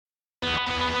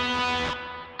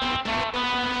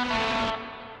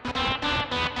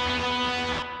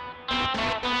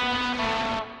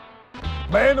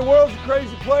Man, the world's a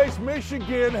crazy place.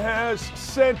 Michigan has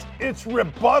sent its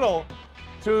rebuttal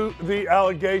to the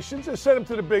allegations. They sent them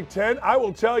to the Big Ten. I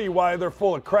will tell you why they're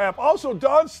full of crap. Also,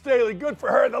 Dawn Staley, good for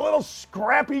her, the little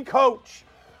scrappy coach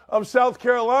of South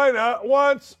Carolina,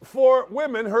 wants for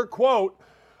women, her quote,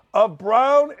 of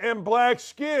brown and black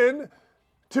skin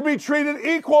to be treated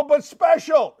equal but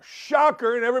special.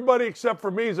 Shocker, and everybody except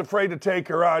for me is afraid to take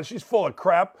her on. She's full of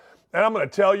crap. And I'm going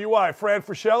to tell you why. Fran,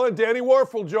 Fraschilla, and Danny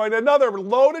Wuerffel join another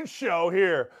loaded show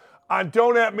here on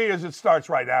Don't At Me as it starts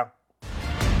right now.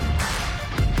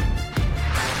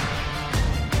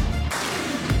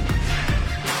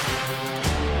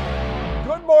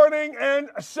 Good morning and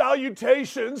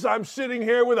salutations. I'm sitting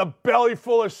here with a belly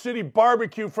full of city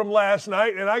barbecue from last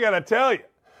night, and I got to tell you,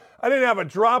 I didn't have a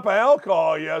drop of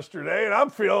alcohol yesterday, and I'm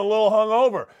feeling a little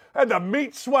hungover. I had the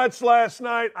meat sweats last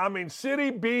night. I mean, City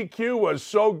BQ was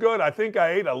so good, I think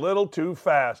I ate a little too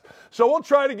fast. So we'll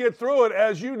try to get through it.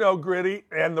 As you know, Gritty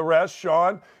and the rest,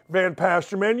 Sean Van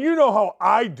Pasterman, you know how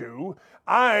I do.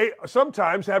 I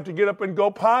sometimes have to get up and go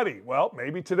potty. Well,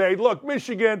 maybe today. Look,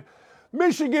 Michigan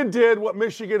did what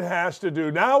Michigan has to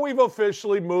do. Now we've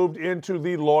officially moved into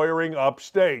the lawyering up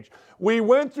stage. We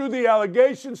went through the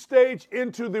allegation stage,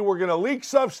 into the we're going to leak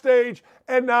stuff stage,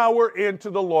 and now we're into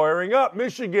the lawyering up.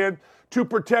 Michigan, to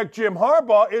protect Jim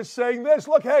Harbaugh, is saying this.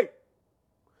 Look, hey,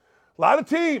 a lot of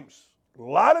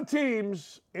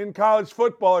teams in college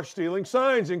football are stealing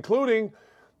signs, including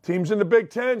teams in the Big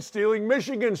Ten stealing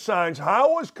Michigan signs.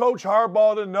 How was Coach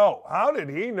Harbaugh to know? How did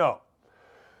he know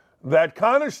that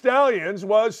Connor Stallions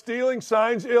was stealing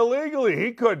signs illegally?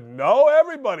 He couldn't know.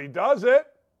 Everybody does it.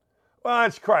 Well,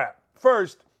 that's crap.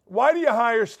 First, why do you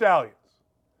hire Stallions?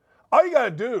 All you got to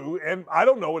do, and I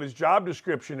don't know what his job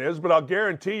description is, but I'll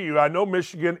guarantee you, I know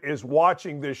Michigan is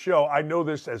watching this show. I know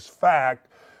this as fact.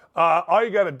 All you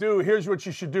got to do, here's what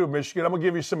you should do, Michigan. I'm going to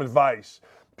give you some advice.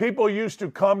 People used to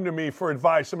come to me for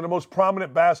advice. Some of the most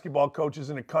prominent basketball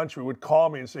coaches in the country would call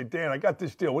me and say, Dan, I got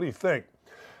this deal. What do you think?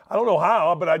 I don't know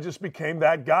how, but I just became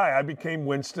that guy. I became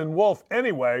Winston Wolfe.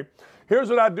 Anyway, here's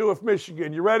what I do with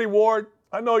Michigan. You ready, Ward?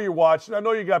 I know you're watching. I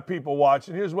know you got people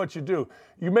watching. Here's what you do.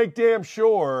 You make damn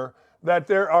sure that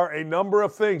there are a number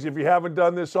of things, if you haven't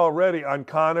done this already, on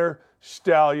Connor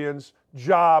Stalions'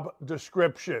 job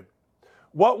description.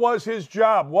 What was his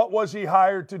job? What was he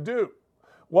hired to do?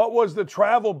 What was the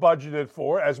travel budgeted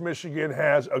for, as Michigan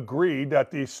has agreed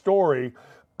that the story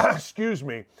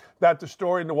that the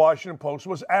story in the Washington Post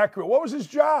was accurate? What was his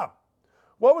job?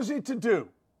 What was he to do?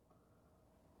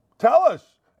 Tell us.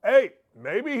 Hey,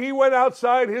 maybe he went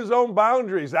outside his own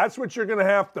boundaries. That's what you're going to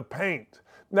have to paint.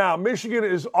 Now, Michigan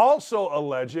is also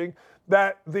alleging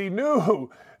that the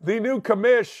new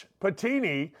commish,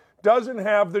 Patini, doesn't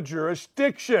have the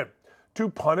jurisdiction to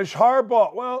punish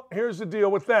Harbaugh. Well, here's the deal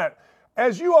with that.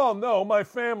 As you all know, my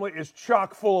family is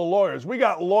chock full of lawyers. We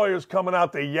got lawyers coming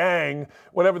out the yang,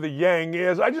 whatever the yang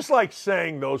is. I just like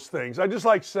saying those things. I just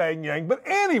like saying yang. But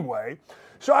anyway,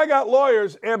 so I got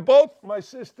lawyers, and both my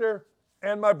sister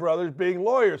and my brothers being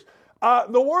lawyers.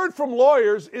 The word from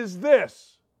lawyers is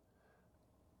this.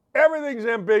 Everything's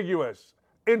ambiguous.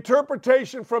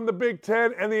 Interpretation from the Big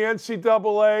Ten and the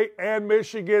NCAA and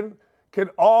Michigan can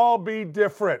all be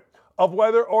different of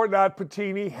whether or not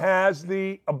Patini has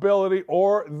the ability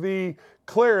or the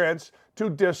clearance to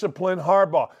discipline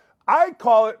Harbaugh. I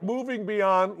call it moving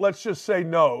beyond, let's just say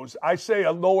nose. I say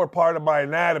a lower part of my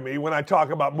anatomy when I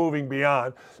talk about moving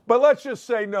beyond, but let's just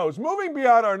say nose. Moving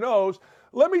beyond our nose,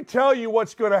 let me tell you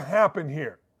what's going to happen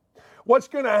here. What's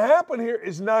going to happen here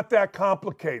is not that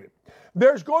complicated.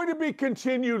 There's going to be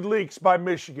continued leaks by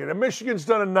Michigan, and Michigan's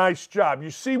done a nice job.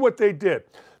 You see what they did.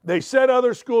 They said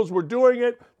other schools were doing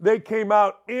it. They came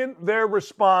out in their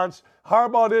response.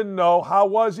 Harbaugh didn't know. How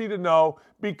was he to know?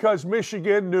 Because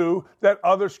Michigan knew that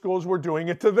other schools were doing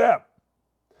it to them.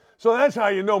 So that's how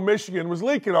you know Michigan was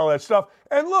leaking all that stuff.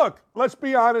 And look, let's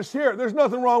be honest here. There's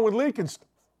nothing wrong with leaking stuff.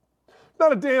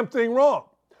 Not a damn thing wrong.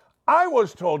 I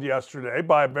was told yesterday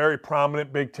by a very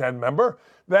prominent Big Ten member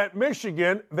that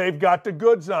Michigan, they've got the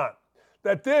goods on.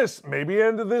 That this, maybe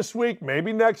end of this week,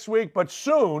 maybe next week, but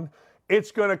soon,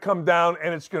 it's going to come down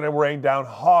and it's going to rain down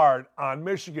hard on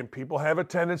Michigan. People have a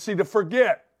tendency to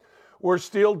forget. We're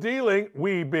still dealing,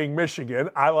 we being Michigan,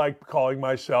 I like calling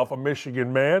myself a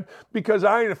Michigan man because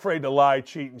I ain't afraid to lie,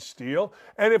 cheat, and steal.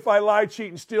 And if I lie, cheat,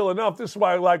 and steal enough, this is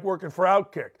why I like working for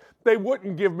Outkick. They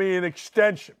wouldn't give me an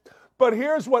extension. But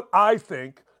here's what I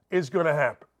think is going to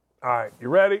happen. All right, you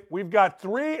ready? We've got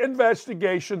 3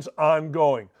 investigations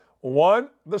ongoing. 1,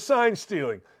 the sign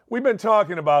stealing. We've been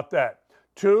talking about that.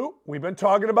 2, we've been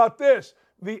talking about this.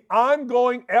 The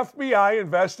ongoing FBI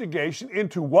investigation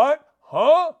into what?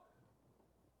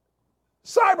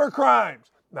 Cyber crimes.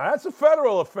 Now, that's a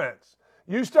federal offense.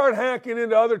 You start hacking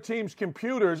into other teams'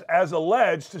 computers as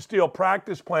alleged to steal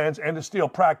practice plans and to steal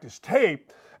practice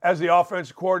tape, as the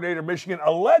offensive coordinator of Michigan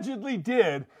allegedly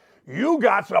did, you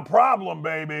got a problem,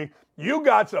 baby. You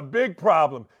got a big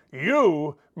problem.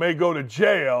 You may go to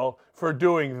jail for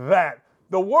doing that.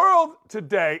 The world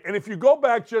today, and if you go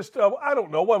back just,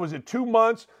 2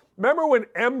 months? Remember when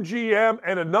MGM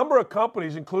and a number of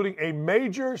companies, including a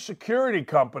major security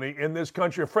company in this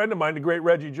country, a friend of mine, the great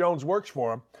Reggie Jones, works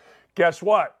for him. Guess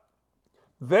what?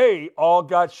 They all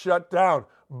got shut down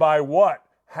by what?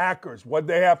 Hackers. What'd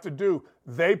they have to do?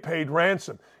 They paid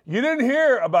ransom. You didn't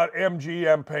hear about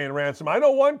MGM paying ransom. I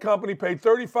know one company paid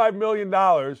 $35 million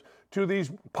to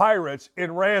these pirates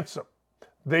in ransom.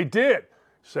 They did.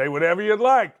 Say whatever you'd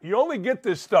like. You only get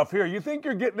this stuff here. You think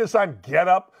you're getting this on Get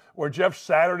Up, where Jeff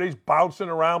Saturday's bouncing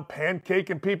around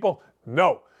pancaking people?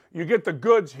 No. You get the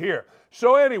goods here.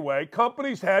 So anyway,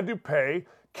 companies had to pay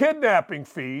kidnapping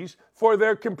fees for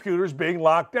their computers being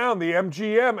locked down. The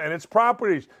MGM and its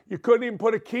properties. You couldn't even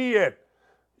put a key in.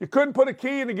 You couldn't put a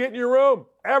key in to get in your room.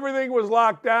 Everything was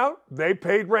locked down. They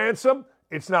paid ransom.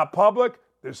 It's not public.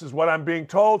 This is what I'm being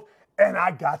told. And I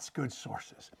got good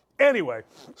sources. Anyway,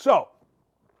 so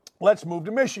let's move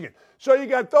to Michigan. So you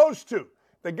got those two.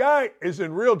 The guy is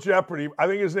in real jeopardy. I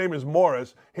think his name is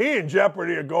Morris. He in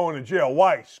jeopardy of going to jail.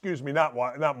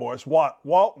 Not Morris.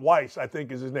 Walt Weiss, I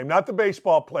think is his name. Not the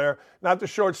baseball player, not the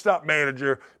shortstop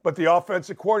manager, but the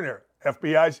offensive coordinator.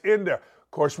 FBI's in there.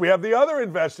 Of course, we have the other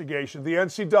investigation. The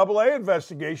NCAA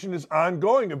investigation is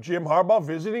ongoing of Jim Harbaugh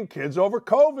visiting kids over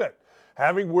COVID,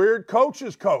 having weird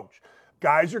coaches coach.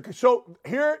 So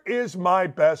here is my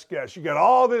best guess. You got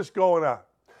all this going on.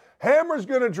 Hammer's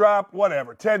going to drop,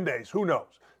 10 days, who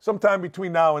knows, sometime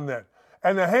between now and then.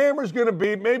 And the hammer's going to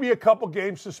be maybe a couple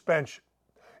game suspension.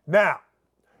 Now,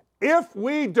 if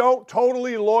we don't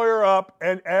totally lawyer up,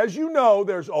 and as you know,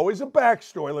 there's always a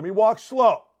backstory. Let me walk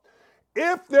slow.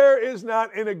 If there is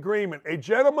not an agreement, a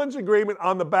gentleman's agreement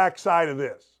on the backside of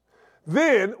this,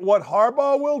 then what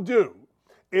Harbaugh will do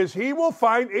is he will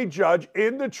find a judge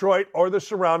in Detroit or the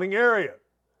surrounding area.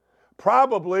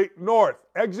 Probably north,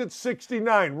 exit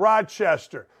 69,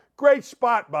 Rochester. Great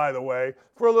spot, by the way,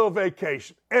 for a little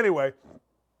vacation. Anyway,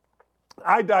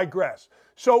 I digress.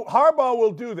 So Harbaugh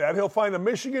will do that. He'll find a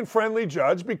Michigan-friendly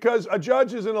judge because a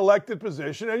judge is an elected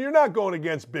position and you're not going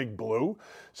against Big Blue.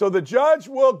 So the judge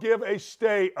will give a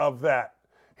stay of that.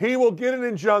 He will get an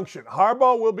injunction.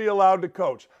 Harbaugh will be allowed to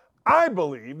coach. I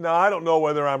believe, now I don't know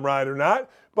whether I'm right or not,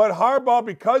 but Harbaugh,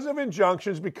 because of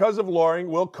injunctions, because of lawyering,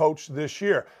 will coach this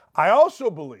year. I also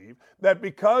believe that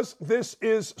because this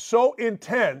is so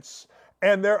intense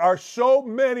and there are so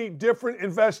many different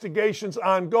investigations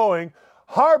ongoing,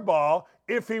 Harbaugh,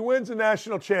 if he wins a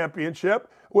national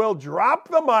championship, will drop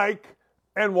the mic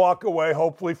and walk away,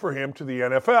 hopefully for him, to the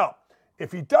NFL.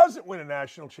 If he doesn't win a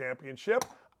national championship,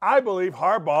 I believe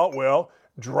Harbaugh will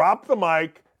drop the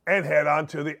mic and head on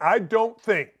to I don't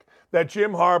think that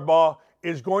Jim Harbaugh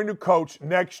is going to coach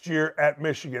next year at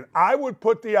Michigan. I would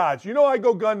put the odds. You know, I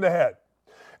go gun to head.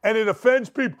 And it offends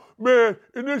people. Man,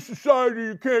 in this society,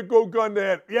 you can't go gun to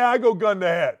head. Yeah, I go gun to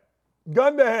head.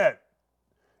 Gun to head.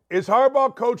 Is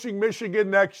Harbaugh coaching Michigan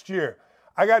next year?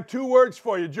 I got 2 words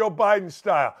for you, Joe Biden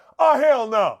style. Oh, hell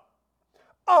no.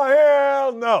 Oh,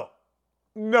 hell no.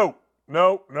 No,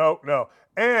 no, no, no.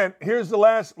 And here's the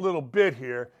last little bit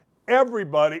here.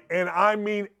 Everybody, and I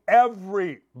mean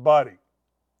everybody,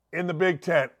 in the Big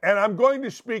Ten, and I'm going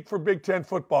to speak for Big Ten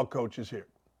football coaches here,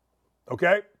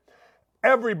 okay?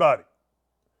 Everybody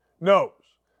knows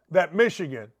that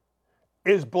Michigan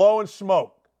is blowing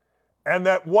smoke and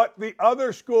that what the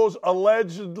other schools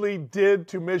allegedly did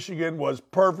to Michigan was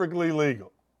perfectly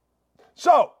legal.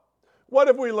 So, what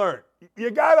have we learned?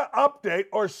 You got to update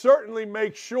or certainly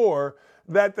make sure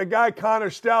that the guy Connor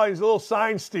Stallions, the little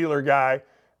sign stealer guy,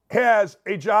 has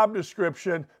a job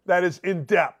description that is in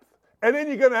depth. And then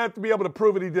you're going to have to be able to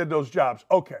prove that he did those jobs.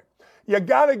 Okay. You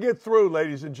got to get through,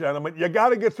 ladies and gentlemen. You got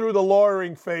to get through the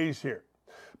lawyering phase here.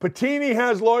 Patini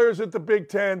has lawyers at the Big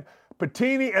Ten.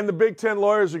 Patini and the Big Ten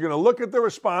lawyers are going to look at the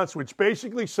response, which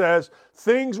basically says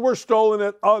things were stolen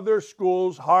at other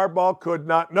schools. Harbaugh could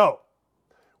not know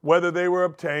whether they were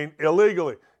obtained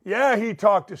illegally. Yeah, he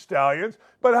talked to Stallions,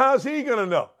 but how's he going to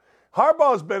know?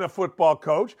 Harbaugh's been a football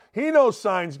coach. He knows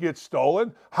signs get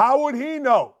stolen. How would he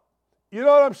know? You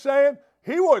know what I'm saying?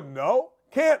 He wouldn't know,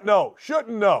 can't know,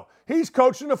 shouldn't know. He's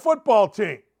coaching a football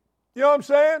team. You know what I'm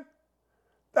saying?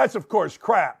 That's, of course,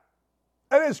 crap.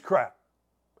 That is crap.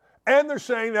 And they're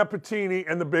saying that Patini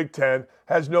and the Big Ten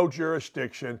has no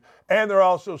jurisdiction. And they're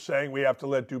also saying we have to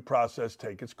let due process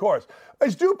take its course.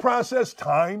 Is due process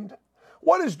timed?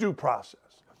 What is due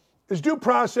process? Does due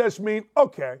process mean,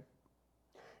 okay,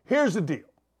 here's the deal.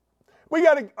 We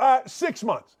got 6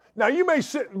 months. Now, you may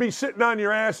be sitting on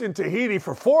your ass in Tahiti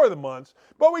for 4 of the months,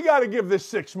 but we got to give this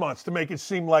 6 months to make it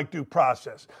seem like due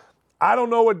process. I don't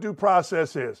know what due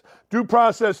process is. Due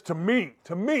process to me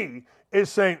is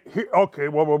saying, okay,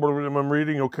 well, I'm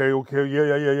reading, okay,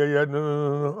 yeah,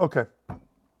 no, okay.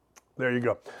 There you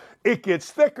go. It gets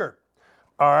thicker,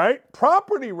 all right?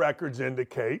 Property records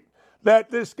indicate that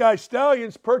this guy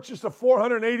Stallions purchased a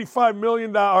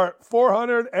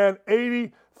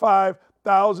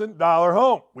 $485,000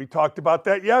 home. We talked about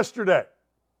that yesterday.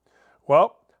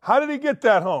 Well, how did he get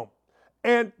that home?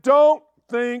 And don't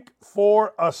think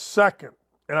for a second,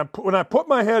 and when I put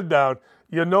my head down,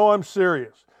 you know I'm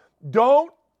serious.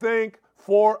 Don't think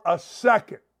for a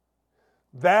second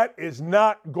that is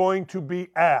not going to be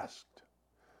asked.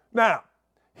 Now,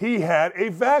 he had a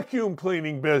vacuum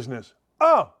cleaning business.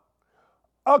 Oh,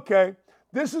 okay.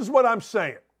 This is what I'm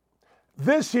saying.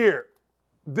 This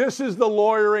is the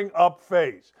lawyering up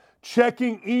phase.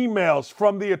 Checking emails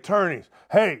from the attorneys.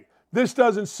 Hey, this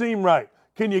doesn't seem right.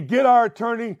 Can you get our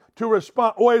attorney to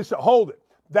respond? Wait a second, hold it.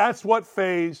 That's what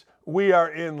phase we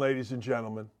are in, ladies and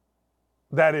gentlemen.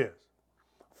 That is.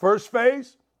 First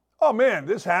phase, oh man,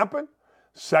 this happened.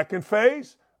 Second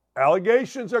phase,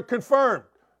 allegations are confirmed.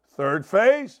 Third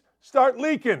phase, start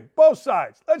leaking. Both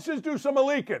sides. Let's just do some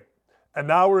leaking. And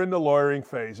now we're in the lawyering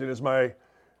phase. And as my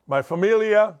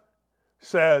familia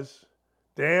says,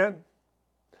 Dan,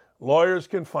 lawyers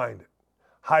can find it.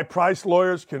 High-priced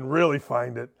lawyers can really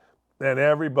find it. And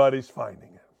everybody's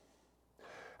finding it.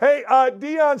 Hey,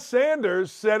 Deion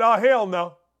Sanders said, oh, hell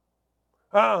no.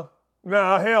 No,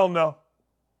 hell no.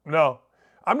 No.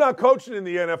 I'm not coaching in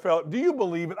the NFL. Do you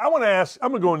believe it? I want to ask,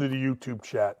 I'm going to go into the YouTube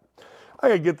chat. I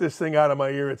got to get this thing out of my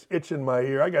ear. It's itching my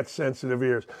ear. I got sensitive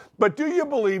ears. But do you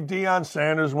believe Deion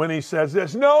Sanders when he says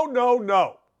this?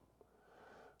 No.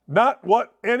 Not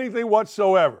anything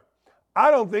whatsoever. I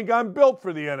don't think I'm built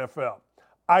for the NFL.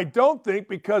 I don't think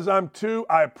because I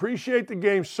appreciate the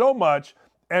game so much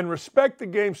and respect the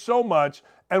game so much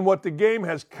and what the game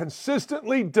has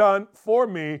consistently done for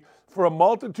me for a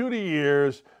multitude of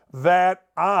years that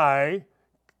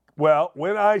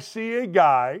when I see a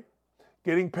guy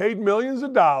getting paid millions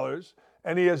of dollars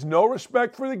and he has no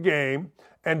respect for the game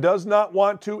and does not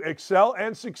want to excel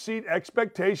and succeed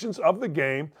expectations of the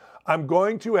game, I'm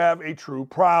going to have a true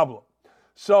problem.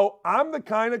 So I'm the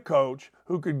kind of coach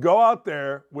who could go out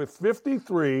there with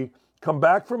 53, come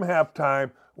back from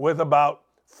halftime with about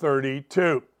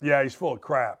 32. Yeah, he's full of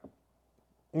crap.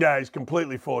 Yeah, he's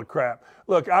completely full of crap.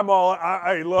 Look, I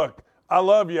love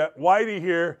you. Whitey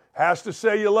here has to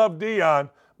say you love Deion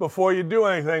before you do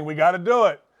anything. We got to do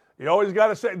it. You always got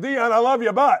to say, Deion, I love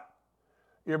you, but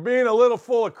you're being a little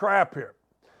full of crap here.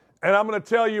 And I'm going to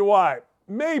tell you why.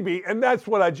 Maybe, and that's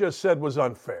what I just said was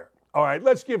unfair. All right,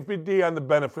 let's give Deion the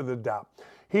benefit of the doubt.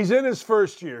 He's in his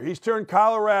first year. He's turned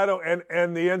Colorado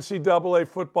and the NCAA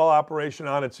football operation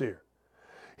on its ear.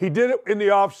 He did it in the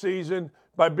offseason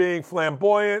by being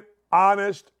flamboyant,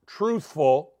 honest,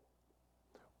 truthful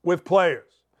with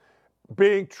players.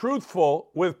 Being truthful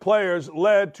with players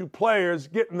led to players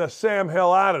getting the Sam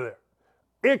Hill out of there.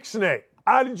 Ixnay,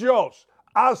 adios,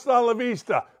 hasta la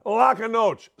vista, la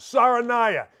noche,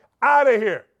 saranaya, out of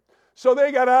here. So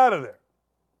they got out of there.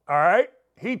 All right?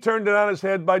 He turned it on his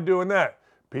head by doing that.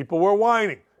 People were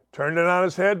whining. Turned it on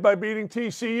his head by beating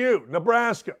TCU,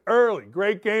 Nebraska, early.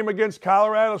 Great game against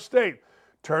Colorado State.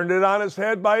 Turned it on his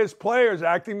head by his players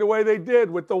acting the way they did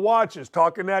with the watches,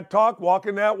 talking that talk,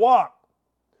 walking that walk.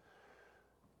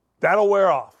 That'll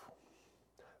wear off.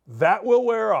 That will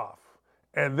wear off.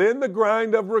 And then the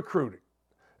grind of recruiting.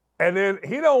 And then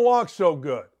he don't walk so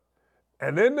good.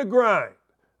 And then the grind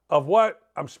of what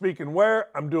I'm speaking where,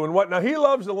 I'm doing what. Now, he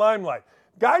loves the limelight.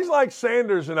 Guys like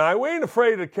Sanders and we ain't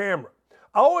afraid of the camera.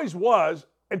 I always was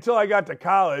until I got to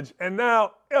college. And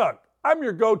now, look, I'm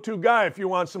your go-to guy if you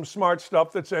want some smart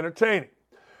stuff that's entertaining.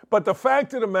 But the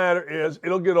fact of the matter is,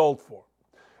 it'll get old for him.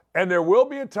 And there will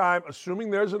be a time,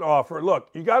 assuming there's an offer. Look,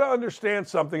 you got to understand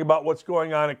something about what's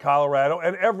going on in Colorado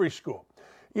and every school.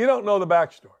 You don't know the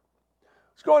backstory.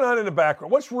 What's going on in the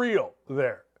background? What's real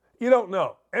there? You don't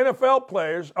know. NFL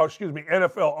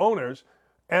owners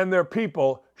and their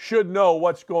people should know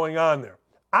what's going on there.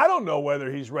 I don't know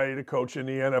whether he's ready to coach in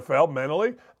the NFL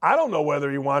mentally. I don't know whether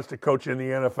he wants to coach in the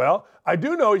NFL. I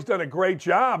do know he's done a great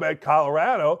job at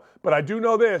Colorado, but I do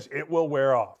know this, it will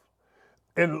wear off.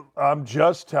 And I'm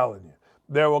just telling you,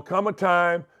 there will come a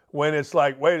time when it's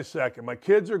like, wait a second, my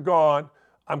kids are gone.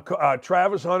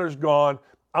 Travis Hunter's gone.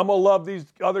 I'm going to love these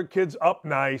other kids up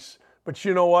nice, but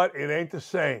you know what? It ain't the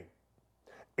same.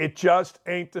 It just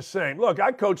ain't the same. Look,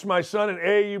 I coached my son in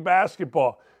AAU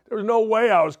basketball. There was no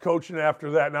way I was coaching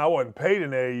after that. Now, I wasn't paid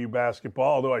in AAU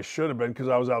basketball, although I should have been because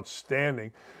I was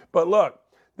outstanding. But look,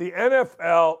 the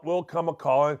NFL will come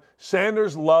a-calling.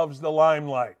 Sanders loves the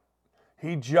limelight.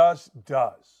 He just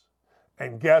does.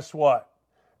 And guess what?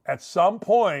 At some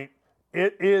point,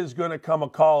 it is going to come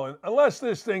a-calling, unless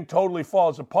this thing totally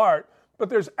falls apart. But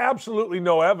there's absolutely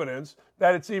no evidence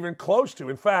that it's even close to.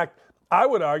 In fact, I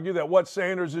would argue that what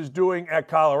Sanders is doing at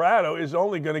Colorado is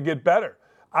only going to get better.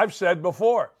 I've said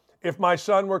before, if my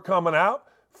son were coming out,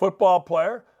 football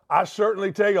player, I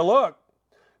certainly take a look.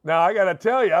 Now, I got to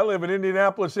tell you, I live in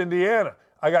Indianapolis, Indiana.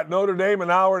 I got Notre Dame an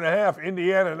hour and a half,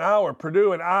 Indiana an hour,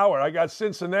 Purdue an hour. I got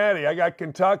Cincinnati. I got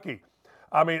Kentucky.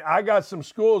 I mean, I got some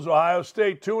schools, Ohio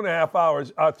State, 2.5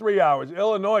 hours, 3 hours.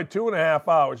 Illinois, 2.5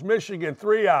 hours. Michigan,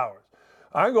 3 hours.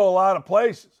 I can go a lot of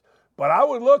places. But I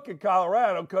would look at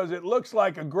Colorado because it looks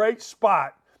like a great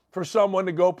spot for someone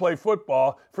to go play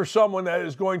football, for someone that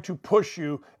is going to push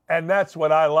you, and that's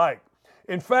what I like.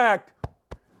 In fact,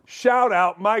 shout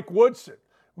out Mike Woodson.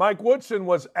 Mike Woodson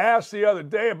was asked the other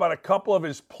day about a couple of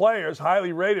his players,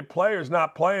 highly rated players,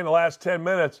 not playing the last 10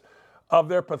 minutes of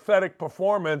their pathetic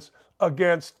performance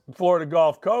against Florida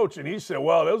Gulf Coach, and he said,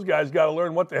 well, those guys got to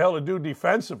learn what the hell to do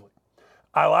defensively.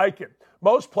 I like it.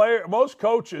 Most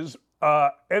coaches,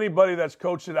 anybody that's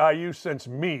coached at IU since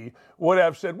me would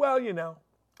have said, well, you know,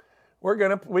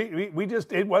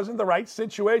 it wasn't the right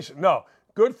situation. No,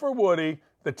 good for Woody.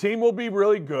 The team will be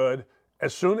really good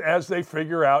as soon as they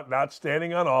figure out not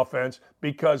standing on offense,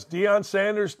 because Deion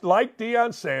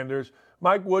Sanders,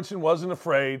 Mike Woodson wasn't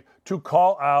afraid to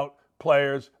call out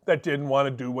players that didn't want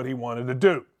to do what he wanted to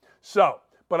do. So,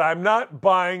 but I'm not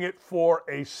buying it for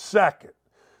a second.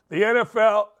 The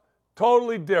NFL,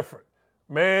 totally different.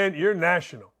 Man, you're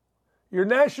national. You're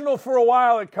national for a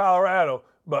while at Colorado,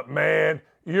 but man,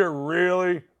 you're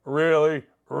really, really,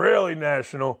 really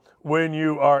national when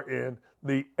you are in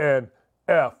the NFL.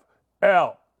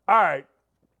 All right,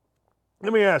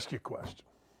 let me ask you a question.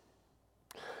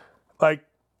 Like,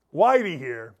 Whitey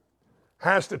here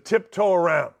has to tiptoe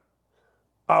around.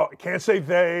 I can't say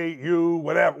they, you,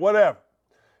 whatever.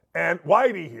 And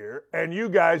Whitey here, and you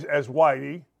guys as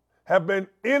Whitey, have been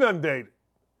inundated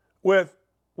with,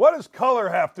 what does color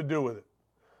have to do with it?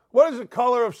 What does the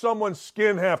color of someone's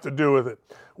skin have to do with it?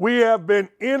 We have been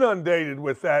inundated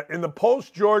with that. In the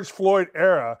post-George Floyd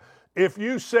era, if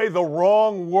you say the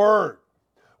wrong word,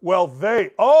 well,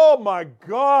 oh my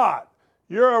God,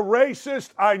 you're a racist.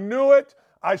 I knew it.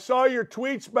 I saw your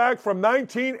tweets back from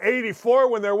 1984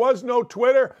 when there was no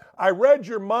Twitter. I read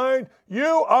your mind.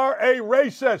 You are a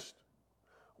racist.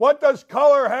 What does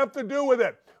color have to do with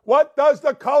it? What does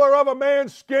the color of a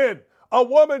man's skin, a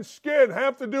woman's skin,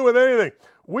 have to do with anything?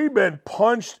 We've been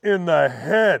punched in the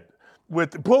head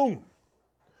with boom,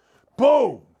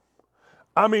 boom.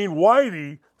 I mean,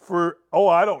 Whitey for,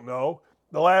 I don't know,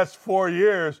 the last 4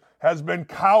 years has been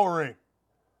cowering.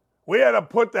 We had to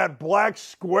put that black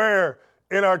square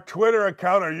in our Twitter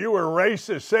account, or you were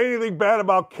racist. Say anything bad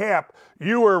about Cap,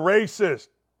 you were racist.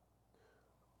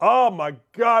 Oh my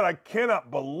God, I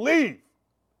cannot believe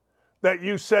that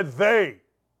you said they.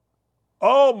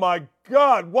 Oh my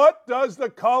God, what does the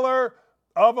color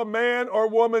of a man or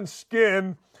woman's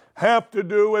skin have to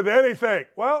do with anything?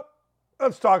 Well,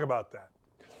 let's talk about that.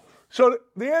 So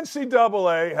the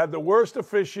NCAA had the worst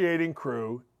officiating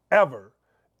crew ever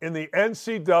in the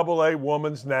NCAA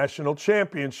Women's National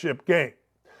Championship game.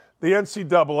 The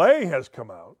NCAA has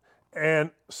come out, and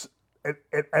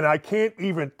I can't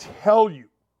even tell you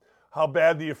how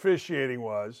bad the officiating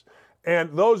was.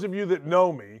 And those of you that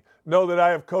know me know that I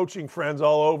have coaching friends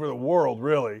all over the world,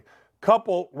 really.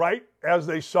 Couple, right as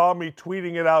they saw me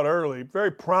tweeting it out early,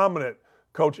 very prominent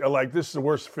coach, like, this is the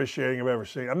worst officiating I've ever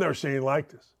seen. I've never seen anything like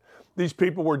this. These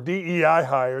people were DEI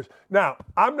hires. Now,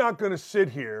 I'm not going to sit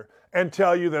here and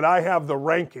tell you that I have the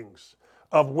rankings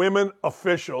of women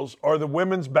officials or the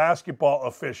women's basketball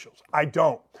officials. I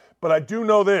don't. But I do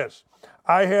know this.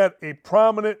 I had a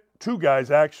prominent, two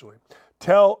guys actually,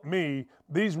 tell me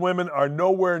these women are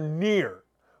nowhere near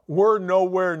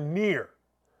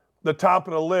the top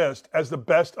of the list as the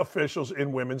best officials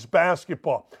in women's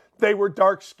basketball. They were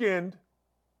dark-skinned,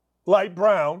 light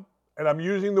brown, and I'm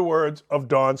using the words of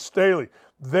Dawn Staley.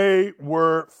 They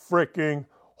were freaking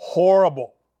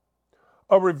horrible.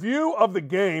 A review of the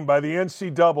game by the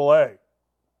NCAA.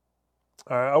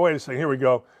 Wait a second. Here we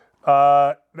go.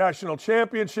 National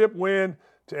championship win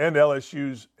to end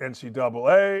LSU's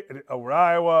NCAA over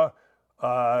Iowa.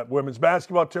 Women's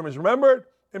basketball term is remembered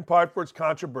in part for its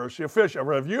controversial official. A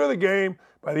review of the game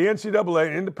by the NCAA,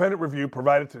 an independent review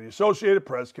provided to the Associated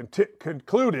Press,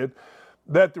 concluded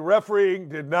that the refereeing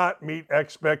did not meet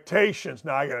expectations.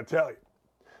 Now, I got to tell you,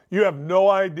 you have no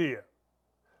idea.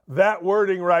 That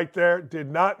wording right there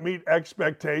did not meet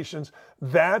expectations.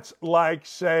 That's like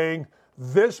saying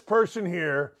this person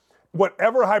here,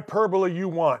 whatever hyperbole you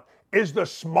want, is the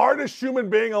smartest human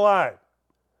being alive.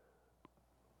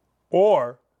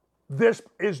 Or this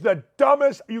is the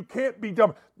dumbest, you can't be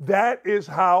dumb. That is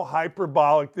how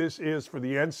hyperbolic this is for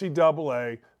the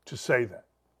NCAA to say that.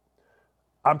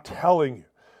 I'm telling you.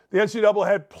 The NCAA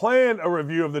had planned a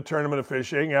review of the tournament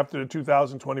officiating after the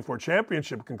 2024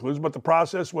 championship concludes, but the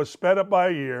process was sped up by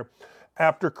a year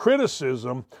after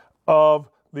criticism of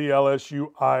the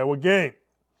LSU-Iowa game.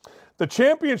 The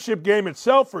championship game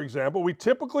itself, for example, we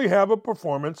typically have a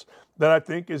performance that I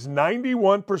think is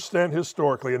 91%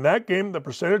 historically. In that game, the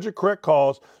percentage of correct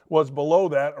calls was below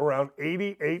that, around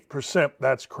 88%.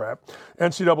 That's crap.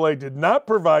 NCAA did not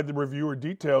provide the reviewer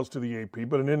details to the AP,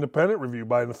 but an independent review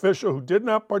by an official who did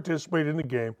not participate in the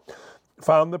game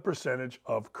found the percentage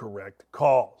of correct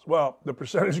calls. Well, the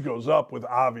percentage goes up with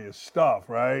obvious stuff,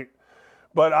 right?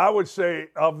 But I would say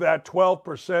of that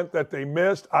 12% that they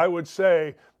missed, I would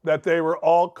say that they were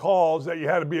all calls that you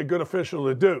had to be a good official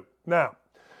to do. Now,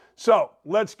 so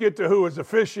let's get to who is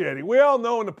officiating. We all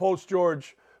know in the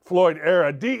post-George Floyd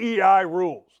era, DEI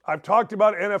rules. I've talked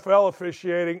about NFL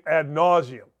officiating ad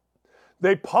nauseum.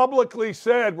 They publicly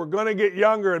said we're going to get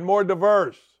younger and more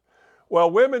diverse. Well,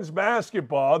 women's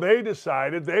basketball, they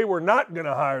decided they were not going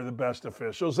to hire the best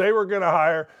officials. They were going to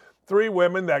hire 3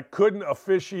 women that couldn't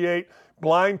officiate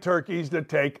blind turkeys to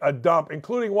take a dump,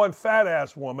 including one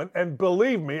fat-ass woman. And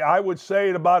believe me, I would say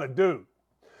it about a dude.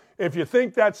 If you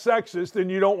think that's sexist, then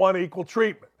you don't want equal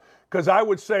treatment. Because I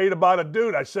would say it about a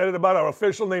dude. I said it about an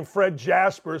official named Fred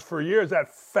Jaspers for years. That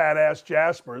fat-ass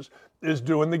Jaspers is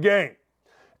doing the game.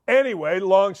 Anyway,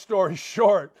 long story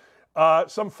short,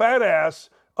 some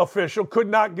fat-ass official could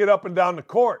not get up and down the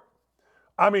court.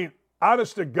 I mean,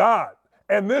 honest to God.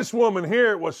 And this woman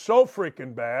here was so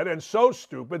freaking bad and so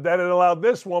stupid that it allowed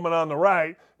this woman on the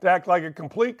right to act like a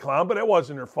complete clown, but it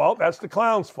wasn't her fault. That's the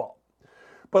clown's fault.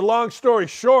 But long story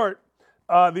short,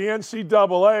 the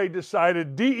NCAA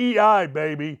decided DEI,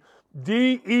 baby,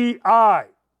 DEI.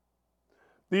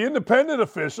 The independent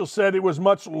official said it was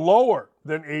much lower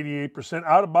than 88%.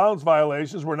 Out-of-bounds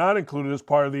violations were not included as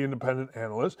part of the independent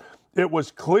analyst. It was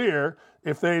clear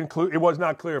if they include. It was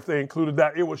not clear if they included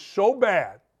that. It was so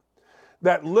bad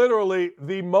that literally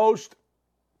the most,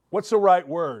 what's the right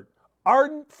word,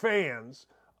 ardent fans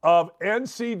of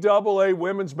NCAA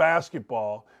women's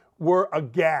basketball were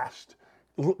aghast.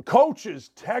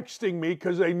 Coaches texting me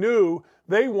because they knew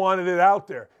they wanted it out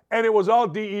there. And it was all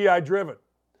DEI driven.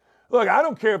 Look, I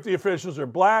don't care if the officials are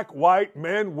black, white,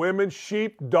 men, women,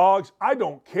 sheep, dogs. I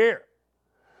don't care.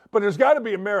 But there's got to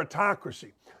be a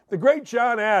meritocracy. The great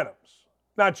John Adams,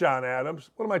 not John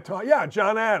Adams, what am I talking? Yeah,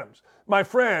 John Adams. My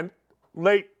friend,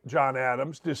 late John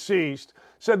Adams, deceased,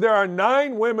 said there are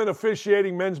 9 women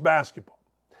officiating men's basketball,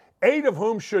 8 of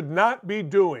whom should not be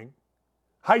doing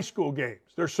high school games.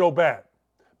 They're so bad.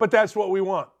 But that's what we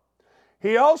want.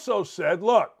 He also said,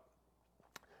 look,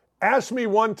 ask me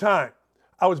one time.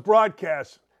 I was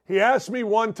broadcasting. He asked me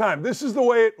one time. This is the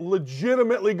way it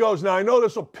legitimately goes. Now, I know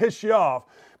this will piss you off,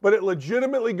 but it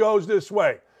legitimately goes this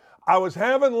way. I was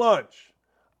having lunch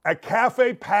at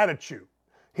Cafe Patachu.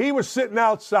 He was sitting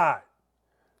outside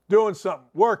doing something,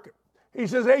 working. He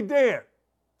says, hey, Dan.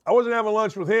 I wasn't having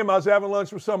lunch with him. I was having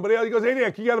lunch with somebody else. He goes, hey,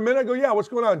 Dan, you got a minute? I go, yeah, what's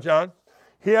going on, John?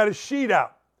 He had a sheet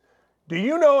out. Do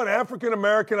you know an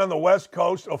African-American on the West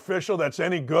Coast official that's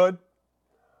any good?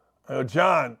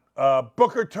 John,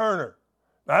 Booker Turner.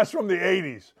 That's from the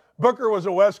 80s. Booker was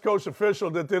a West Coast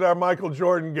official that did our Michael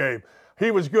Jordan game.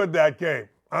 He was good that game.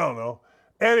 I don't know.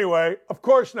 Anyway, of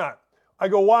course not. I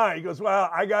go, why? He goes, well,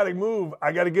 I got to move.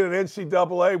 I got to get an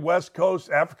NCAA West Coast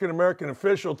African-American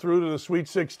official through to the Sweet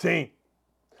 16.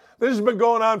 This has been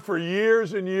going on for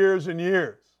years and years and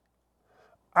years.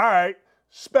 All right,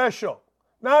 special.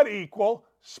 Not equal,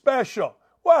 special.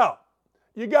 Well,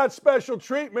 you got special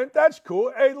treatment. That's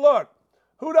cool. Hey, look,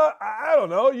 I don't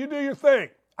know. You do your thing.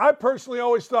 I personally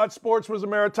always thought sports was a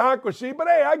meritocracy, but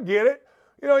hey, I get it.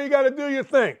 You know, you got to do your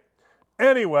thing.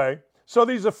 Anyway, so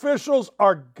these officials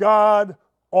are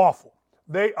god-awful.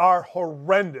 They are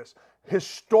horrendous,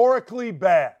 historically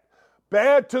bad.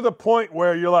 Bad to the point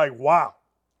where you're like, wow.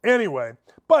 Anyway,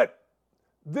 but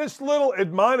this little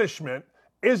admonishment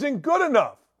isn't good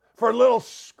enough for a little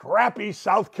scrappy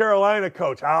South Carolina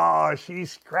coach. Oh,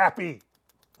 she's scrappy.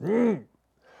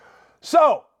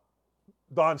 So,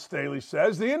 Don Staley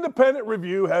says, the independent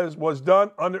review was done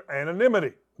under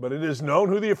anonymity, but it is known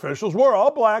who the officials were,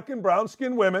 all black and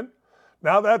brown-skinned women.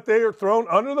 Now that they are thrown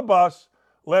under the bus,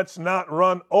 let's not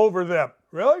run over them.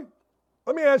 Really?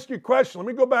 Let me ask you a question. Let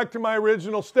me go back to my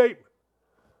original statement.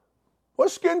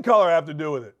 What's skin color have to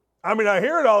do with it? I mean, I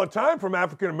hear it all the time from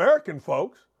African-American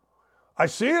folks. I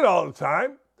see it all the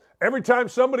time. Every time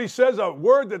somebody says a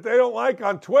word that they don't like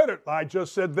on Twitter, I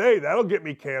just said they, that'll get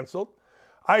me canceled.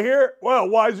 I hear, well,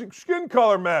 why does skin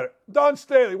color matter? Don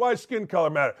Staley, why does skin color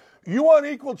matter? You want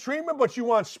equal treatment, but you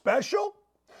want special?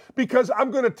 Because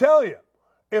I'm going to tell you,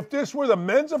 if this were the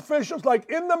men's officials, like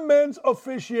in the men's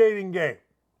officiating game,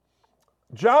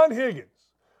 John Higgins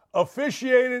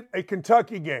officiated a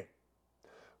Kentucky game.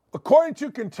 According to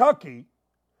Kentucky,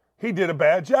 he did a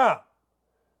bad job.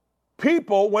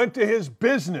 People went to his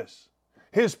business,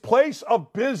 his place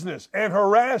of business, and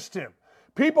harassed him.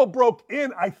 People broke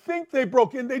in. I think they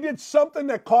broke in. They did something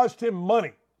that cost him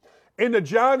money into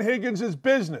John Higgins'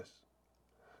 business.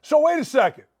 So wait a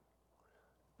second.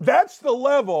 That's the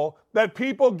level that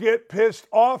people get pissed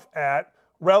off at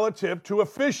relative to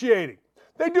officiating.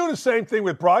 They do the same thing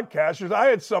with broadcasters. I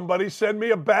had somebody send me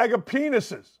a bag of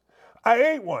penises. I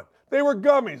ate one. They were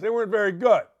gummies. They weren't very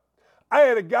good. I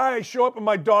had a guy show up at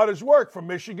my daughter's work from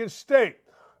Michigan State.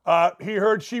 He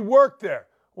heard she worked there,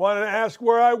 wanted to ask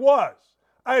where I was.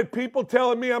 I had people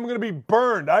telling me I'm going to be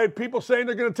burned. I had people saying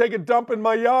they're going to take a dump in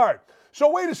my yard. So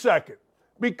wait a second.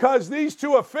 Because these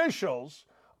two officials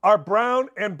are brown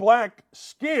and black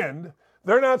skinned,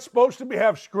 they're not supposed to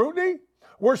have scrutiny?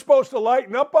 We're supposed to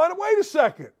lighten up on it? Wait a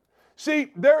second.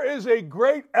 See, there is a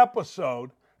great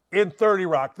episode in 30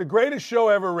 Rock, the greatest show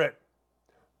ever written.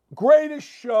 Greatest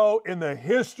show in the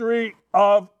history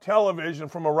of television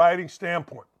from a writing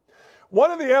standpoint.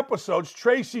 One of the episodes,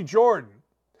 Tracy Jordan,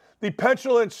 the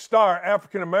petulant star,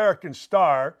 African-American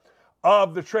star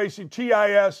of the Tracy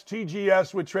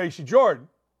TGS with Tracy Jordan,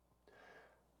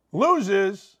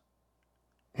 loses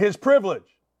his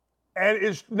privilege and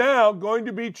is now going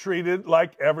to be treated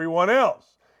like everyone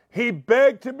else. He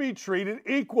begged to be treated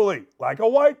equally, like a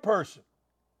white person.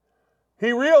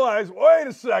 He realized, wait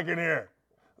a second here.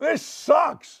 This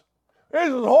sucks. This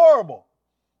is horrible.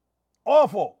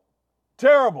 Awful.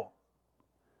 Terrible.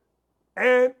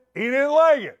 And he didn't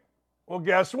like it. Well,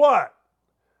 guess what?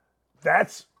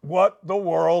 That's what the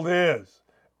world is.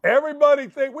 Everybody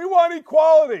think we want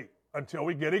equality until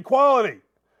we get equality.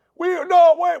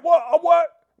 What?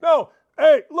 No.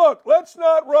 Hey, look, let's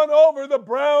not run over the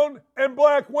brown and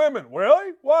black women.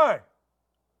 Really? Why?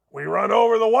 We run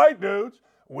over the white dudes.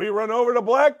 We run over the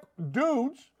black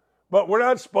dudes. But we're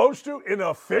not supposed to, in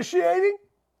officiating,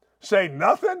 say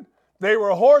nothing? They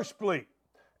were horsebleed.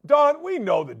 Don, we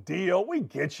know the deal. We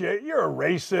get you. You're a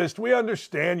racist. We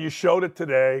understand. You showed it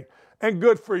today. And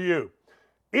good for you.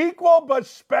 Equal but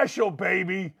special,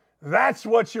 baby. That's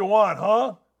what you want,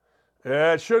 huh?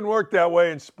 Yeah, it shouldn't work that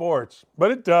way in sports.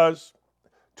 But it does.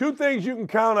 Two things you can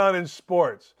count on in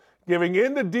sports. Giving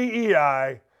in to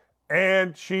DEI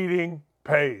and cheating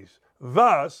pays.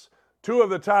 Thus, two of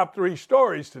the top three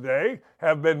stories today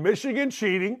have been Michigan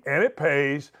cheating, and it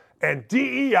pays, and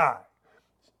DEI.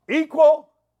 Equal,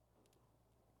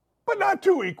 but not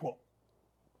too equal.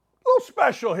 A little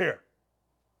special here.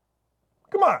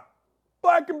 Come on.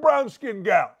 Black and brown skinned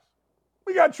gals.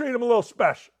 We got to treat them a little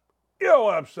special. You know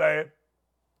what I'm saying?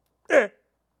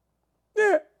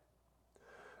 Yeah.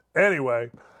 Anyway,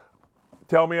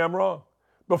 tell me I'm wrong.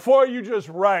 Before you just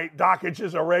write, Dockage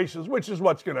is a racist, which is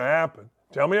what's going to happen.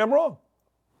 Tell me I'm wrong.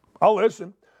 I'll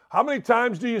listen. How many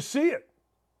times do you see it?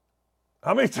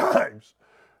 How many times?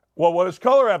 Well, what does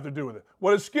color have to do with it?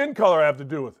 What does skin color have to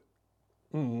do with it?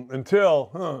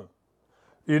 Until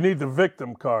you need the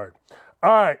victim card.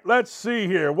 All right, let's see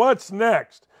here. What's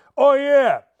next? Oh,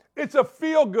 yeah. It's a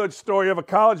feel-good story of a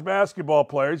college basketball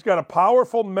player. He's got a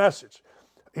powerful message.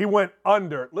 He went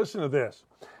under, listen to this,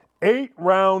 8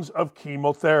 rounds of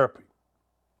chemotherapy.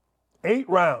 8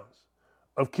 rounds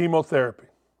of chemotherapy.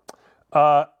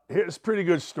 Here's a pretty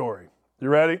good story. You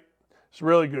ready? It's a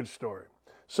really good story.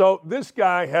 So this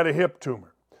guy had a hip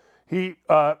tumor.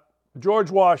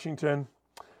 George Washington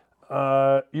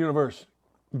University.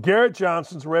 Garrett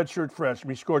Johnson's redshirt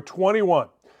freshman. He scored 21.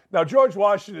 Now, George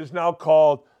Washington is now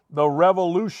called the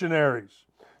Revolutionaries.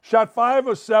 Shot 5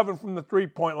 of 7 from the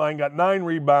three-point line, got 9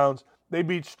 rebounds. They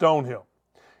beat Stonehill.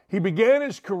 He began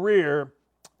his career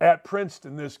at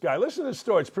Princeton, this guy. Listen to this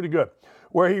story. It's pretty good.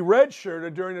 Where he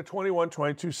redshirted during the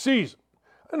 21-22 season.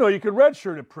 I know you could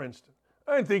redshirt at Princeton.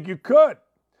 I didn't think you could.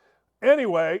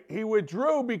 Anyway, he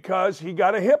withdrew because he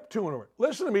got a hip tumor.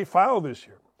 Listen to me, follow this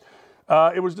here.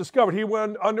 It was discovered he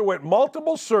underwent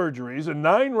multiple surgeries and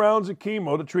 9 rounds of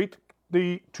chemo to treat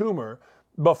the tumor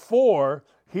before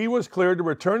he was cleared to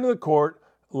return to the court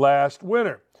last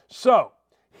winter. So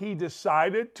he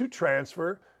decided to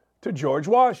transfer to George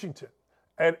Washington.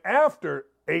 And after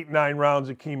 8-9 rounds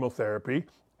of chemotherapy,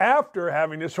 after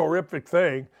having this horrific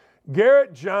thing,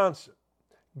 Garrett Johnson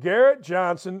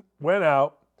went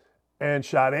out and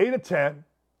shot 8 of 10,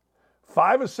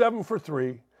 5 of 7 for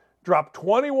 3, dropped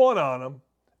 21 on them,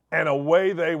 and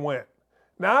away they went.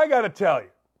 Now, I got to tell you,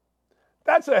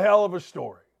 that's a hell of a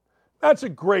story. That's a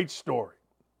great story.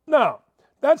 Now,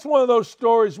 that's one of those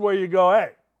stories where you go,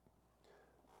 hey,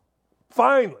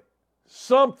 finally,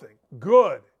 something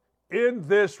good in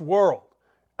this world,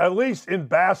 at least in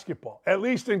basketball, at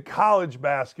least in college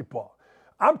basketball.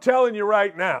 I'm telling you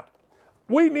right now,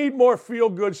 we need more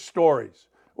feel-good stories.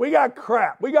 We got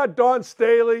crap. We got Dawn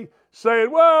Staley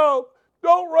saying, well,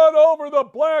 don't run over the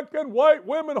black and white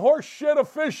women horse shit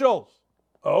officials.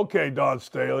 Okay, Dawn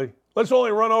Staley, let's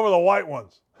only run over the white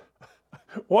ones.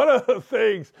 One of the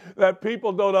things that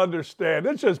people don't understand,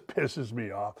 it just pisses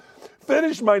me off.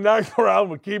 Finished my 9th round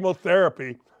with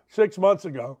chemotherapy 6 months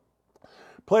ago.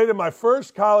 Played in my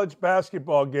first college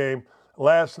basketball game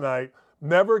last night.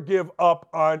 Never give up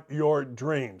on your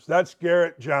dreams. That's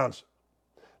Garrett Johnson.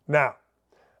 Now,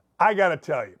 I got to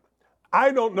tell you,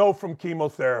 I don't know from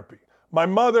chemotherapy. My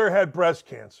mother had breast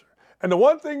cancer. And the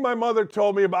one thing my mother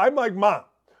told me about, I'm like, Mom,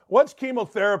 what's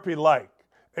chemotherapy like?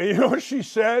 And you know what she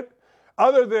said?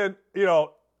 Other than,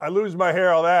 I lose my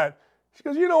hair, all that. She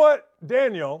goes, you know what,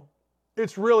 Daniel,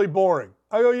 it's really boring.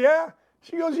 I go, yeah?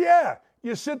 She goes, yeah.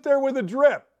 You sit there with a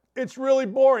drip. It's really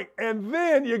boring. And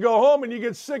then you go home and you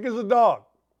get sick as a dog.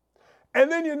 And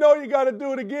then you got to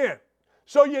do it again.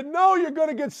 So you're going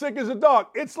to get sick as a dog.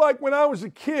 It's like when I was a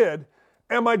kid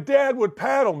and my dad would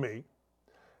paddle me.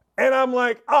 And I'm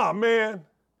like, oh, man,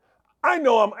 I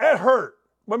know it hurt.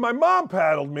 When my mom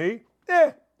paddled me,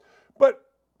 But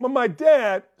when my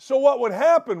dad, so what would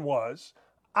happen was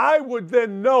I would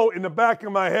then know in the back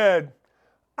of my head,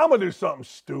 I'm going to do something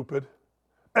stupid.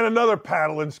 And another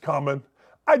paddling's coming.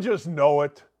 I just know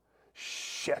it.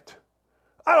 Shit.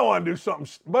 I don't want to do something,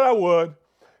 but I would.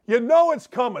 You know it's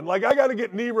coming. Like, I got to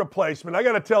get knee replacement. I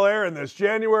got to tell Aaron this,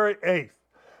 January 8th.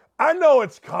 I know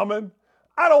it's coming.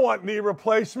 I don't want knee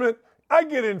replacement. I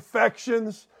get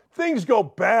infections. Things go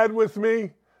bad with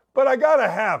me, but I got to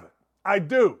have it. I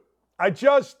do. I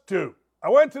just do. I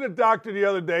went to the doctor the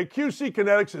other day. QC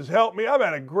Kinetics has helped me. I've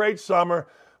had a great summer,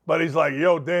 but he's like,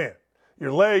 yo, Dan,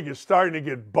 your leg is starting to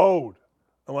get bowed.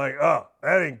 I'm like, oh,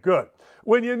 that ain't good.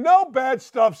 When you know bad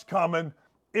stuff's coming,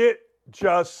 it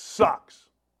just sucks.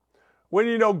 When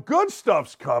you know good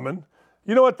stuff's coming,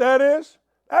 you know what that is?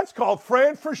 That's called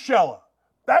Fran Fraschilla.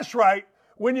 That's right.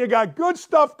 When you got good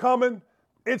stuff coming,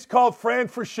 it's called Fran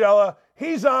Fraschilla.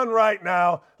 He's on right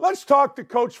now. Let's talk to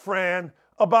Coach Fran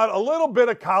about a little bit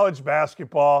of college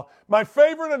basketball. My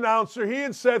favorite announcer, he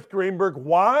and Seth Greenberg.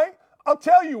 Why? I'll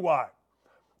tell you why.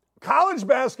 College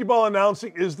basketball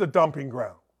announcing is the dumping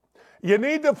ground. You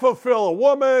need to fulfill a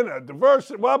woman, a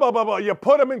diversity, blah, blah, blah, blah. You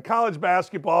put them in college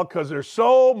basketball because there's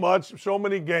so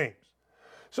many games.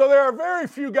 So there are very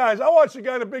few guys. I watched a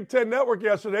guy on the Big Ten Network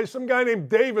yesterday, some guy named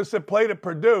Davis that played at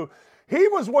Purdue. He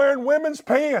was wearing women's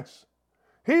pants.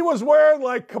 He was wearing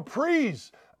like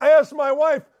capris. I asked my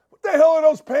wife, what the hell are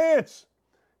those pants?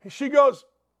 She goes,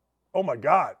 oh my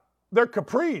God, they're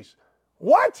capris.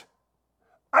 What?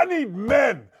 I need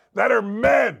men that are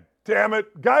men, damn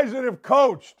it, guys that have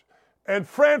coached. And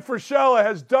Fran Fraschilla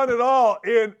has done it all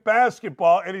in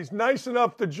basketball, and he's nice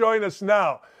enough to join us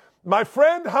now. My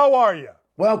friend, how are you?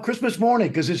 Well, Christmas morning,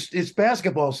 because it's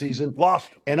basketball season. Lost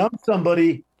him. And I'm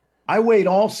somebody, I wait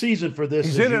all season for this.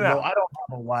 He's in and out. I don't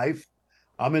have a life.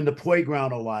 I'm in the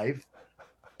playground of life.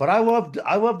 But I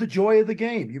love the joy of the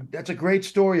game. That's a great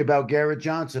story about Garrett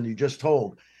Johnson you just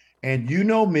told. And you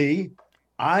know me,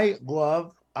 I'm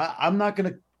not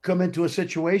going to come into a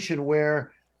situation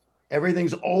where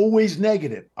everything's always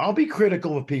negative. I'll be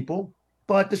critical of people,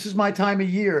 but this is my time of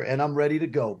year, and I'm ready to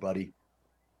go, buddy.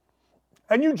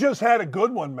 And you just had a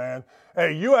good one, man.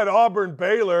 Hey, you had Auburn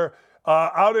Baylor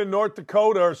out in North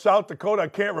Dakota or South Dakota. I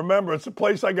can't remember. It's a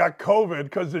place I got COVID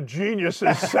because the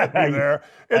geniuses sent me there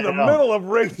in the middle of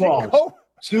raging COVID.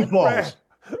 Sioux Falls.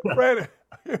 Fran,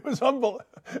 it was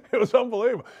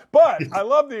unbelievable. But I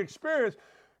love the experience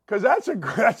because that's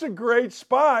a great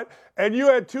spot. And you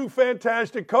had two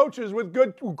fantastic coaches with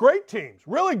great teams,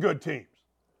 really good teams.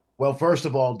 Well, first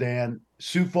of all, Dan,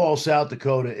 Sioux Falls, South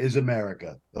Dakota is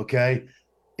America, okay?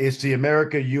 It's the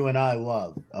America you and I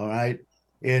love, all right?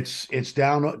 It's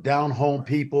down home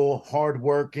people,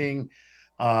 hardworking,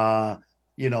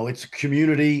 it's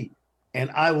community, and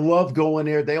I love going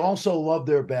there. They also love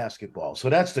their basketball,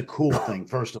 so that's the cool thing,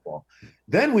 first of all.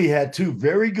 Then we had two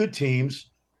very good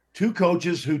teams two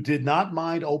coaches who did not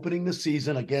mind opening the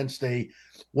season against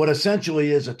what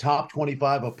essentially is a top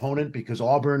 25 opponent, because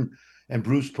Auburn and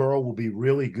Bruce Pearl will be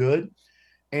really good.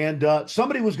 And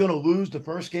somebody was going to lose the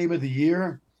first game of the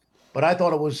year, but I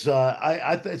thought it was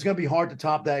it's going to be hard to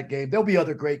top that game. There'll be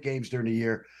other great games during the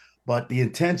year, but the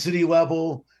intensity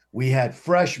level, we had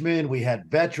freshmen, we had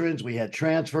veterans, we had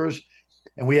transfers,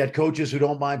 and we had coaches who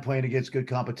don't mind playing against good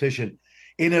competition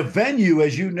in a venue,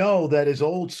 as you know, that is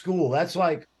old school. That's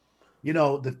like,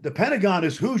 the Pentagon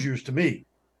is Hoosiers to me.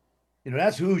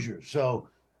 That's Hoosiers. So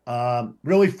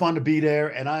really fun to be there.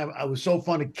 And I was so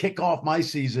fun to kick off my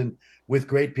season with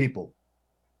great people.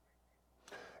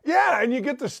 Yeah, and you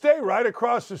get to stay right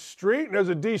across the street, and there's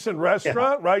a decent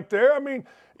restaurant right there. I mean,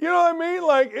 you know what I mean?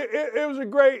 Like,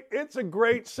 it's a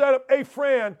great setup. Hey,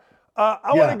 Fran,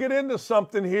 I want to get into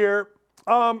something here.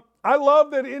 I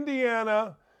love that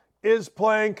Indiana is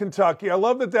playing Kentucky. I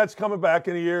love that that's coming back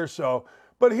in a year or so.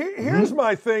 But here's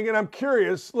my thing, and I'm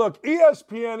curious. Look,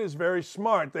 ESPN is very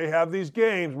smart. They have these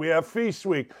games. We have Feast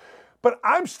Week. But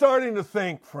I'm starting to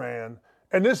think, Fran,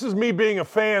 and this is me being a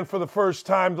fan for the first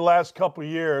time the last couple of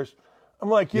years, I'm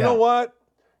like, you know what?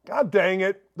 God dang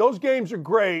it. Those games are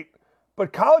great.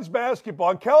 But college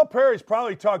basketball, and Calipari's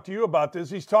probably talked to you about this.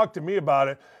 He's talked to me about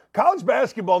it. College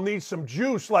basketball needs some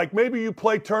juice, like maybe you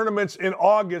play tournaments in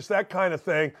August, that kind of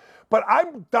thing. But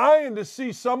I'm dying to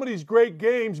see some of these great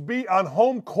games be on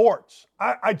home courts.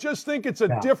 I just think it's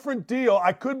a different deal.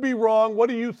 I could be wrong. What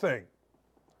do you think?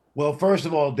 Well, first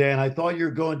of all, Dan, I thought you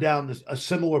were going down a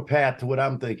similar path to what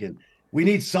I'm thinking. We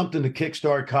need something to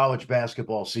kickstart college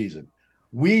basketball season.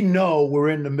 We know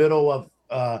we're in the middle of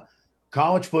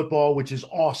college football, which is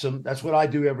awesome. That's what I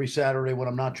do every Saturday when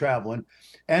I'm not traveling.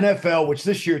 NFL, which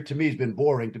this year to me has been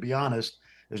boring, to be honest.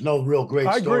 There's no real great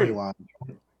storyline.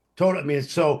 Totally. I mean,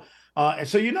 so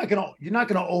you're not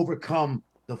gonna overcome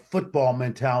the football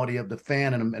mentality of the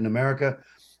fan in America,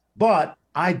 but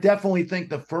I definitely think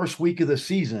the first week of the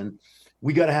season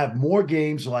we got to have more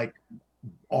games like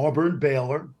Auburn,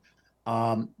 Baylor,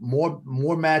 more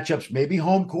matchups, maybe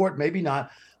home court, maybe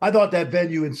not. I thought that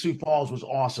venue in Sioux Falls was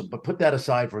awesome, but put that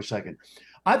aside for a second.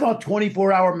 I thought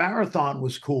 24-hour marathon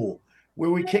was cool,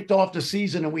 where we kicked off the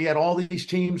season and we had all these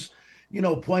teams,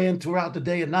 playing throughout the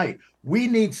day and night. We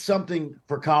need something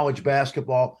for college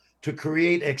basketball to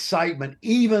create excitement,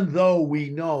 even though we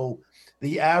know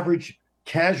the average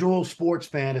casual sports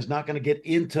fan is not going to get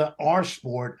into our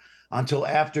sport until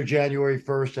after January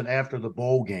 1st and after the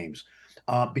bowl games.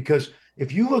 Because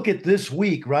if you look at this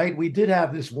week, right, we did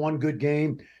have this one good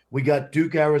game. We got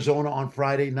Duke, Arizona on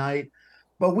Friday night,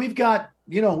 but we got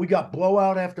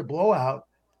blowout after blowout,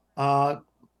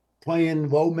 playing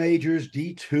low majors,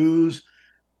 D2s.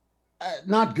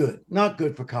 Not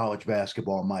good for college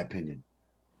basketball, in my opinion.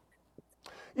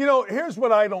 Here's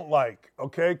what I don't like,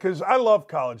 okay, because I love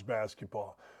college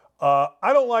basketball.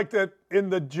 I don't like that in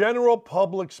the general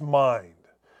public's mind,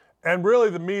 and really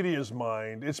the media's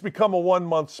mind, it's become a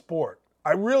one-month sport.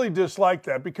 I really dislike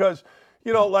that because,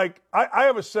 I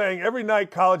have a saying, every night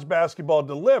college basketball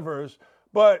delivers,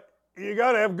 but you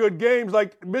got to have good games.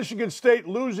 Like Michigan State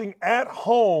losing at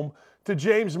home to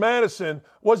James Madison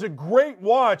was a great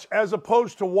watch as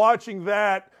opposed to watching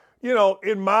that,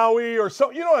 in Maui or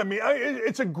so. You know what I mean?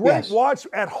 It's a great watch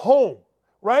at home,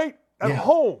 right? At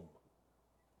home.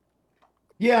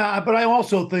 Yeah, but I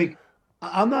also think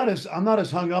I'm not as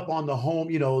hung up on the home,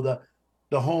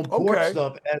 the home court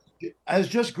stuff as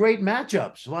just great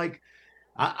matchups. Like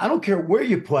I don't care where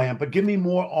you play them, but give me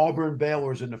more Auburn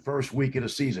Baylors in the first week of the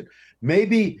season.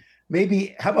 Maybe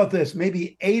how about this?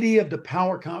 Maybe 80 of the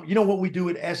power comp. You know what we do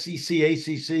at SEC,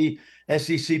 ACC,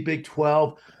 SEC, Big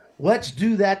 12. Let's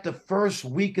do that the first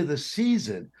week of the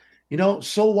season.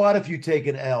 So what if you take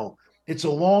an L? It's a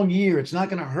long year. It's not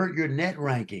going to hurt your net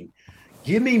ranking.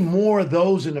 Give me more of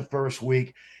those in the first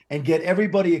week and get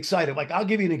everybody excited. Like, I'll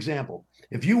give you an example.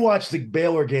 If you watched the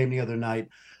Baylor game the other night,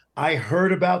 I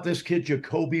heard about this kid,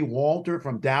 Jacoby Walter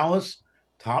from Dallas,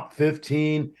 top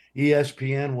 15,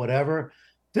 ESPN, whatever.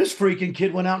 This freaking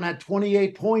kid went out and had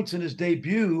 28 points in his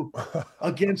debut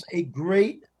against a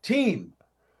great team.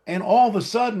 And all of a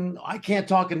sudden, I can't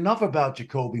talk enough about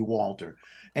Jacoby Walter.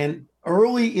 And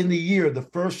early in the year, the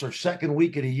first or second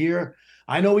week of the year,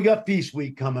 I know we got Feast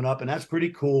Week coming up, and that's pretty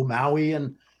cool. Maui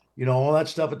and, all that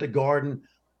stuff at the Garden.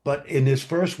 But in this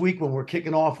first week when we're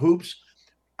kicking off hoops,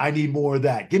 I need more of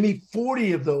that. Give me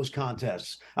 40 of those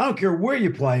contests. I don't care where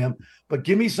you play them, but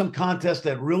give me some contests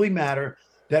that really matter,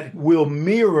 that will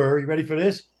mirror, you ready for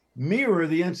this? Mirror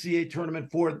the NCAA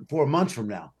tournament 4 months from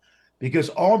now.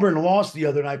 Because Auburn lost the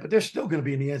other night, but they're still going to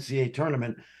be in the NCAA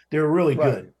tournament. They're really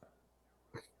good.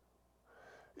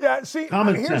 Yeah, see,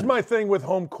 Common here's sense. my thing with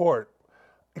home court.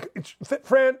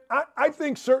 Fran, I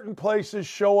think certain places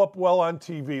show up well on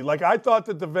TV. Like I thought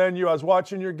that the venue, I was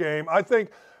watching your game. I think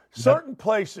certain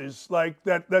places like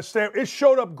that it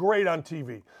showed up great on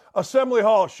TV. Assembly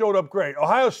Hall showed up great.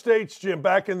 Ohio State's gym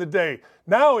back in the day.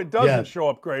 Now it doesn't show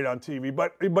up great on TV.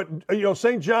 But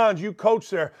St. John's, you coach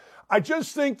there. I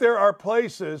just think there are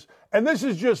places, and this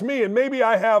is just me, and maybe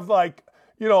I have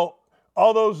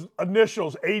all those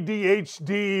initials,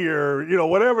 ADHD or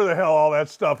whatever the hell all that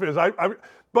stuff is.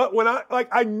 But when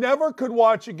I never could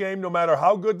watch a game, no matter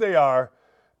how good they are,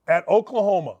 at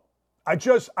Oklahoma. I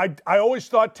always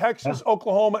thought Texas,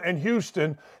 Oklahoma, and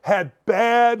Houston had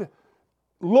bad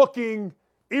looking.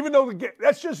 Even though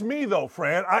that's just me though,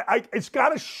 Fran. It's got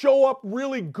to show up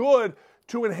really good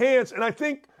to enhance. And I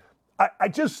think I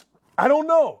don't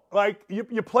know. Like you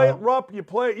play at Rupp, you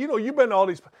play. You've been to all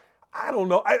these. I don't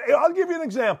know. I'll give you an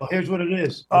example. Well, here's what it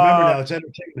is. Remember now, it's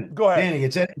entertainment. Go ahead, Danny.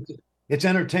 It's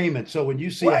entertainment. So when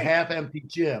you see a half-empty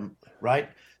gym, right?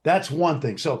 That's one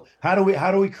thing. So how do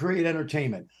we create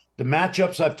entertainment? The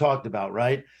matchups I've talked about,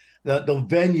 right? The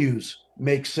venues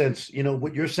make sense.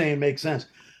 What you're saying makes sense.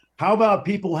 How about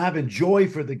people having joy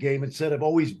for the game instead of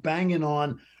always banging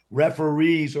on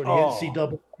referees or the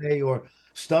NCAA or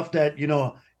stuff that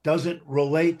doesn't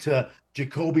relate to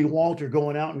Jacoby Walter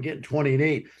going out and getting 20 and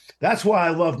 8. That's why I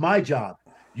love my job.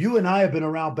 You and I have been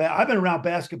around. I've been around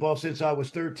basketball since I was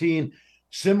 13.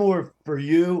 Similar for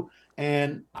you,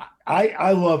 and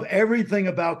I love everything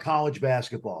about college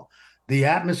basketball: the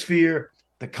atmosphere,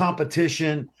 the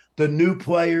competition, the new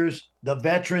players, the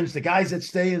veterans, the guys that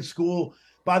stay in school.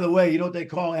 By the way, you know what they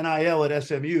call NIL at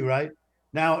SMU, right?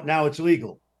 Now it's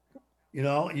legal.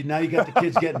 Now you got the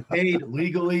kids getting paid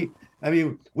legally. I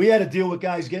mean, we had to deal with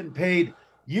guys getting paid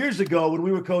years ago when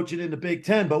we were coaching in the Big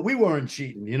Ten, but we weren't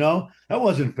cheating, That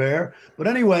wasn't fair. But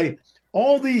anyway,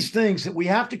 all these things that we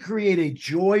have to create a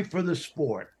joy for the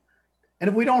sport. And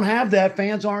if we don't have that,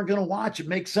 fans aren't going to watch. It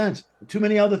makes sense. Too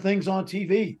many other things on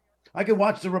TV. I could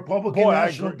watch the Republican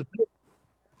National Debate,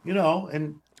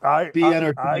 and be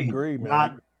entertained. I agree,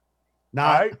 man.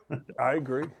 I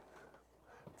agree.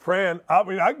 Fran, I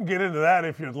mean, I can get into that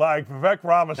if you'd like. Vivek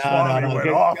Ramaswamy went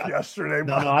off yesterday.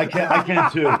 No, I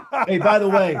can too. Hey, by the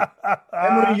way,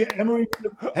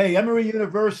 Emory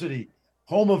University,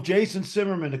 home of Jason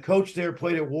Zimmerman, the coach there,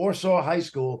 played at Warsaw High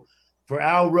School for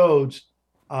Al Rhodes.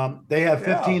 They have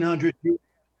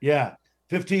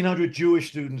 1,500 Jewish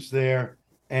students there,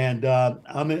 and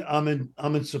I'm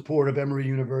in support of Emory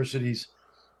University's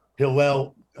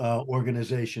Hillel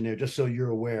organization there. Just so you're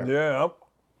aware. Yeah.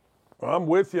 I'm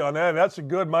with you on that. That's a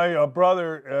good. My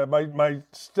brother, my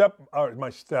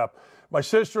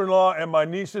sister-in-law, and my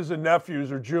nieces and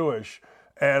nephews are Jewish,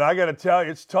 and I got to tell you,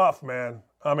 it's tough, man.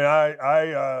 I mean,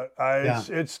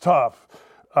 it's tough.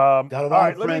 All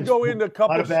right, let me go into a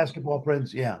couple. A lot of basketball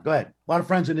friends. Yeah, go ahead. A lot of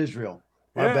friends in Israel.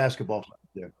 A lot of basketball friends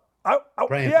there.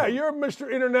 You're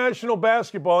Mr. International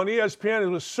Basketball, and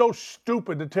ESPN was so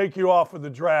stupid to take you off of the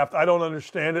draft. I don't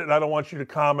understand it, and I don't want you to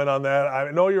comment on that. I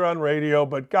know you're on radio,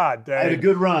 but God dang. I had a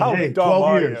good run. How hey, dumb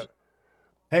 12 years. You?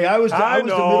 Hey, I was I the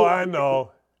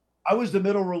know. I was the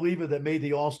middle reliever that made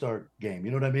the All-Star game.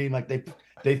 You know what I mean? Like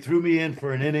they threw me in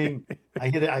for an inning. I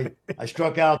hit it. I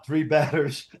struck out 3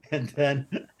 batters, and then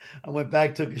I went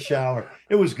back, took a shower.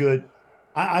 It was good.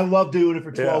 I love doing it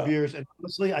for 12 years. And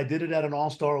honestly, I did it at an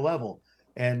all-star level.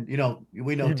 And, we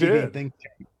know TV things.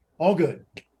 All good.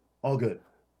 All good.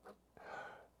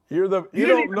 You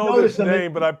don't know this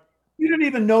name, but you didn't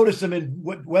even notice him in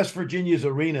West Virginia's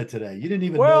arena today. You didn't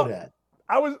even know that.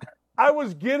 I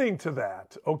was getting to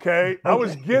that, okay? I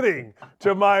was getting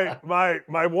to my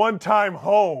one-time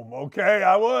home, okay?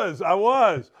 I was.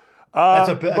 That's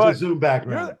a Zoom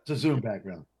background. It's a Zoom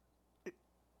background.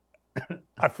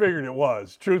 I figured it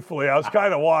was. Truthfully, I was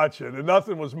kind of watching, and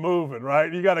nothing was moving.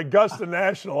 Right? You got Augusta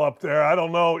National up there. I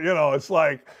don't know. It's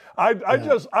like I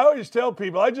always tell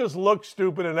people I just look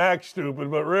stupid and act stupid,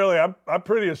 but really I'm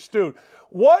pretty astute.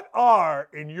 What are,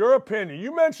 in your opinion?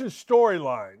 You mentioned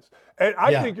storylines, and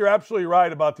I think you're absolutely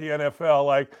right about the NFL.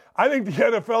 Like I think the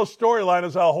NFL storyline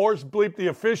is how horse bleep the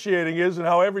officiating is, and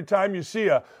how every time you see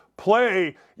a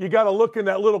play, you got to look in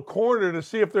that little corner to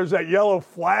see if there's that yellow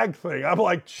flag thing. I'm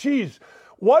like, geez,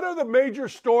 what are the major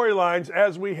storylines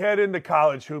as we head into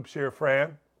college hoops here,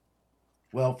 Fran?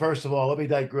 Well, first of all, let me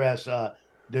digress.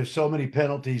 There's so many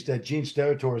penalties that Gene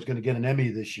Steratore is going to get an Emmy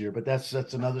this year, but that's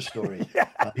another story. Yes.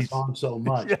 He's on so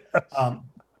much. Yes.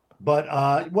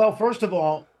 Well, first of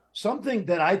all, something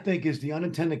that I think is the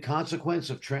unintended consequence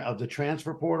of the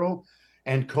transfer portal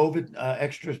and COVID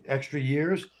extra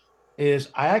years is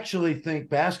I actually think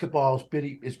basketball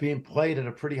is being played at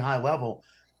a pretty high level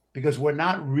because we're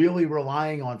not really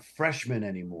relying on freshmen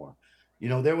anymore.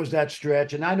 There was that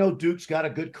stretch, and I know Duke's got a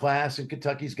good class, and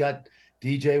Kentucky's got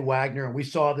DJ Wagner, and we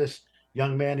saw this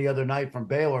young man the other night from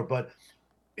Baylor. But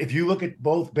if you look at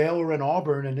both Baylor and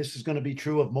Auburn, and this is going to be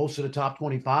true of most of the top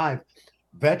 25,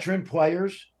 veteran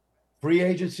players, free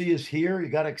agency is here. You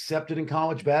got to accept it in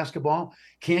college basketball.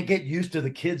 Can't get used to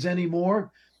the kids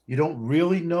anymore. You don't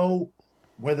really know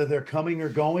whether they're coming or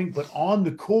going. But on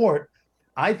the court,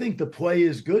 I think the play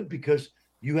is good because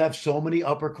you have so many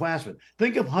upperclassmen.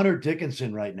 Think of Hunter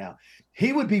Dickinson right now.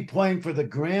 He would be playing for the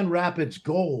Grand Rapids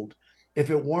Gold if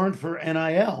it weren't for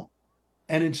NIL.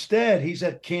 And instead, he's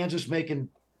at Kansas making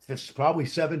probably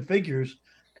 7 figures.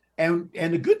 And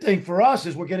the good thing for us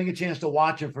is we're getting a chance to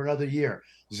watch him for another year.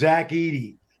 Zach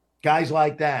Edey, guys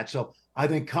like that. So I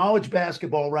think college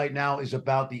basketball right now is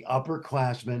about the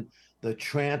upperclassmen, the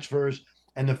transfers,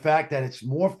 and the fact that it's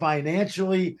more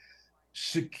financially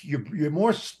secure. You're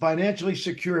more financially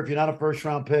secure if you're not a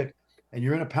first-round pick and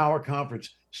you're in a power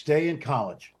conference. Stay in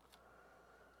college.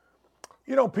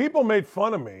 People made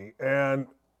fun of me, and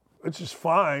it's just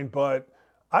fine, but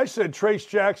I said Trace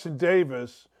Jackson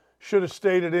Davis should have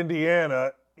stayed at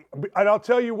Indiana, and I'll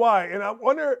tell you why. And I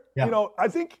wonder, I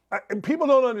think and people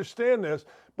don't understand this,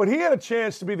 but he had a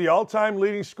chance to be the all-time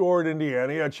leading scorer at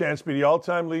Indiana. He had a chance to be the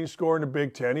all-time leading scorer in the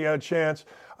Big Ten. He had a chance,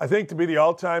 I think, to be the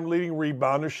all-time leading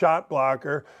rebounder, shot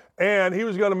blocker. And he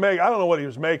was going to make, I don't know what he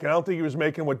was making. I don't think he was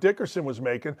making what Dickerson was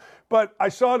making. But I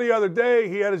saw the other day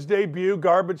he had his debut,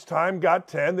 garbage time, got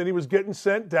 10. Then he was getting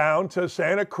sent down to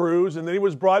Santa Cruz, and then he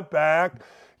was brought back.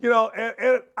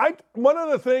 One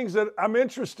of the things that I'm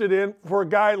interested in for a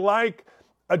guy like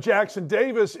a Jackson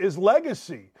Davis is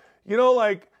legacy.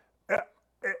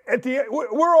 At the end,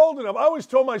 we're old enough. I always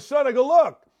told my son, I go,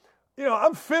 look,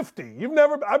 I'm 50.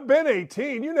 I've been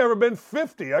 18. You've never been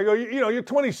 50. I go, you're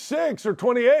 26 or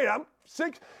 28. I'm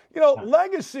 6.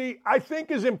 Legacy, I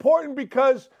think, is important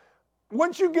because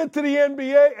once you get to the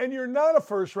NBA and you're not a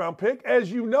first-round pick,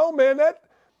 as you know, man,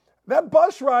 that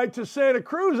bus ride to Santa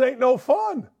Cruz ain't no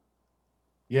fun.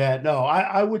 Yeah, no,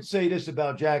 I would say this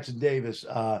about Jackson Davis.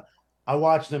 I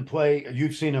watched him play.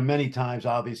 You've seen him many times,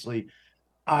 obviously.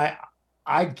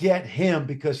 I get him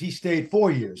because he stayed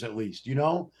 4 years at least,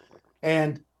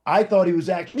 and I thought he was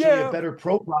actually a better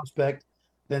pro prospect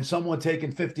than someone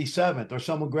taking 57th or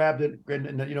someone grabbed it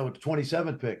in the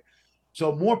 27th pick.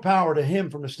 So more power to him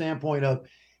from the standpoint of,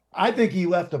 I think he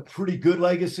left a pretty good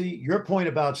legacy. Your point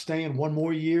about staying one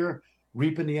more year,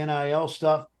 reaping the NIL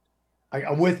stuff,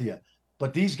 I'm with you.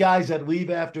 But these guys that leave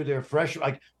after their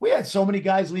freshman, we had so many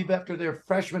guys leave after their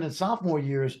freshman and sophomore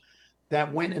years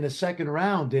that went in the second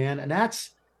round, Dan, and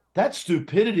that's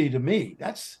stupidity to me.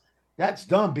 That's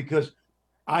dumb because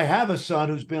I have a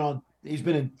son he's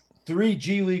been in 3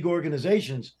 G League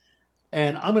organizations,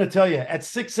 and I'm going to tell you, at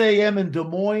 6 a.m. in Des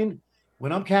Moines,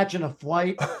 when I'm catching a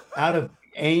flight out of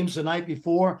Ames the night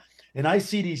before, and I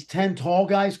see these 10 tall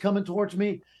guys coming towards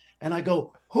me, and I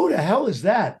go, who the hell is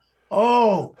that?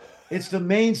 Oh, it's the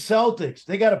Maine Celtics.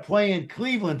 They got to play in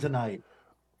Cleveland tonight,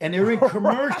 and they're in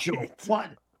commercial. Right.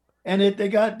 What? And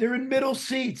they're in middle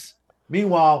seats.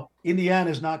 Meanwhile,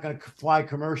 Indiana's not going to fly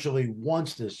commercially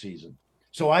once this season.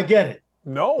 So I get it.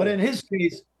 No. But in his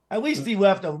case, at least he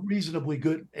left a reasonably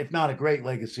good, if not a great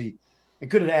legacy, and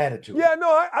could have added to it. Yeah, no,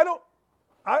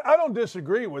 I don't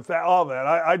disagree with that. All that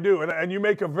I do, and you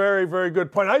make a very, very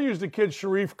good point. I used the kid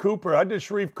Sharif Cooper. I did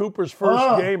Sharif Cooper's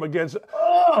first game against,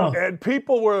 and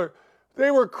people were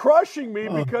crushing me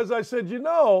because I said,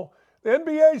 the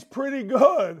NBA's pretty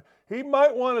good. He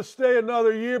might want to stay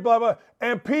another year, blah, blah.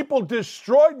 And people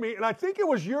destroyed me. And I think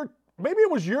maybe it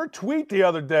was your tweet the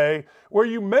other day where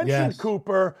you mentioned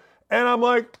Cooper. And I'm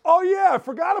like, oh, yeah, I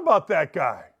forgot about that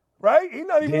guy, right? He's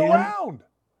not even around.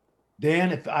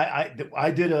 Dan, if I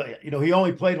did he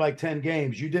only played like 10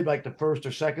 games. You did like the first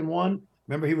or second one.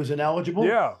 Remember he was ineligible?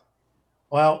 Yeah.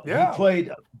 Well,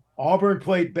 Auburn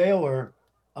played Baylor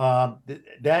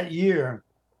that year.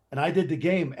 And I did the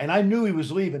game, and I knew he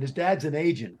was leaving. His dad's an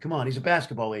agent. Come on, he's a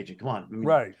basketball agent. Come on.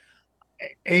 Right.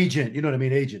 Agent, you know what I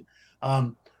mean? Agent.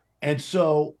 And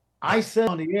so I said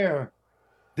on the air,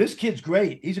 this kid's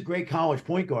great. He's a great college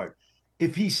point guard.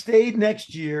 If he stayed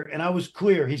next year, and I was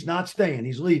clear, he's not staying,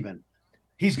 he's leaving,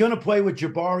 he's going to play with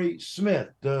Jabari Smith,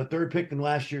 the 3rd pick in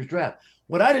last year's draft.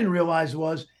 What I didn't realize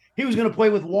was he was going to play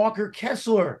with Walker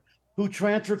Kessler, who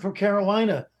transferred from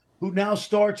Carolina, who now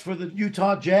starts for the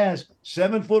Utah Jazz,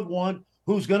 7'1",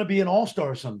 who's going to be an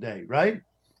all-star someday, right?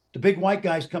 The big white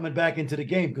guy's coming back into the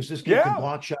game because this kid can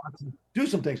block shots and do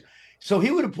some things. So he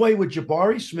would have played with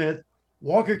Jabari Smith,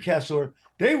 Walker Kessler.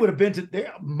 They would have been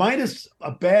minus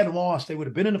a bad loss. They would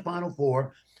have been in the Final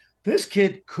Four. This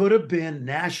kid could have been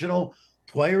National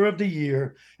Player of the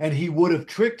Year, and he would have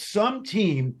tricked some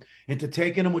team into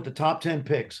taking him with the top 10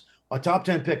 picks, a top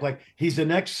 10 pick. Like he's the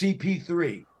next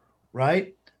CP3,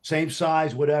 right? Same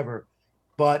size, whatever.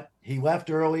 But he left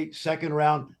early, second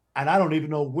round. And I don't even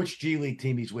know which G League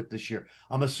team he's with this year.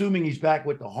 I'm assuming he's back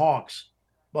with the Hawks.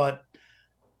 But,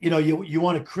 you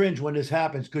want to cringe when this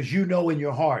happens because in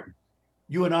your heart,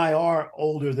 you and I are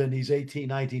older than these 18,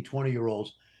 19,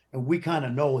 20-year-olds. And we kind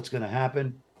of know what's going to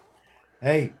happen.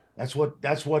 Hey, that's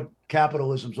what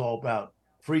capitalism's all about.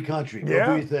 Free country. Go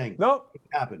do your thing. No, it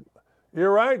happened.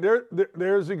 You're right.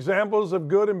 There's examples of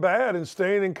good and bad, and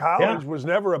staying in college was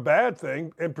never a bad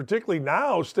thing. And particularly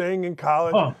now, staying in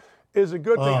college is a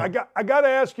good thing. I got to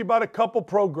ask you about a couple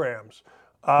programs.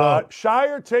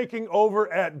 Shire taking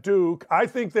over at Duke. I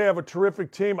think they have a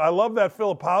terrific team. I love that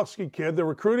Filipowski kid. The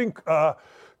recruiting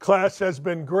class has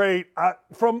been great.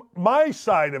 From my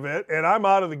side of it, and I'm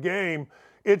out of the game,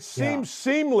 it seems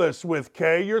seamless with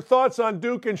K. Your thoughts on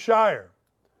Duke and Shire?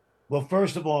 Well,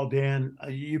 first of all, Dan,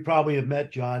 you probably have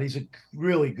met John. He's a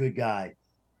really good guy.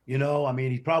 He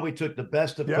probably took the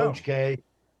best of Coach K.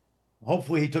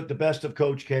 Hopefully he took the best of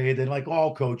Coach K. Then, like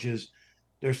all coaches,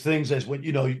 there's things as when,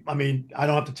 I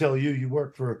don't have to tell you, you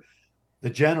work for the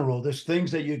general. There's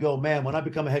things that you go, man, when I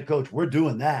become a head coach, we're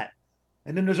doing that.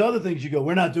 And then there's other things you go,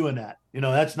 we're not doing that.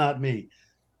 That's not me.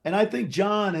 And I think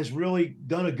John has really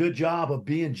done a good job of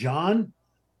being John.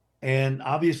 And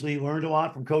obviously learned a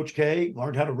lot from Coach K,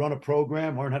 learned how to run a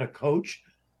program, learned how to coach.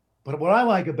 But what I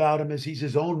like about him is he's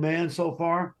his own man so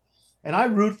far. And I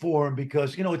root for him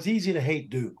because, it's easy to hate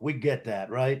Duke. We get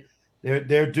that, right?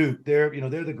 They're Duke. They're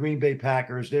the Green Bay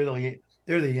Packers. They're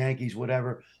the Yankees,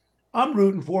 whatever. I'm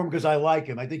rooting for him because I like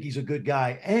him. I think he's a good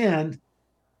guy. And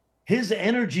his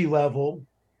energy level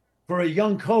for a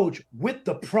young coach with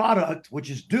the product,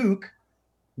 which is Duke,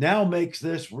 now makes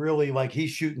this really like he's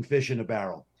shooting fish in a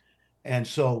barrel. And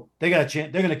so they got a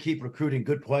chance. They're going to keep recruiting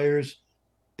good players.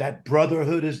 That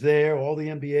brotherhood is there, all the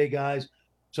NBA guys.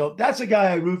 So that's a guy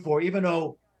I root for, even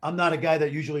though I'm not a guy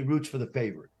that usually roots for the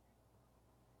favorite.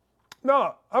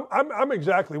 No, I'm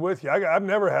exactly with you. I've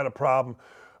never had a problem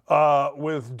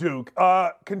with Duke.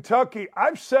 Kentucky,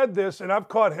 I've said this and I've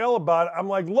caught hell about it. I'm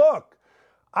like, look,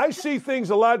 I see things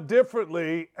a lot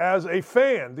differently as a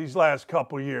fan these last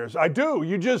couple of years. I do.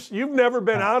 You've never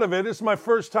been out of it. It's my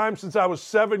first time since I was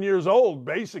 7 years old,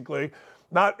 basically,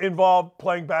 not involved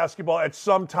playing basketball at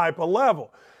some type of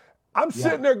level. I'm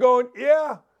sitting there going,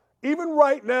 even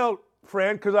right now,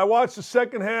 Fran, because I watched the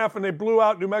second half and they blew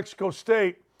out New Mexico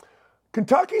State,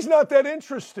 Kentucky's not that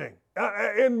interesting.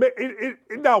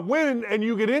 Now win and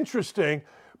you get interesting.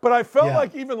 But I felt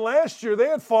like even last year they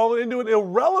had fallen into an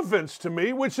irrelevance to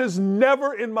me, which has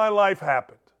never in my life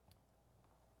happened.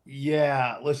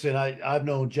 Yeah, listen, I've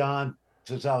known John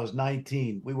since I was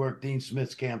 19. We worked Dean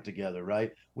Smith's camp together,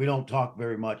 right? We don't talk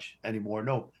very much anymore.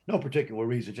 No particular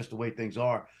reason, just the way things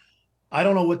are. I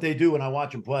don't know what they do when I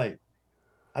watch them play.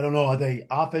 I don't know. Are they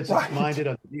offensive minded?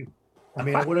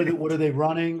 What are they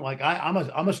running? Like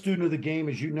I'm a student of the game,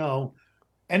 as you know.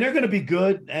 And they're going to be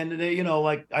good. And they,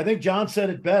 I think John said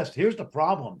it best. Here's the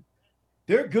problem.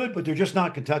 They're good, but they're just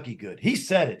not Kentucky good. He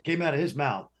said it, came out of his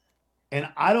mouth. And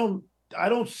I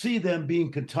don't see them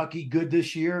being Kentucky good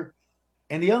this year.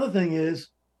 And the other thing is,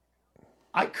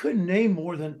 I couldn't name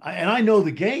more than, and I know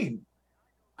the game,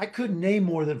 I couldn't name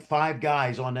more than 5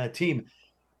 guys on that team.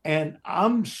 And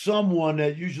I'm someone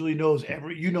that usually knows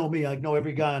me, I know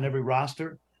every guy on every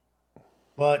roster.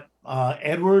 But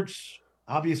Edwards,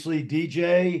 obviously,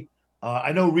 DJ.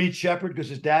 I know Reed Shepherd because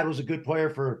his dad was a good player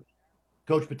for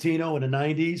Coach Pitino in the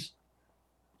 90s.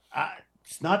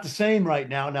 It's not the same right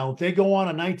now. Now, if they go on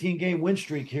a 19-game win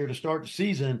streak here to start the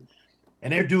season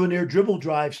and they're doing their dribble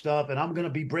drive stuff and I'm going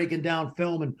to be breaking down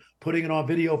film and putting it on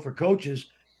video for coaches,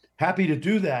 happy to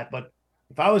do that. But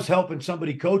if I was helping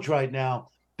somebody coach right now,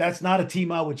 that's not a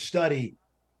team I would study,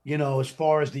 as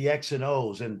far as the X and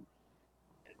O's.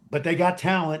 But they got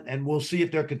talent, and we'll see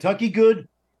if they're Kentucky good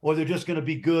or they're just going to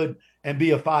be good and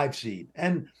be a 5 seed.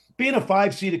 And being a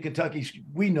 5 seed at Kentucky,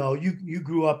 we know you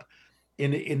grew up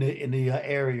in the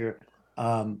area.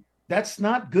 That's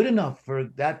not good enough for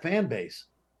that fan base.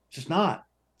 It's just not.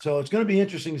 So it's going to be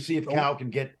interesting to see if Cal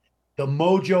can get the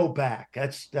mojo back.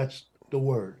 That's the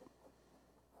word.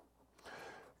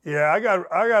 Yeah, I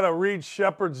got to read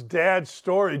Shepard's dad's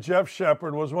story. Jeff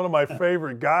Shepard was one of my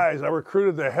favorite guys. I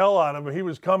recruited the hell out of him. He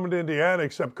was coming to Indiana,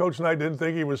 except Coach and I didn't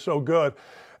think he was so good.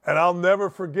 And I'll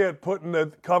never forget putting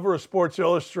the cover of Sports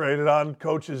Illustrated on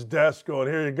Coach's desk going,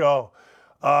 here you go.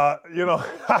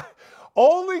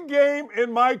 Only game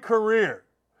in my career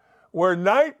where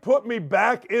Knight put me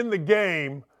back in the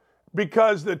game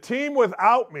because the team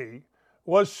without me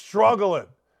was struggling.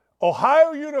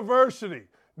 Ohio University,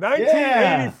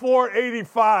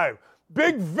 1984-85.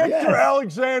 Big Victor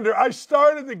Alexander. I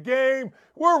started the game.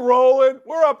 We're rolling.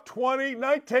 We're up 20.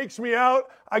 Knight takes me out.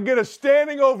 I get a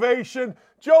standing ovation.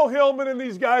 Joe Hillman and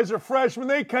these guys are freshmen.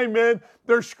 They came in.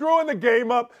 They're screwing the game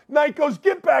up. Knight goes,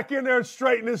 get back in there and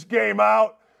straighten this game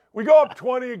out. We go up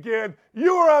 20 again.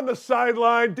 You were on the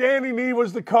sideline. Danny Nee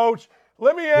was the coach.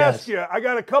 Let me ask you, I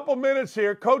got a couple minutes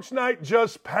here. Coach Knight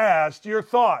just passed. Your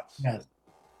thoughts? Yes.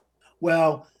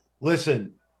 Well,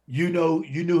 listen, you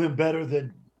knew him better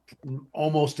than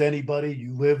almost anybody.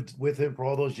 You lived with him for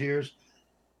all those years.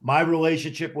 My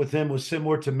relationship with him was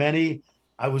similar to many.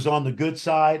 I was on the good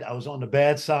side. I was on the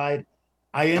bad side.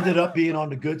 I ended up being on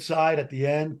the good side at the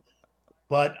end.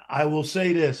 But I will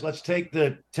say this, let's take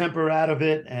the temper out of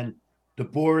it and the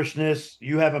boorishness.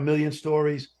 You have a million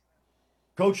stories.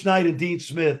 Coach Knight and Dean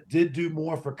Smith did do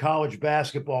more for college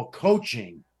basketball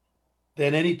coaching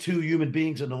than any two human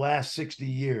beings in the last 60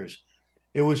 years.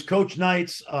 It was Coach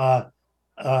Knight's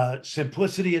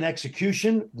simplicity and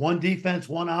execution, one defense,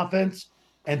 one offense,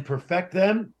 and perfect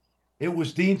them. It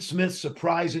was Dean Smith's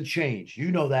surprise and change.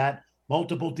 You know that.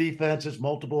 Multiple defenses,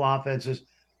 multiple offenses.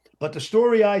 But the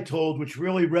story I told, which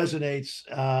really resonates,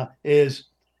 is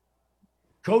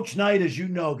Coach Knight, as you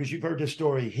know, because you've heard this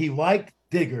story, he liked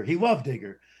Digger. He loved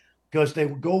Digger because they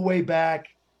would go way back.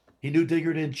 He knew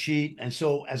Digger didn't cheat. And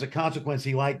so as a consequence,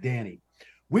 he liked Danny.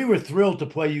 We were thrilled to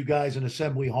play you guys in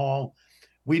Assembly Hall.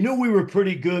 We knew we were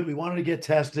pretty good. We wanted to get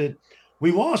tested.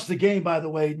 We lost the game, by the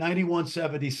way,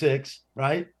 91-76,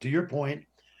 right? To your point.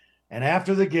 And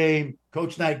after the game,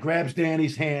 Coach Knight grabs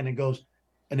Danny's hand and goes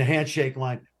in the handshake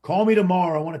line, call me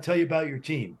tomorrow. I want to tell you about your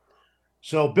team.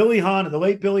 So Billy Hahn, the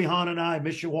late Billy Hahn and I,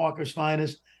 Mr. Walker's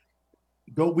finest,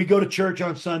 we go to church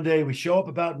on Sunday. We show up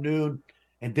about noon,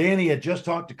 and Danny had just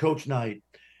talked to Coach Knight,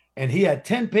 and he had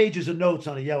 10 pages of notes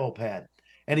on a yellow pad.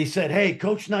 And he said, hey,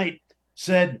 Coach Knight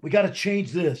said, we got to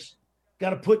change this.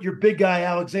 Got to put your big guy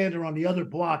Alexander on the other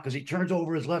block because he turns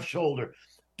over his left shoulder.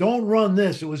 Don't run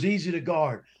this. It was easy to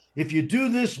guard. If you do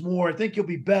this more, I think you'll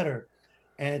be better.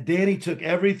 And Danny took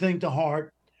everything to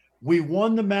heart. We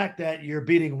won the MAC that year,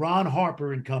 beating Ron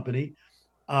Harper and company,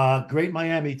 great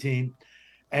Miami team.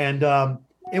 And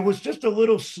it was just a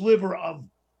little sliver of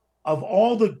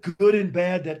all the good and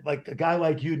bad that, like, a guy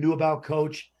like you knew about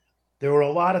Coach. There were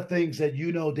a lot of things that,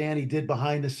 Danny did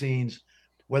behind the scenes,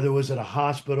 whether it was at a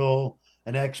hospital,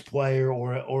 an ex-player,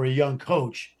 or a young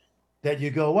coach, that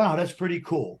you go, wow, that's pretty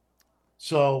cool.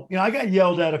 So, I got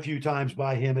yelled at a few times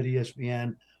by him at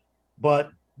ESPN,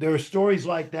 but there are stories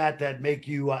like that make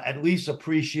you at least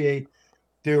appreciate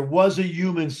there was a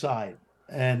human side,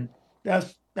 and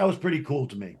that was pretty cool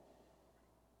to me.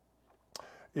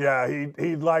 Yeah,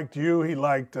 he liked you. He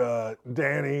liked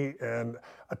Danny. And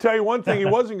I'll tell you one thing he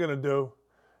wasn't going to do.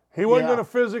 He wasn't going to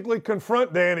physically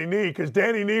confront Danny Nee because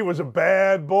Danny Nee was a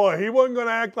bad boy. He wasn't going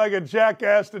to act like a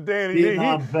jackass to Danny Nee.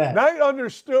 Knight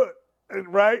understood,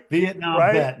 right?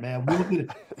 Vietnam vet, man.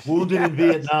 Wounded in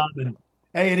Vietnam.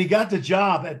 And he got the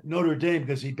job at Notre Dame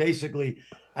because he basically,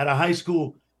 at a high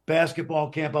school basketball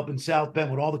camp up in South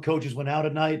Bend, when all the coaches went out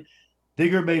at night,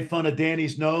 Digger made fun of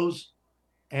Danny's nose.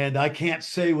 And I can't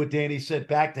say what Danny said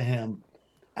back to him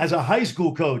as a high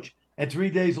school coach. And 3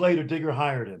 days later, Digger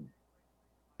hired him.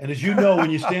 And as you know, when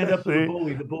you stand up to the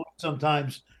bully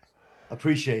sometimes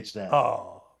appreciates that.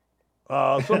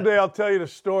 Someday I'll tell you the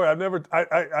story.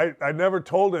 I never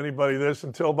told anybody this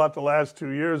until about the last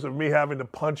 2 years of me having to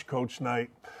punch Coach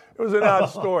Knight. It was an odd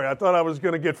story. I thought I was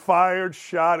going to get fired,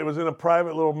 shot. It was in a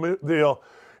private little deal.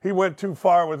 He went too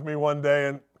far with me one day,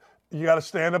 and you got to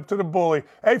stand up to the bully.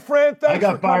 Hey, Fran, thanks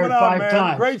for coming out, man.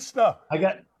 Times. Great stuff. I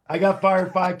got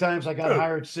fired 5 times. I got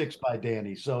hired 6 by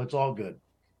Danny, so it's all good.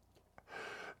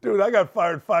 Dude, I got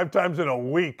fired 5 times in a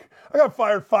week. I got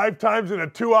fired 5 times in a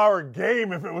 2-hour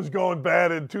game if it was going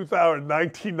bad in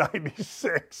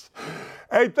 1996.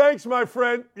 Hey, thanks, my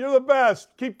friend. You're the best.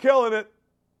 Keep killing it.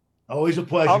 Always a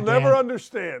pleasure, I'll never Dan.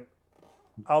 understand.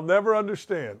 I'll never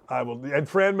understand. I will. And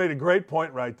Fran made a great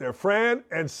point right there. Fran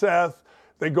and Seth,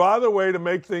 they go out of their way to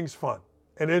make things fun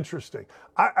and interesting.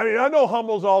 I mean, I know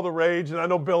Hummel's all the rage, and I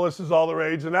know Billis is all the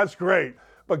rage, and that's great.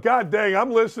 But God dang, I'm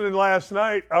listening last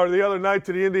night or the other night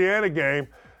to the Indiana game,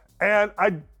 and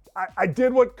I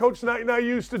did what Coach Knight and I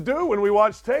used to do when we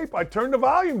watched tape. I turned the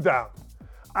volume down.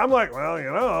 I'm like,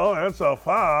 well, that's a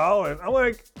foul. And I'm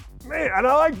like, man, and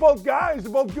I like both guys.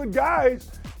 They're both good guys.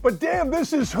 But damn,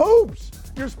 this is hoops.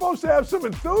 You're supposed to have some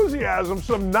enthusiasm,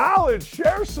 some knowledge,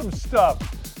 share some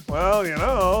stuff. Well,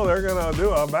 they're going to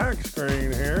do a back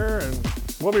screen here, and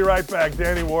we'll be right back.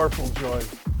 Danny Wuerffel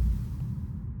joins.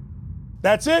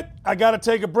 That's it. I got to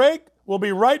take a break. We'll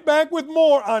be right back with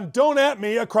more on Don't At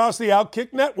Me across the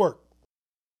Outkick Network.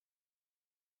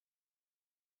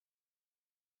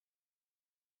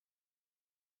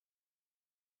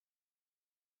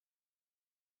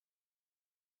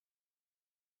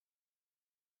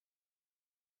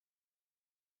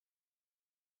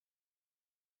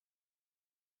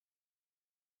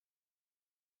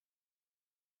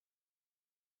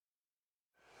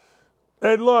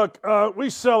 Hey, look,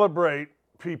 we celebrate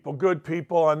people, good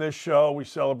people on this show. We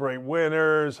celebrate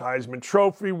winners, Heisman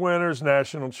Trophy winners,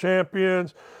 national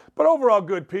champions, but overall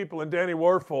good people. And Danny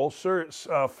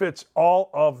Wuerffel fits all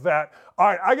of that. All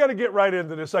right, I got to get right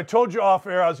into this. I told you off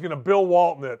air I was going to Bill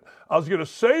Walton it. I was going to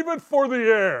save it for the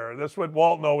air. That's what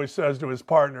Walton always says to his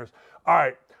partners. All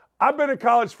right, I've been a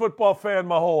college football fan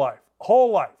my whole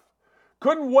life.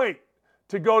 Couldn't wait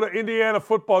to go to Indiana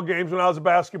football games when I was a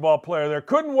basketball player there.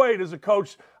 Couldn't wait as a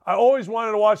coach. I always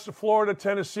wanted to watch the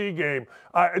Florida-Tennessee game.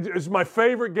 It's my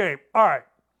favorite game. All right,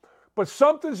 but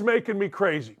something's making me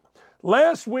crazy.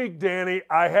 Last week, Danny,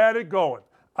 I had it going.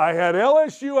 I had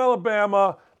LSU,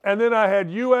 Alabama, and then I had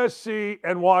USC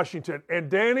and Washington. And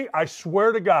Danny, I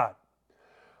swear to God,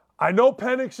 I know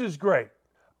Penix is great.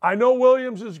 I know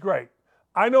Williams is great.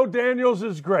 I know Daniels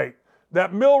is great.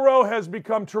 That Milroe has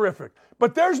become terrific.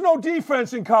 But there's no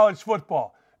defense in college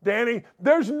football, Danny.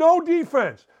 There's no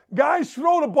defense. Guys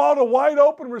throw the ball to wide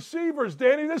open receivers,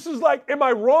 Danny. This is like, am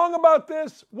I wrong about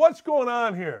this? What's going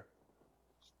on here?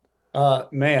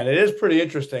 Man, it is pretty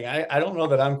interesting. I don't know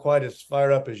that I'm quite as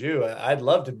fired up as you. I'd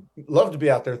love to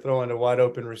be out there throwing to wide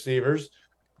open receivers.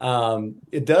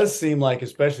 It does seem like,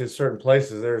 especially in certain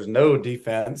places, there's no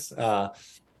defense.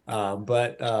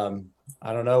 But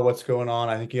I don't know what's going on.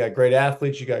 I think you got great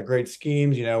athletes, you got great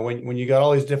schemes. You know, when you got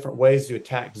all these different ways to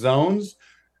attack zones,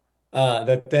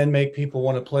 that then make people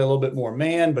want to play a little bit more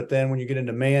man. But then when you get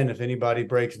into man, if anybody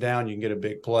breaks down, you can get a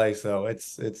big play. So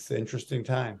it's an interesting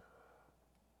time.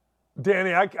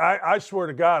 Danny, I swear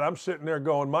to God, I'm sitting there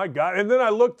going, my God. And then I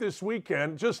looked this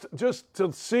weekend just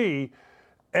to see,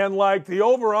 and like the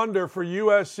over-under for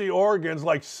USC Oregon's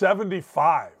like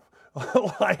 75.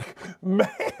 Like,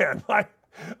 man,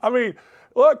 I mean,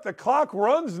 look, the clock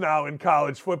runs now in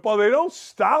college football. They don't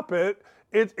stop it.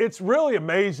 It's really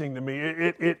amazing to me.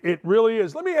 It really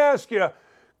is. Let me ask you,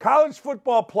 college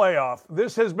football playoff,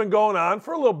 this has been going on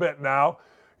for a little bit now.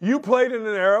 You played in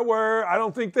an era where I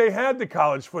don't think they had the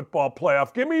college football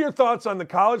playoff. Give me your thoughts on the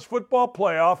college football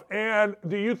playoff, and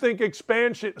do you think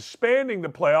expanding the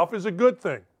playoff is a good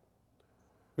thing?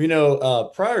 You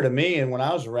know, prior to me and when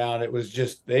I was around, it was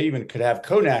just they even could have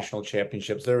co-national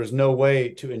championships. There was no way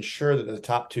to ensure that the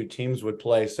top two teams would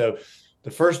play. So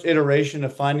the first iteration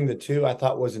of finding the two, I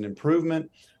thought was an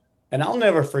improvement. And I'll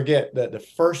never forget that the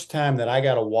first time that I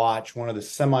got to watch one of the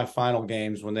semifinal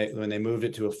games when they moved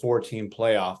it to a 4-team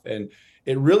playoff, and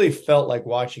it really felt like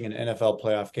watching an NFL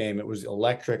playoff game. It was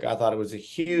electric. I thought it was a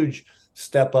huge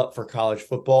step up for college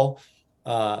football,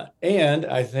 and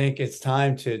I think it's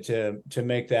time to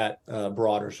make that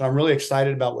broader. So I'm really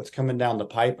excited about what's coming down the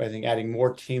pipe. I think adding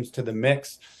more teams to the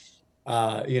mix.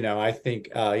 I think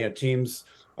teams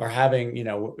are having,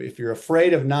 if you're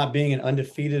afraid of not being an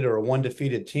undefeated or a one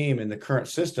defeated team in the current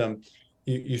system,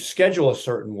 you schedule a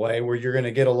certain way where you're going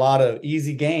to get a lot of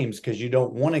easy games because you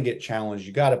don't want to get challenged.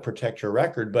 You got to protect your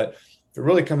record. But if it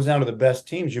really comes down to the best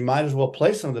teams, you might as well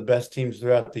play some of the best teams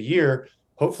throughout the year,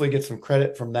 hopefully get some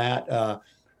credit from that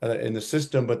in the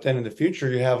system. But then in the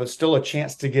future, you have still a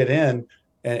chance to get in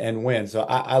and win. So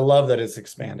I love that it's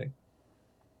expanding.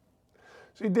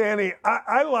 See, Danny,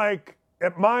 I like,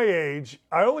 at my age,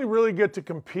 I only really get to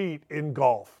compete in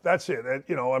golf. That's it.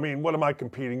 What am I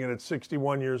competing in at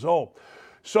 61 years old?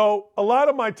 So a lot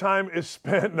of my time is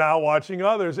spent now watching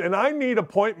others, and I need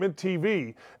appointment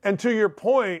TV. And to your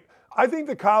point, I think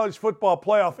the college football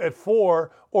playoff at 4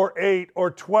 or 8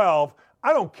 or 12,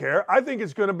 I don't care. I think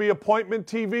it's going to be appointment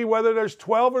TV whether there's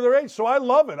 12 or there's 8. So I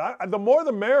love it. The more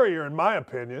the merrier, in my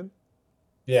opinion.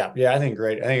 Yeah, I think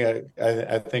great.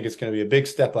 I think it's going to be a big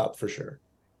step up for sure.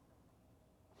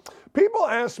 People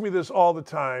ask me this all the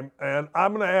time, and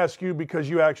I'm going to ask you because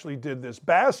you actually did this.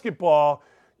 Basketball,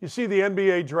 you see the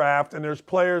NBA draft, and there's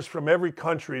players from every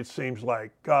country, it seems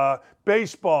like.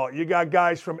 Baseball, you got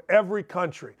guys from every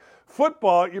country.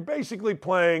 Football, you're basically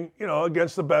playing,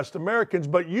 against the best Americans,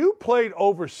 but you played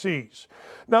overseas.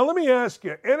 Now, let me ask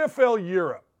you, NFL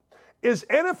Europe. Is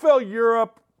NFL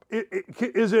Europe,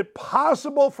 is it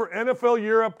possible for NFL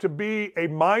Europe to be a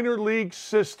minor league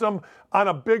system on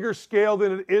a bigger scale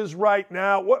than it is right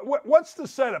now? What's the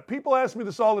setup? People ask me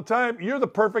this all the time. You're the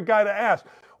perfect guy to ask.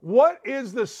 What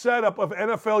is the setup of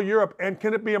NFL Europe, and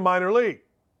can it be a minor league?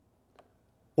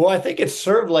 Well, I think it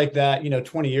served like that,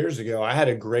 20 years ago. I had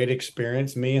a great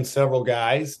experience. Me and several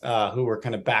guys who were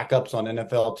kind of backups on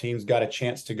NFL teams got a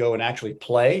chance to go and actually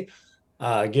play,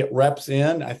 get reps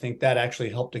in. I think that actually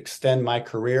helped extend my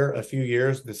career a few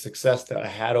years, the success that I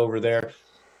had over there.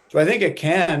 So I think it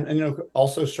can, and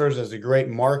also serves as a great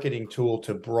marketing tool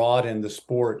to broaden the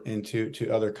sport to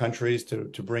other countries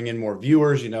to bring in more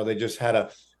viewers. They just had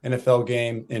a NFL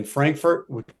game in Frankfurt,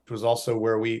 which was also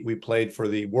where we played for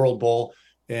the World Bowl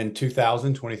in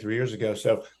 2000, 23 years ago.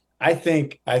 So I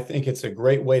think it's a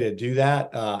great way to do that.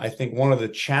 I think one of the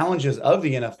challenges of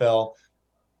the NFL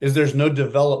is there's no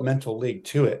developmental league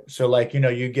to it. So like,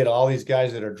 you get all these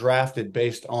guys that are drafted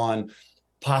based on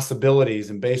possibilities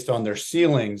and based on their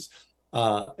ceilings.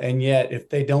 And yet, if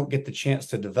they don't get the chance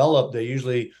to develop, they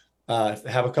usually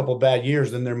have a couple of bad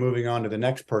years, then they're moving on to the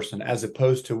next person, as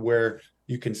opposed to where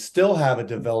you can still have a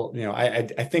develop. I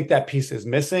think that piece is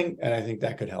missing, and I think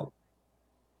that could help.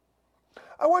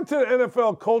 I went to the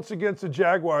NFL Colts against the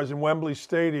Jaguars in Wembley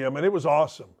Stadium, and it was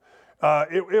awesome.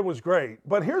 It was great.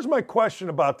 But here's my question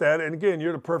about that, and again,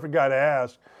 you're the perfect guy to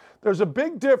ask. There's a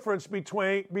big difference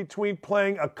between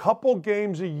playing a couple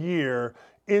games a year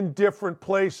in different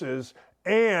places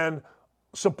and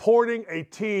supporting a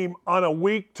team on a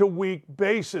week-to-week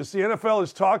basis. The NFL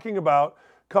is talking about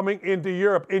coming into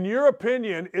Europe. In your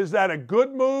opinion, is that a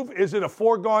good move? Is it a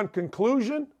foregone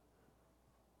conclusion?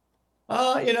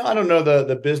 I don't know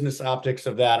the business optics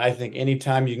of that. I think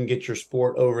anytime you can get your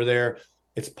sport over there,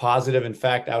 it's positive. In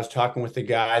fact, I was talking with a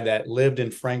guy that lived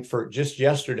in Frankfurt just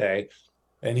yesterday,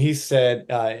 and he said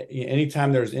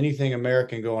anytime there was anything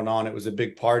American going on, it was a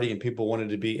big party and people wanted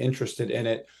to be interested in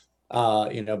it,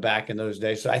 back in those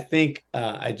days. So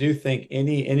I do think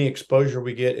any exposure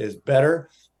we get is better.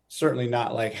 Certainly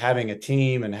not like having a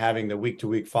team and having the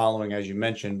week-to-week following, as you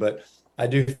mentioned, but I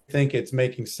do think it's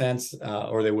making sense,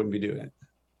 or they wouldn't be doing it.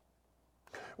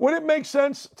 Would it make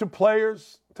sense to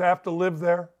players to have to live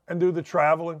there and do the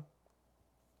traveling?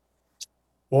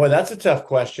 Boy, that's a tough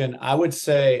question. I would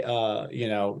say,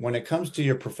 when it comes to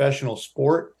your professional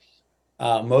sport,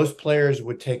 most players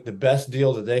would take the best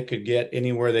deal that they could get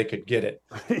anywhere they could get it.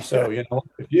 Yeah. So,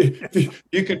 if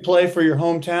you could play for your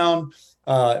hometown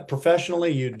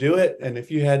professionally, you do it. And if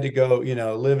you had to go,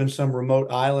 live in some remote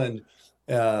island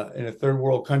in a third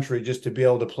world country just to be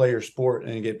able to play your sport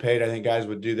and get paid, I think guys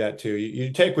would do that too.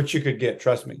 You take what you could get,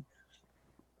 trust me.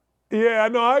 Yeah,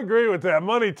 no, I agree with that.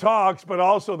 Money talks, but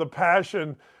also the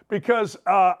passion. Because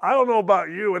I don't know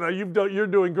about you, and you're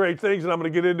doing great things, and I'm going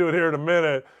to get into it here in a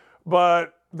minute.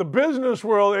 But the business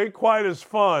world ain't quite as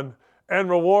fun and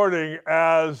rewarding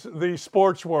as the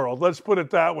sports world. Let's put it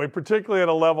that way, particularly at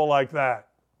a level like that.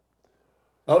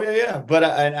 Oh yeah. But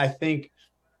I think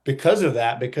because of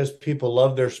that, because people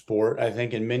love their sport, I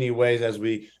think in many ways, as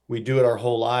we do it our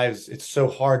whole lives, it's so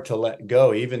hard to let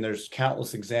go. Even there's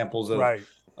countless examples of Right.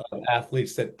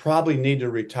 Athletes that probably need to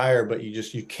retire, but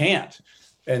you can't.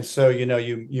 And so,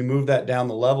 you move that down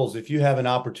the levels. If you have an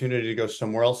opportunity to go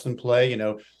somewhere else and play,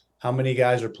 how many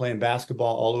guys are playing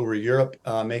basketball all over Europe,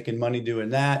 making money doing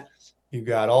that? You've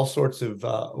got all sorts of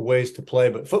ways to play,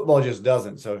 but football just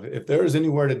doesn't. So if there was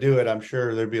anywhere to do it, I'm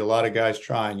sure there'd be a lot of guys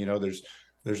trying.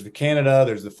 There's the Canada,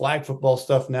 there's the flag football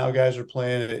stuff now guys are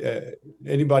playing.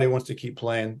 Anybody wants to keep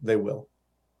playing, they will.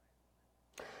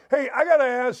 Hey, I got to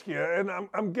ask you, and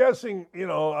I'm guessing,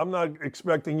 I'm not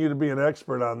expecting you to be an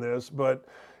expert on this, but,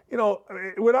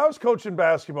 when I was coaching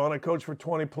basketball, and I coached for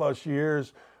 20 plus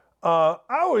years, I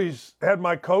always had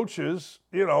my coaches,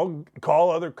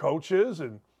 call other coaches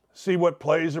and see what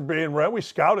plays are being read. We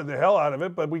scouted the hell out of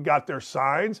it, but we got their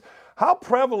signs. How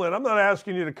prevalent, I'm not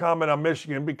asking you to comment on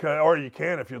Michigan, or you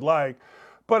can if you'd like,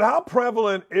 but how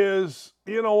prevalent is,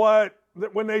 that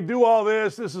when they do all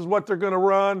this is what they're going to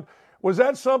run? Was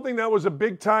that something that was a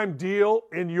big-time deal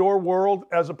in your world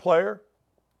as a player?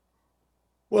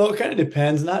 Well, it kind of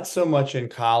depends. Not so much in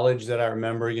college that I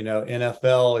remember.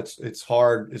 NFL, it's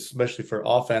hard, especially for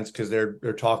offense, because they're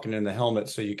talking in the helmet,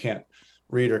 so you can't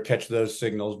read or catch those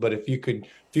signals. But if you could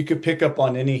pick up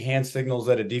on any hand signals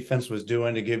that a defense was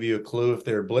doing to give you a clue if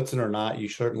they're blitzing or not, you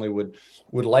certainly would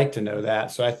like to know that.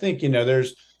 So I think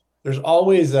there's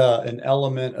always an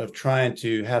element of trying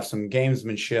to have some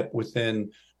gamesmanship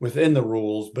within the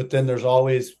rules, but then there's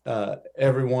always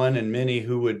everyone and many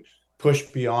who would push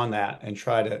beyond that and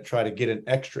try to get an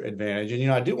extra advantage.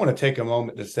 And I do want to take a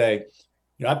moment to say,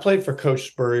 I played for Coach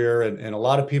Spurrier, and a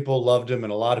lot of people loved him,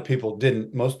 and a lot of people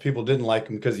didn't. Most people didn't like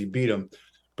him because he beat them,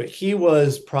 but he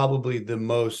was probably the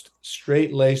most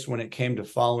straight-laced when it came to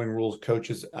following rules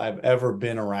coaches I've ever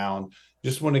been around.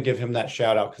 Just want to give him that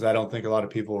shout out because I don't think a lot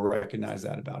of people recognize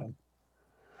that about him.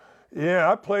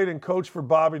 Yeah, I played and coached for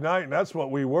Bobby Knight, and that's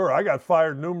what we were. I got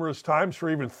fired numerous times for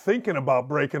even thinking about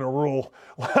breaking a rule,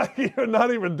 like you're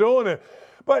not even doing it.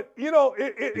 But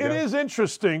it is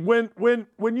interesting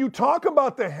when you talk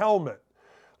about the helmet.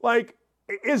 Like,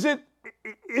 is it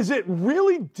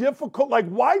really difficult? Like,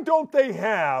 why don't they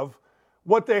have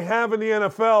what they have in the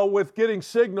NFL with getting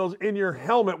signals in your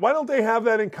helmet? Why don't they have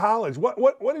that in college?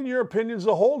 What in your opinion is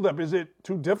the holdup? Is it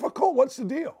too difficult? What's the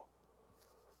deal?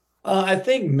 I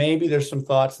think maybe there's some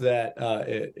thoughts that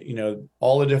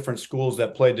all the different schools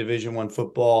that play Division I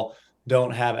football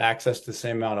don't have access to the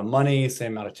same amount of money,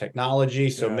 same amount of technology.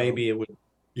 So maybe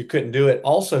you couldn't do it.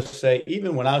 Also, say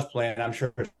even when I was playing, I'm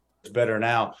sure it's better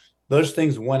now. Those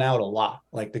things went out a lot.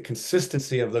 Like the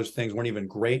consistency of those things weren't even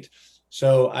great.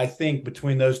 So I think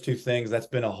between those two things, that's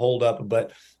been a holdup.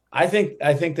 But I think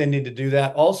they need to do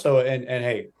that also. And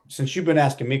hey, since you've been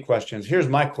asking me questions, here's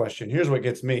my question. Here's what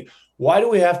gets me. Why do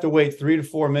we have to wait 3 to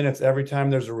 4 minutes every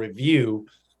time there's a review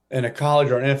in a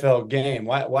college or an NFL game?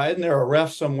 Why isn't there a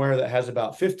ref somewhere that has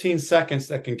about 15 seconds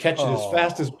that can catch it as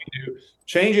fast as we do,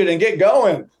 change it and get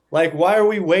going? Like, why are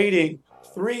we waiting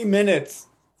 3 minutes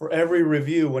for every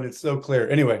review when it's so clear?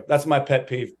 Anyway, that's my pet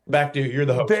peeve. Back to you. You're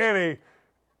the host. Danny,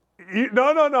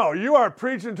 no. You are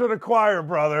preaching to the choir,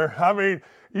 brother. I mean,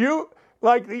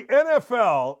 like the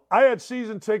NFL, I had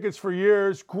season tickets for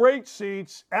years, great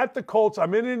seats at the Colts.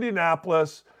 I'm in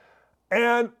Indianapolis.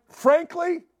 And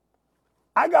frankly,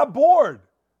 I got bored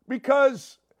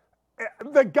because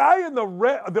the guy in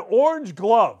the orange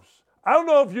gloves, I don't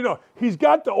know if you know, he's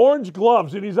got the orange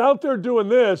gloves and he's out there doing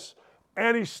this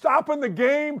and he's stopping the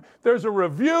game. There's a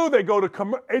review. They go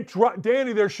to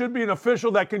Danny, there should be an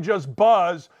official that can just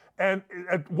buzz. And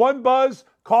at one buzz,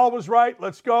 call was right,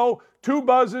 let's go. 2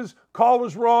 buzzes, call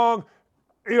was wrong.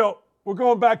 We're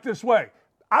going back this way.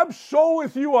 I'm so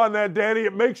with you on that, Danny.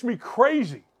 It makes me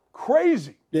crazy.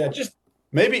 Crazy. Yeah, just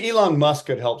maybe Elon Musk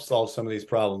could help solve some of these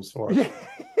problems for us.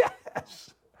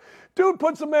 Yes. Dude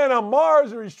puts a man on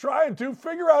Mars, or he's trying to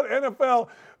figure out NFL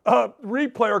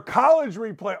replay or college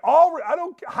replay,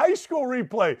 high school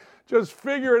replay. Just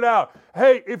figure it out.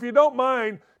 Hey, if you don't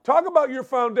mind, talk about your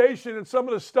foundation and some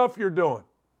of the stuff you're doing.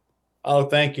 Oh,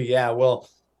 thank you. Yeah, well,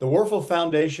 the Wuerffel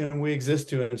Foundation, we exist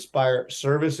to inspire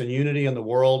service and unity in the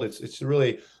world. It's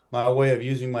really my way of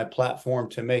using my platform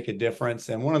to make a difference.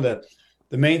 And one of the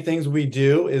main things we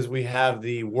do is we have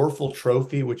the Wuerffel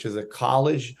Trophy, which is a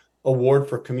college award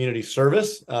for community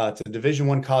service. It's a Division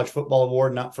I college football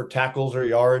award, not for tackles or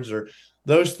yards or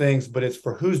those things, but it's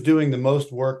for who's doing the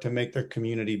most work to make their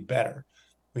community better.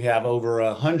 We have over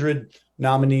 100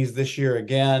 nominees this year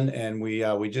again, and we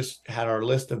just had our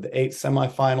list of the 8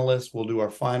 semifinalists. We'll do our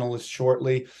finalists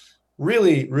shortly.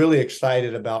 Really, really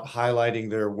excited about highlighting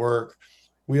their work.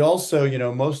 We also,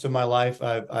 most of my life,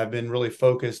 I've been really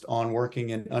focused on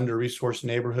working in under-resourced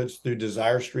neighborhoods through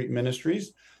Desire Street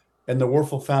Ministries, and the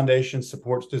Wuerffel Foundation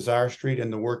supports Desire Street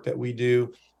and the work that we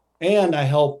do. And I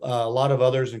help a lot of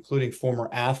others, including former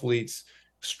athletes,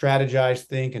 strategize,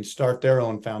 think, and start their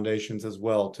own foundations as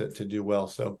well to do well.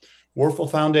 So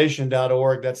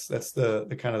WuerffelFoundation.org, that's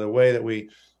the kind of the way that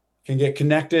we can get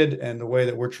connected and the way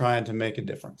that we're trying to make a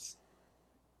difference.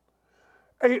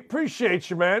 Hey,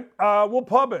 appreciate you, man. We'll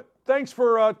pub it. Thanks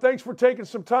for taking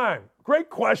some time.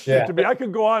 Great question to me. I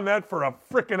could go on that for a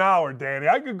freaking hour, Danny.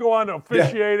 I could go on to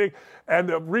officiating and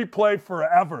the replay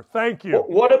forever. Thank you.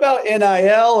 What about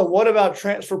NIL and what about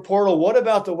transfer portal? What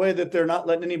about the way that they're not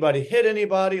letting anybody hit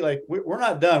anybody? Like, we're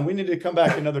not done. We need to come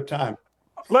back another time.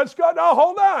 Let's go. No,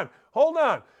 hold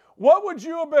on. What would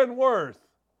you have been worth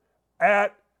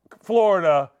at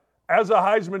Florida as a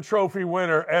Heisman Trophy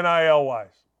winner, NIL-wise?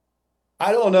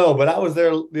 I don't know, but I was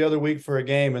there the other week for a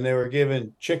game, and they were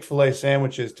giving Chick-fil-A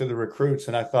sandwiches to the recruits,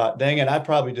 and I thought, dang it, I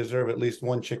probably deserve at least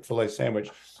one Chick-fil-A sandwich.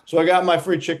 So I got my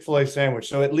free Chick-fil-A sandwich.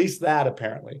 So at least that,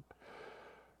 apparently.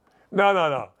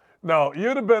 No.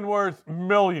 You'd have been worth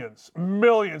millions.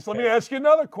 Let me ask you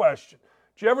another question.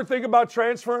 Did you ever think about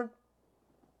transferring?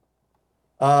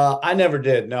 I never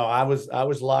did. No, I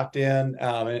was locked in,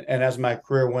 and as my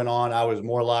career went on, I was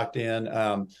more locked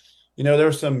in. There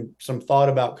was some thought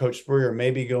about Coach Spurrier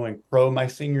maybe going pro my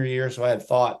senior year, so I had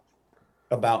thought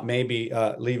about maybe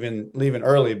leaving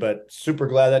early, but super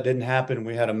glad that didn't happen.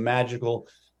 We had a magical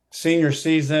senior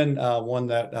season, one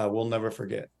that we'll never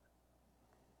forget.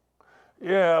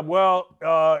 Yeah, well,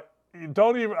 I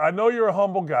know you're a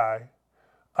humble guy.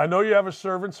 I know you have a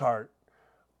servant's heart,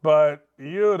 but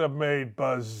you'd have made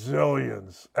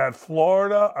bazillions at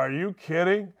Florida. Are you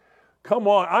kidding? Come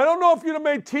on. I don't know if you'd have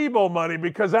made Tebow money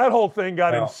because that whole thing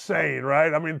got insane,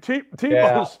 right? I mean,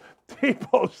 Tebow's.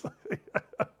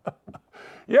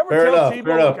 You ever tell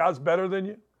Tebow the guy's better than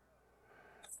you?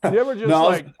 You ever just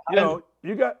No,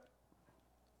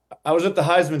 I was at the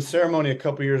Heisman ceremony a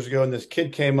couple years ago, and this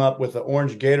kid came up with an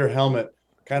orange Gator helmet,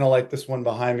 kind of like this one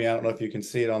behind me. I don't know if you can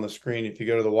see it on the screen. If you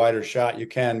go to the wider shot, you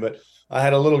can. But I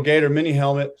had a little Gator mini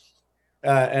helmet,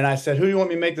 and I said, "Who do you want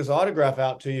me to make this autograph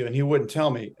out to you?" And he wouldn't tell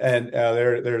me. And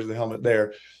there's the helmet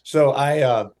there. So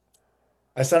I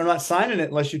said, "I'm not signing it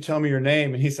unless you tell me your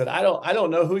name." And he said, "I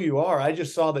don't know who you are. I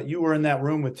just saw that you were in that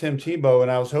room with Tim Tebow, and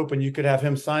I was hoping you could have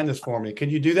him sign this for me. Can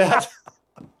you do that?"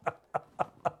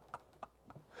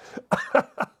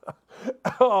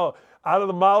 Oh, out of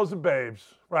the mouths of babes,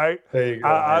 right? There you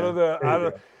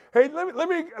go. Hey,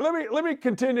 let me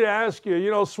continue to ask you.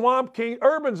 You know, Swamp King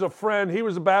Urban's a friend. He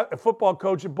was a football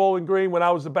coach at Bowling Green when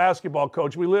I was the basketball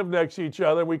coach. We lived next to each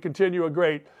other. We continue a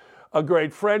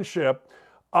great friendship.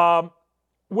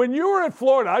 When you were in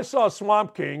Florida, I saw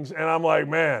Swamp Kings, and I'm like,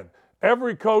 man,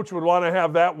 every coach would want to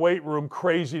have that weight room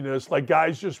craziness, like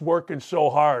guys just working so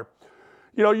hard.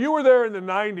 You know, you were there in the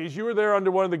 90s. You were there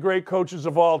under one of the great coaches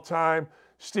of all time,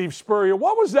 Steve Spurrier.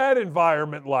 What was that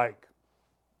environment like?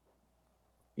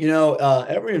 You know,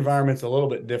 every environment's a little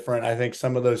bit different. I think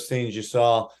some of those scenes you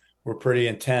saw were pretty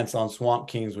intense on Swamp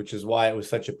Kings, which is why it was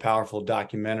such a powerful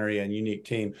documentary and unique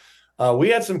team. We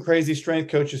had some crazy strength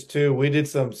coaches too. We did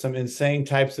some insane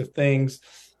types of things,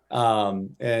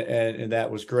 and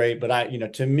that was great.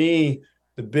 But to me,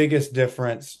 the biggest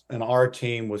difference in our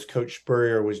team was Coach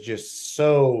Spurrier was just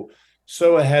so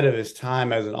ahead of his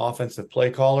time as an offensive play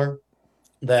caller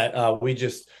that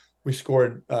we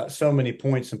scored so many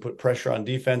points and put pressure on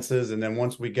defenses. And then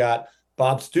once we got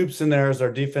Bob Stoops in there as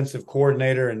our defensive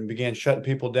coordinator and began shutting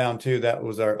people down too, that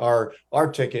was our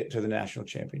ticket to the national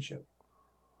championship.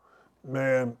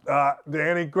 Man,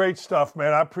 Danny, great stuff,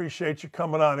 man. I appreciate you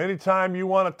coming on. Anytime you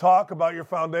want to talk about your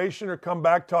foundation or come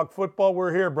back, talk football,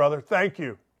 we're here, brother. Thank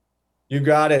you. You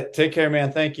got it. Take care,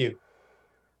 man. Thank you.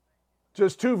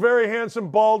 Just two very handsome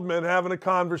bald men having a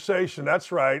conversation.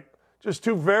 That's right. Just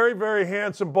two very, very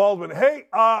handsome bald men. Hey,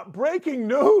 breaking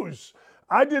news.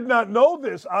 I did not know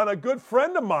this on a good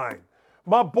friend of mine.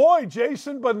 My boy,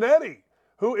 Jason Benetti,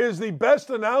 who is the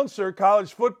best announcer,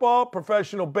 college football,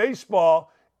 professional baseball,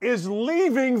 is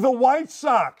leaving the White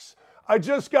Sox. I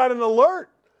just got an alert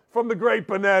from the great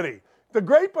Benetti. The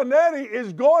great Benetti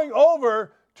is going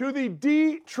over to the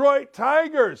Detroit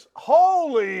Tigers.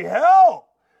 Holy hell!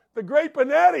 The great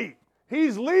Benetti,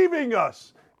 he's leaving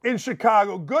us in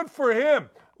Chicago. Good for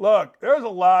him. Look, there's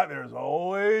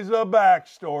always a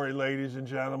backstory, ladies and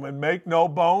gentlemen. Make no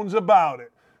bones about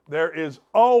it. This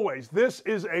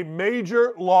is a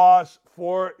major loss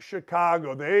for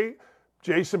Chicago.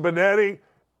 Jason Benetti,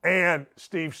 and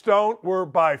Steve Stone were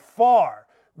by far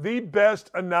the best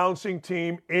announcing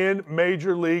team in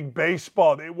Major League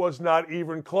Baseball. It was not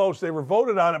even close. They were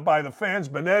voted on it by the fans.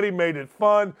 Benetti made it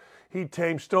fun. He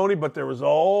tamed Stoney, but there was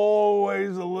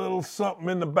always a little something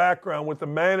in the background with the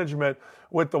management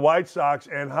with the White Sox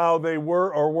and how they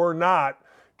were or were not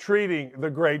treating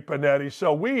the great Benetti.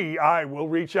 So I will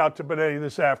reach out to Benetti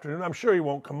this afternoon. I'm sure he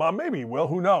won't come on. Maybe he will.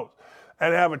 Who knows?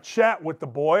 And have a chat with the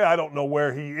boy. I don't know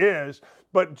where he is.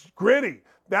 But Gritty,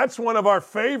 that's one of our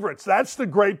favorites. That's the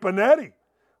great Benetti.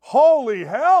 Holy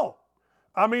hell.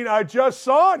 I mean, I just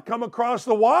saw it come across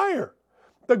the wire.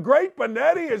 The great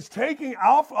Benetti is taking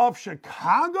off of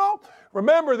Chicago.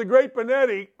 Remember, the great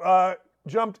Benetti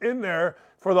jumped in there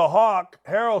for the Hawk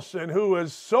Harrelson, who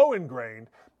is so ingrained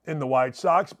in the White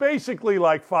Sox, basically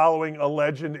like following a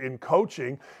legend in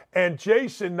coaching. And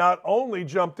Jason not only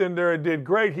jumped in there and did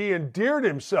great, he endeared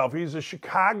himself. He's a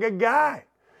Chicago guy.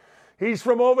 He's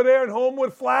from over there in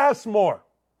Homewood Flassmore.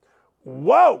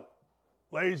 Whoa!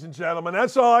 Ladies and gentlemen,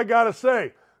 that's all I got to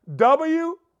say.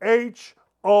 WHOA.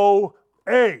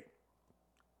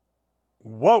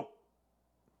 Whoa.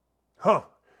 Huh.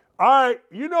 All right,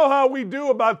 you know how we do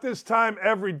about this time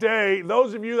every day.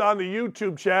 Those of you on the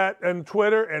YouTube chat and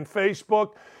Twitter and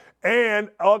Facebook and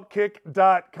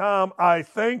Outkick.com, I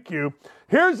thank you.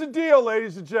 Here's the deal,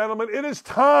 ladies and gentlemen. It is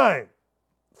time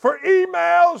for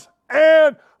emails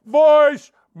and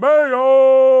voice mail.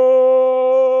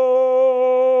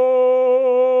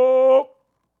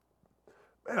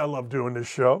 Man, I love doing this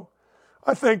show.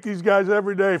 I thank these guys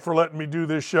every day for letting me do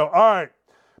this show. All right,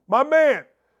 my man,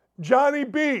 Johnny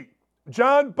B.,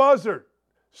 John Buzzard,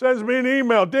 sends me an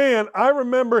email. Dan, I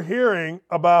remember hearing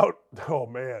about,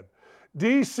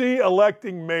 D.C.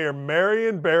 electing Mayor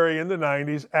Marion Barry in the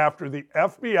 90s after the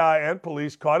FBI and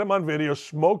police caught him on video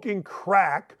smoking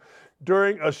crack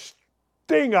during a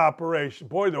sting operation.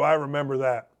 Boy, do I remember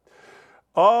that.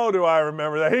 Oh, do I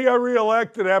remember that. He got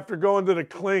reelected after going to the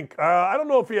clink. I don't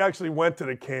know if he actually went to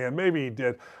the can. Maybe he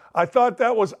did. I thought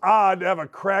that was odd to have a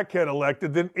crackhead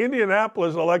elected. Then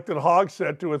Indianapolis elected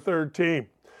Hogsett to a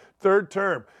third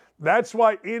term. That's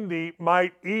why Indy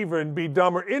might even be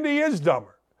dumber. Indy is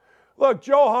dumber. Look,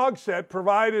 Joe Hogsett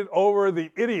provided over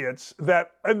the idiots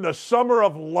that in the summer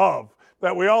of love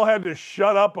that we all had to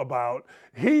shut up about,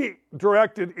 he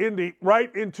directed Indy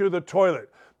right into the toilet.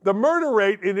 The murder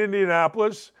rate in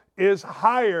Indianapolis is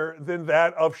higher than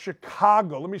that of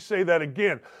Chicago. Let me say that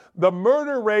again. The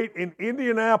murder rate in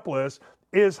Indianapolis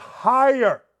is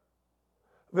higher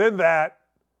than that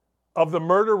of the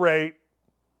murder rate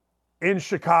in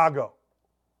Chicago.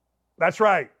 That's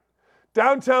right.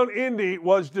 Downtown Indy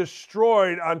was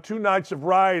destroyed on 2 nights of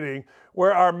rioting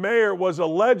where our mayor was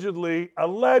allegedly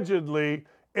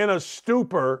in a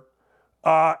stupor,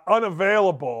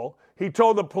 unavailable. He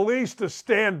told the police to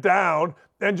stand down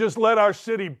and just let our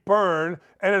city burn,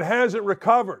 and it hasn't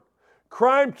recovered.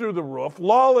 Crime through the roof,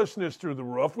 lawlessness through the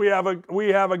roof. We have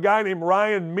a guy named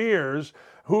Ryan Mears,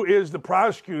 who is the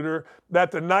prosecutor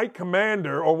that the night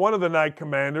commander, or one of the night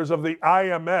commanders of the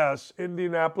IMS,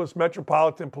 Indianapolis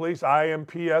Metropolitan Police,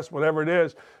 IMPS, whatever it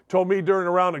is, told me during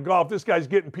a round of golf, this guy's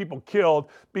getting people killed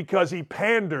because he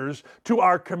panders to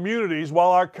our communities while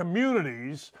our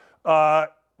communities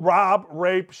rob,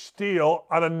 rape, steal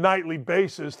on a nightly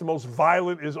basis. The most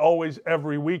violent is always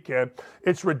every weekend.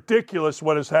 It's ridiculous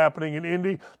what is happening in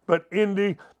Indy, but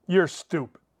Indy, you're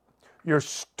stupid. You're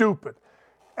stupid.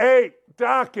 Hey,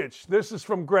 Dockage, this is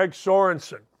from Greg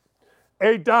Sorensen.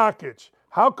 Hey, Dockage,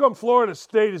 how come Florida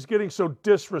State is getting so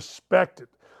disrespected?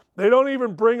 They don't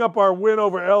even bring up our win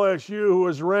over LSU, who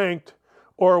was ranked,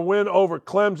 or a win over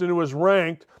Clemson, who was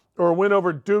ranked, or a win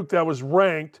over Duke that was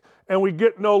ranked, and we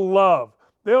get no love.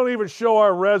 They don't even show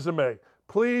our resume.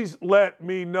 Please let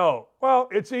me know. Well,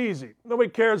 it's easy. Nobody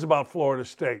cares about Florida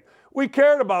State. We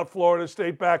cared about Florida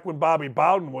State back when Bobby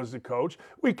Bowden was the coach.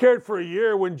 We cared for a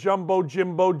year when Jim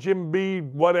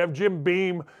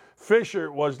Beam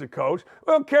Fisher was the coach.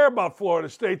 We don't care about Florida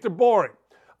State. They're boring.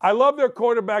 I love their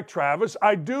quarterback, Travis.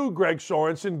 I do, Greg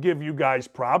Sorensen, give you guys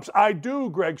props. I do,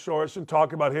 Greg Sorensen,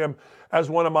 talk about him as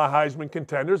one of my Heisman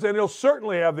contenders, and he'll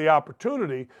certainly have the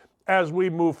opportunity as we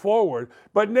move forward.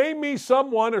 But name me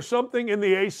someone or something in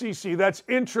the ACC that's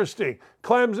interesting.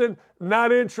 Clemson,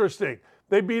 not interesting.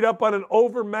 They beat up on an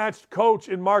overmatched coach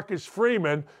in Marcus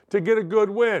Freeman to get a good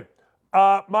win.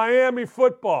 Miami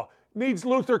football needs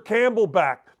Luther Campbell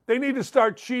back. They need to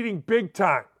start cheating big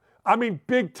time. I mean,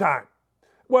 big time.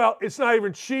 Well, it's not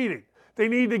even cheating. They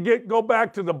need to go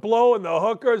back to the blow and the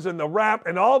hookers and the rap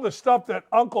and all the stuff that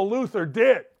Uncle Luther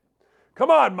did.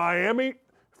 Come on, Miami.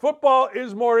 Football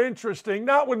is more interesting,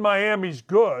 not when Miami's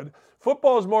good.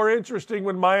 Football is more interesting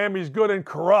when Miami's good and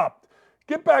corrupt.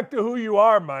 Get back to who you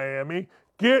are, Miami.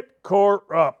 Get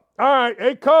corrupt. All right,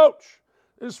 hey, Coach.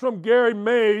 This is from Gary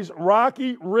Mays,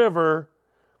 Rocky River,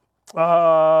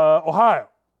 Ohio.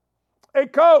 Hey,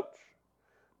 Coach.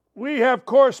 We have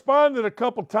corresponded a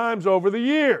couple times over the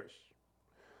years.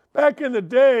 Back in the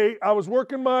day, I was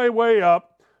working my way up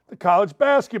the college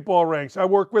basketball ranks. I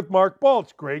worked with Mark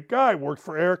Balch, great guy, worked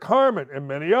for Eric Harmon and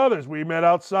many others. We met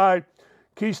outside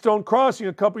Keystone Crossing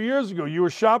a couple years ago. You were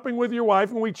shopping with your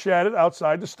wife and we chatted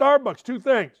outside the Starbucks. 2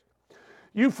 things.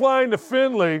 You flying to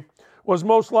Findlay was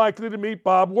most likely to meet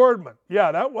Bob Wordman.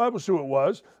 Yeah, that was who it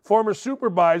was. Former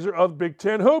supervisor of Big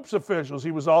Ten hoops officials.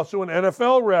 He was also an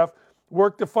NFL ref,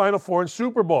 worked the Final Four and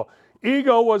Super Bowl.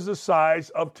 Ego was the size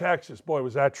of Texas. Boy,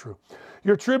 was that true.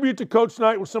 Your tribute to Coach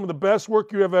Knight was some of the best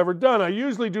work you have ever done. I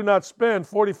usually do not spend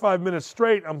 45 minutes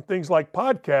straight on things like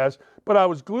podcasts, but I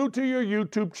was glued to your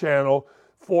YouTube channel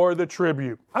for the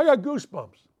tribute. I got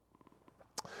goosebumps.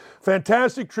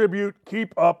 Fantastic tribute.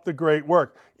 Keep up the great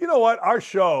work. You know what? Our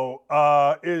show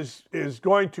is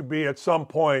going to be at some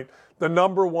point the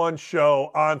 #1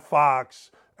 show on Fox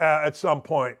at some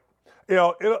point. You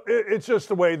know, it's just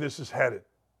the way this is headed.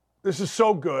 This is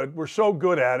so good. We're so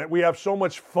good at it. We have so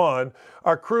much fun.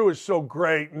 Our crew is so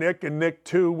great. Nick and Nick,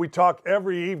 too. We talk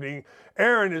every evening.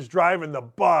 Aaron is driving the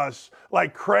bus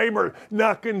like Kramer,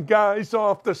 knocking guys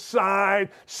off the side,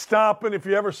 stopping. If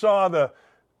you ever saw the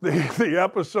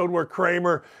episode where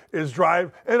Kramer is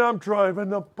driving, and I'm driving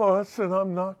the bus and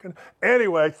I'm knocking.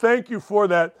 Anyway, thank you for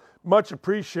that. Much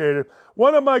appreciated.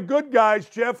 One of my good guys,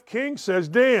 Jeff King, says,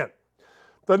 Dan,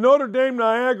 the Notre Dame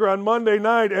Niagara on Monday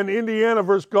night and Indiana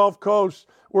versus Gulf Coast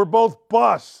were both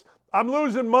busts. I'm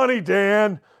losing money,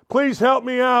 Dan. Please help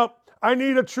me out. I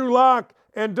need a true lock,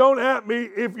 and don't at me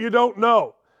if you don't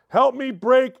know. Help me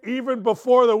break even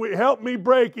before the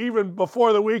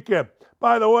weekend.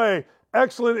 By the way,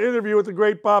 excellent interview with the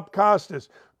great Bob Costas.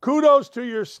 Kudos to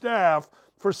your staff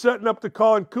for setting up the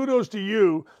call, and kudos to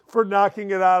you for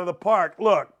knocking it out of the park.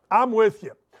 Look, I'm with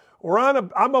you.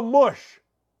 I'm a mush.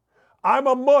 I'm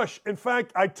a mush. In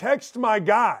fact, I text my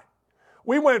guy.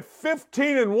 We went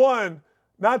 15-1,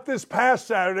 not this past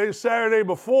Saturday, the Saturday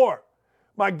before.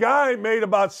 My guy made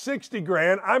about 60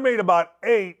 grand. I made about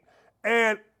 8.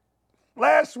 And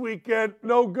last weekend,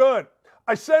 no good.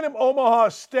 I sent him Omaha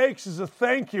Steaks as a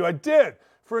thank you. I did,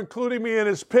 for including me in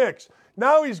his picks.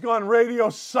 Now he's gone radio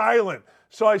silent.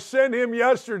 So I sent him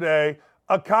yesterday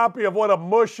a copy of what a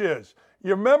mush is.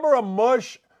 You remember a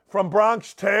mush from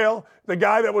Bronx Tale? The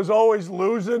guy that was always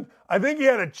losing? I think he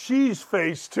had a cheese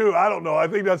face too. I don't know. I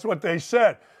think that's what they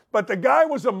said. But the guy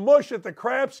was a mush at the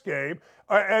craps game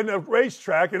and the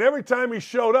racetrack, and every time he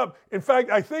showed up, in fact,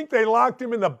 I think they locked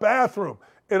him in the bathroom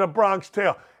in a Bronx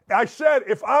Tale. I said,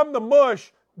 if I'm the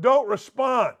mush, don't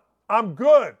respond. I'm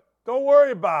good. Don't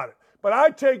worry about it. But I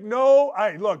take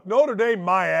look, Notre Dame,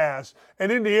 my ass,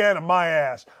 and Indiana, my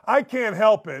ass. I can't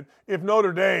help it if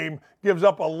Notre Dame gives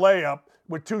up a layup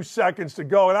with 2 seconds to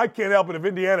go, and I can't help it if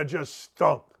Indiana just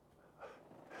stunk.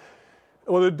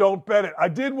 Well, then don't bet it. I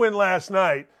did win last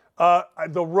night.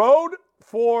 The road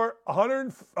for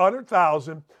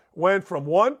 100,000 went from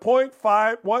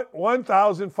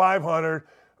 1,500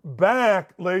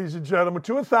 back, ladies and gentlemen,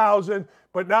 to 1,000,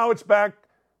 but now it's back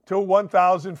to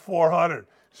 1,400.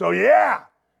 So, yeah,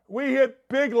 we hit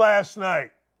big last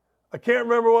night. I can't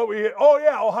remember what we hit. Oh,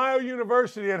 yeah, Ohio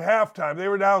University at halftime. They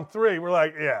were down 3. We're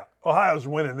like, yeah, Ohio's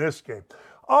winning this game.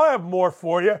 I'll have more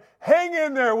for you. Hang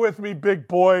in there with me, big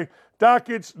boy.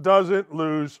 Dockets doesn't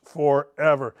lose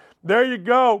forever. There you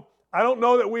go. I don't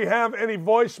know that we have any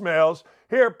voicemails.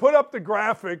 Here, put up the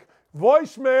graphic.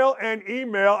 Voicemail and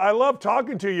email. I love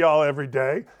talking to y'all every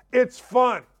day. It's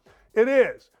fun. It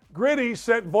is. Gritty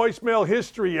sent voicemail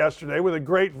history yesterday with a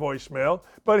great voicemail.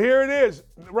 But here it is.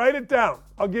 Write it down.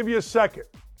 I'll give you a second.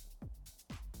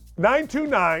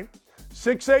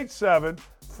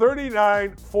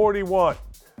 929-687-3941.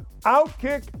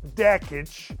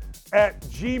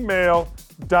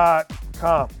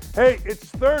 OutkickDackage@gmail.com. Hey, it's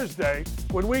Thursday.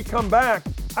 When we come back,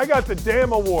 I got the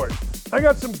damn award. I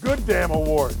got some good damn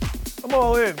awards. I'm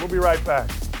all in. We'll be right back.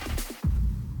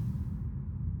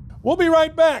 We'll be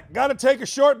right back. Got to take a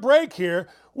short break here.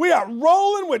 We are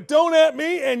rolling with Don't At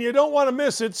Me, and you don't want to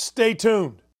miss it. Stay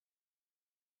tuned.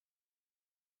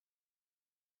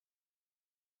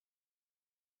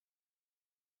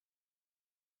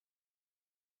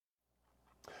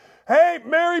 Hey,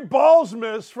 Merry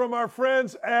Ballsmas from our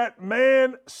friends at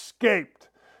Manscaped.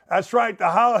 That's right,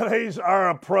 the holidays are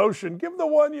approaching. Give the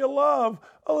one you love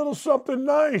a little something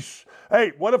nice.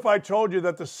 Hey, what if I told you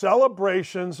that the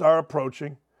celebrations are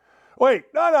approaching? Wait,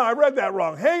 no, I read that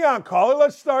wrong. Hang on, caller.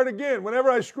 Let's start again. Whenever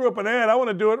I screw up an ad, I want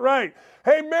to do it right.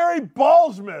 Hey, Merry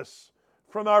Ballsmas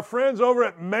from our friends over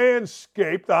at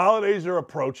Manscaped. The holidays are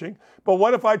approaching. But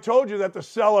what if I told you that the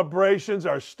celebrations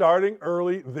are starting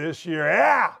early this year?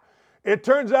 Yeah! It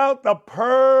turns out the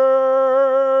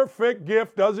perfect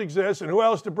gift does exist, and who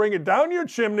else to bring it down your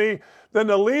chimney than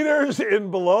the leaders in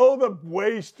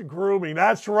below-the-waist grooming?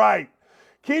 That's right.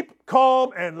 Keep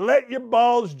calm and let your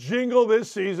balls jingle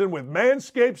this season with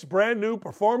Manscaped's brand new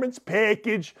Performance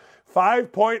Package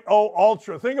 5.0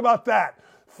 Ultra. Think about that.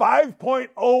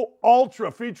 5.0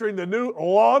 Ultra featuring the new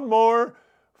Lawnmower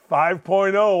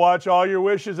 5.0. Watch all your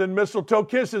wishes and mistletoe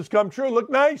kisses come true. Look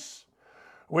nice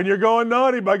when you're going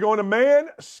naughty by going to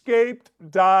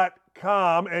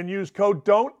manscaped.com and use code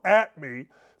DON'TAtMe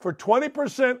for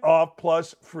 20% off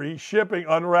plus free shipping.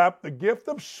 Unwrap the gift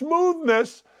of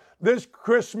smoothness this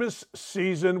Christmas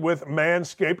season with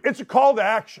Manscaped. It's a call to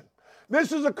action.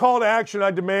 This is a call to action.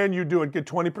 I demand you do it. Get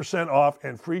 20% off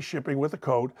and free shipping with the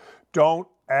code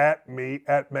DON'TAtMe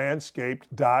at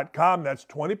manscaped.com. That's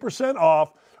 20%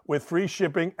 off with free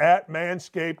shipping at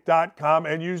manscaped.com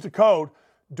and use the code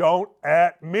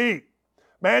DON'TAtMe.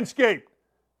 Manscaped,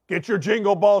 get your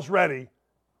jingle balls ready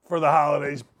for the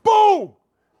holidays. Boom!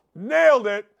 Nailed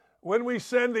it. When we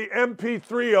send the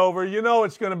MP3 over, you know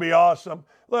it's going to be awesome.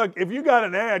 Look, if you got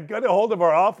an ad, get a hold of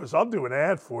our office. I'll do an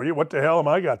ad for you. What the hell am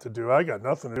I got to do? I got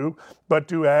nothing to do but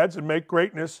do ads and make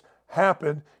greatness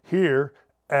happen here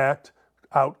at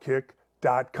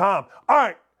Outkick.com. All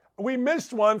right, we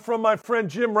missed one from my friend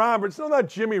Jim Roberts. No, not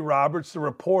Jimmy Roberts, the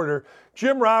reporter.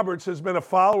 Jim Roberts has been a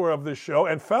follower of this show.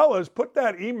 And fellas, put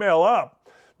that email up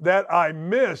that I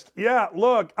missed. Yeah,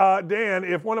 look, Dan,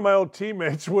 if one of my old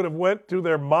teammates would have went to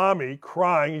their mommy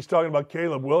crying, he's talking about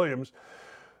Caleb Williams,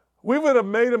 we would have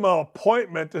made him an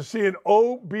appointment to see an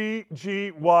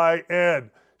OBGYN.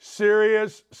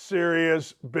 Serious,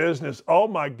 serious business. Oh,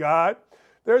 my God.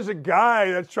 There's a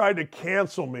guy that's tried to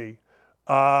cancel me.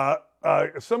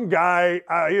 Some guy,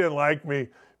 he didn't like me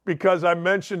because I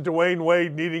mentioned Dwayne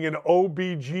Wade needing an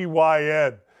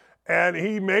OBGYN. and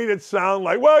he made it sound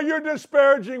like, well, you're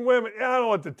disparaging women. I don't know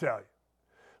what to tell you.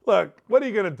 Look, what are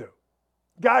you going to do?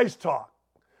 Guys talk.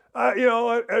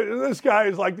 This guy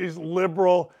is like this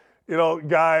liberal,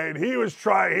 guy, and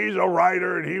he's a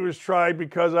writer, and he was tried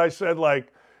because I said,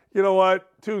 like, you know what?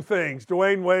 Two things.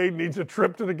 Dwayne Wade needs a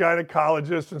trip to the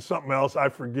gynecologist and something else. I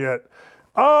forget.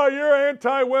 Oh, you're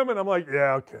anti-women. I'm like,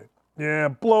 yeah, okay. Yeah,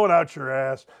 blow it out your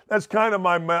ass. That's kind of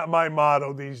my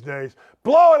motto these days.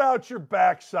 Blow it out your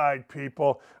backside,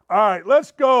 people. All right,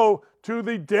 let's go to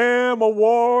the damn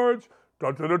awards.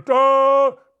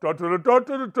 Da-da-da-da,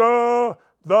 da-da-da-da-da-da.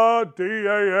 The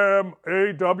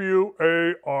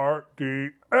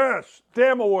DAMAWARDS.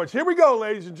 Damn awards. Here we go,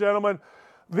 ladies and gentlemen.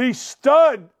 The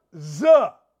studs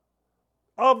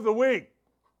of the week.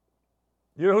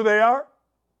 You know who they are?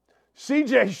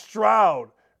 C.J. Stroud.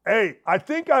 Hey, I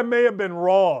think I may have been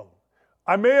wrong.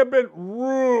 I may have been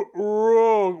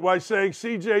wrong by saying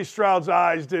C.J. Stroud's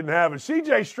eyes didn't have it.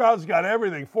 C.J. Stroud's got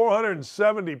everything.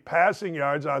 470 passing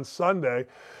yards on Sunday.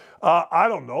 I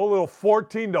don't know, a little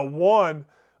 14-1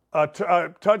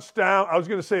 touchdown. I was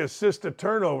going to say assist to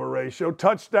turnover ratio,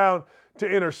 touchdown to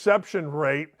interception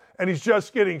rate, and he's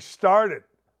just getting started.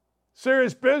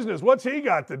 Serious business. What's he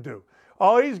got to do?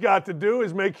 All he's got to do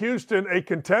is make Houston a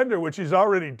contender, which he's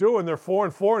already doing. They're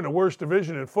 4-4 in the worst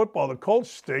division in football. The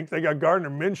Colts stink. They got Gardner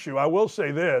Minshew. I will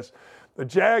say this. The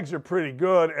Jags are pretty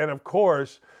good, and of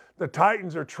course, the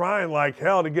Titans are trying like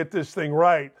hell to get this thing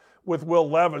right with Will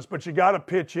Levis, but you got to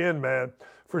pitch in, man,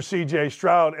 for C.J.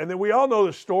 Stroud. And then we all know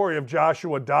the story of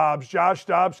Joshua Dobbs. Josh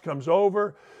Dobbs comes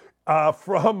over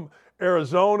from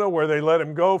Arizona, where they let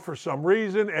him go for some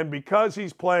reason, and because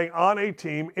he's playing on a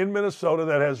team in Minnesota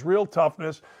that has real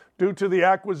toughness due to the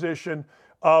acquisition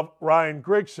of Ryan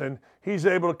Grigson, he's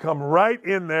able to come right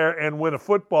in there and win a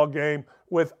football game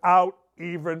without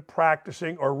even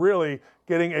practicing or really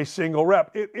getting a single rep.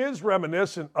 It is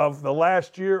reminiscent of the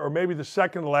last year, or maybe the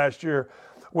second to last year,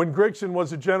 when Grigson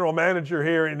was the general manager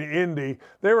here in Indy.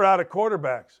 They were out of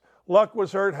quarterbacks. Luck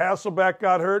was hurt. Hasselbeck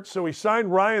got hurt, so he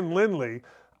signed Ryan Lindley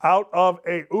out of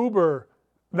a Uber,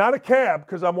 not a cab,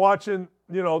 because I'm watching,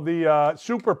 the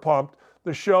Super Pumped,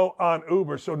 the show on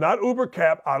Uber. So not Uber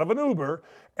cab, out of an Uber.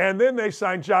 And then they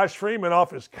signed Josh Freeman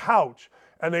off his couch,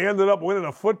 and they ended up winning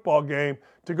a football game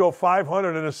to go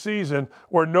 500 in a season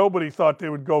where nobody thought they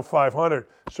would go 500.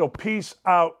 So peace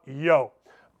out, yo.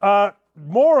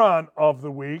 Moron of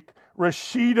the week,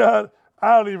 Rashida,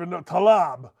 I don't even know,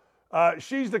 Talab.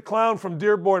 She's the clown from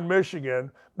Dearborn,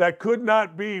 Michigan, that could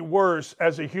not be worse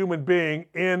as a human being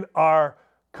in our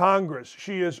Congress.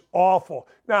 She is awful.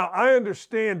 Now, I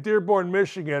understand Dearborn,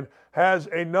 Michigan has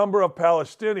a number of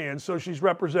Palestinians, so she's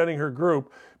representing her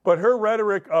group, but her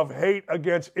rhetoric of hate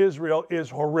against Israel is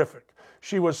horrific.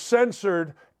 She was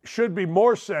censored, should be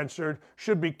more censored,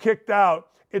 should be kicked out.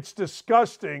 It's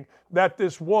disgusting that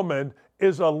this woman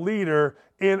is a leader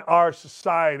in our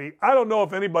society. I don't know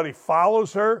if anybody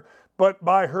follows her, but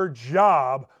by her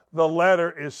job, the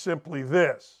letter is simply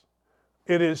this.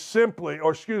 It is simply,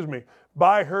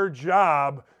 by her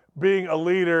job, being a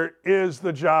leader is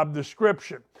the job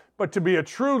description. But to be a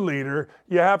true leader,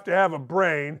 you have to have a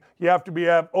brain, you have to be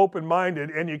open-minded,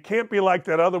 and you can't be like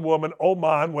that other woman,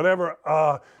 Oman, whatever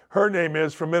her name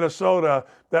is, from Minnesota,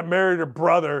 that married her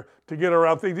brother to get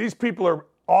around things. These people are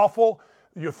awful.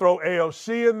 You throw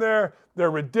AOC in there,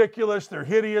 they're ridiculous, they're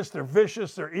hideous, they're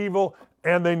vicious, they're evil,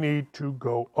 and they need to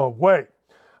go away.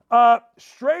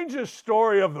 Strangest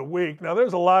story of the week. Now,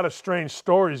 there's a lot of strange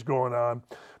stories going on,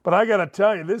 but I got to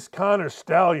tell you, this Connor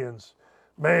Stallions,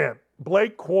 man,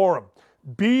 Blake Corum,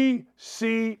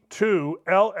 BC2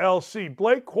 LLC.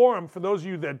 Blake Corum, for those of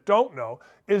you that don't know,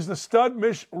 is the stud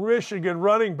Michigan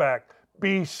running back,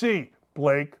 BC,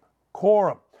 Blake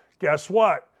Corum. Guess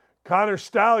what? Connor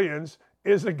Stallions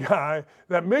is a guy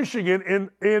that Michigan,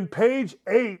 in page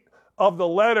 8 of the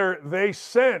letter they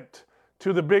sent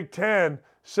to the Big Ten,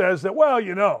 says that,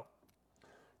 well,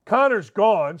 Connor's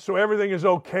gone, so everything is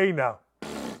okay now.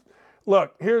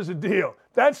 Look, here's the deal.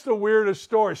 That's the weirdest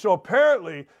story. So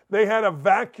apparently they had a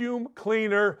vacuum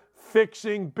cleaner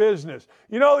fixing business.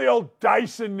 You know, the old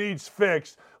Dyson needs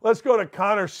fixed. Let's go to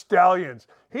Connor Stallions.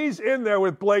 He's in there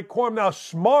with Blake Corum. Now,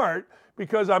 smart,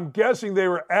 because I'm guessing they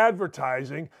were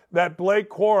advertising that Blake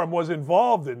Corum was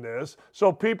involved in this.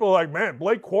 So people are like, man,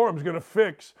 Blake Corum's going to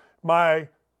fix my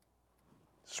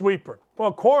sweeper.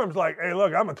 Well, Corum's like, hey,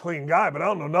 look, I'm a clean guy, but I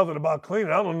don't know nothing about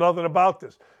cleaning. I don't know nothing about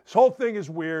this. This whole thing is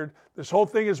weird. This whole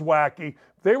thing is wacky.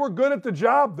 They were good at the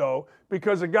job, though,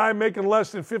 because a guy making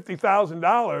less than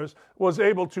 $50,000 was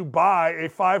able to buy a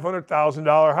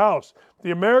 $500,000 house.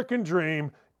 The American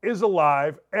dream is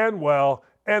alive and well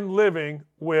and living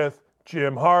with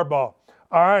Jim Harbaugh.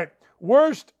 All right.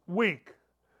 Worst week.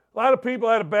 A lot of people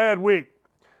had a bad week.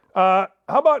 How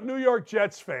about New York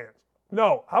Jets fans?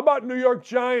 No. How about New York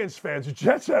Giants fans? The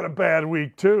Jets had a bad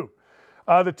week too.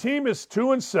 The team is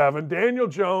 2-7. Daniel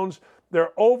Jones,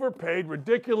 they're overpaid,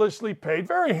 ridiculously paid.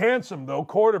 Very handsome, though,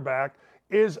 quarterback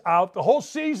is out. The whole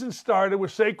season started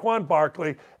with Saquon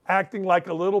Barkley acting like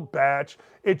a little batch.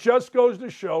 It just goes to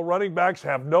show running backs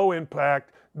have no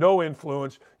impact, no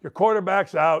influence. Your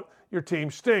quarterback's out, your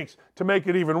team stinks. To make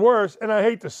it even worse, and I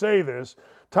hate to say this,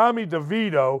 Tommy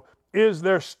DeVito is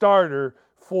their starter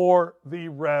for the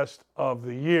rest of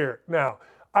the year. Now,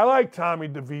 I like Tommy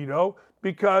DeVito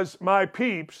because my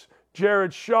peeps,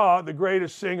 Jared Shaw, the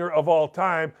greatest singer of all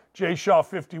time, J Shaw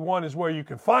 51 is where you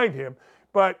can find him,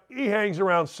 but he hangs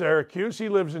around Syracuse. He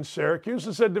lives in Syracuse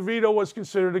and said DeVito was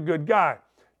considered a good guy.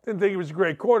 Didn't think he was a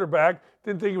great quarterback.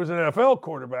 Didn't think he was an NFL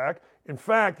quarterback. In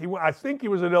fact, I think he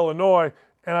was at Illinois,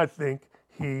 and I think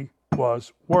he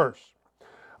was worse.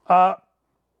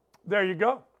 There you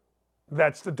go.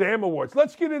 That's the damn awards.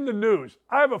 Let's get into news.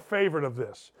 I have a favorite of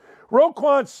this.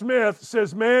 Roquan Smith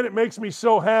says, man, it makes me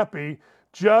so happy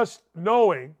just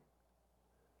knowing,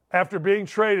 after being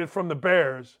traded from the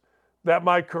Bears, that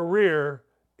my career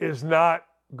is not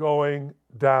going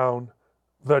down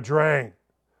the drain.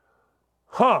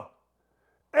 Huh.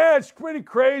 And it's pretty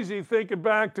crazy thinking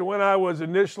back to when I was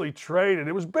initially traded.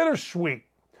 It was bittersweet.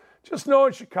 Just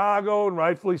knowing Chicago, and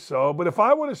rightfully so. But if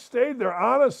I would have stayed there,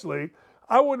 honestly,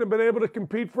 I wouldn't have been able to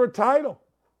compete for a title.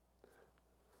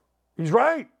 He's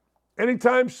right.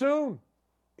 Anytime soon.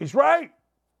 He's right.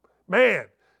 Man,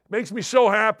 makes me so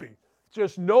happy.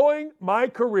 Just knowing my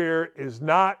career is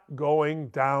not going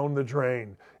down the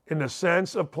drain in the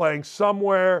sense of playing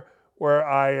somewhere where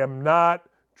I am not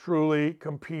truly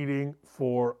competing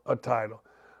for a title.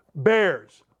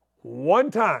 Bears,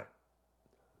 one time,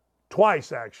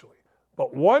 twice actually,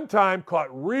 but one time caught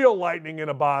real lightning in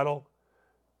a bottle,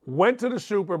 went to the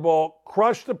Super Bowl,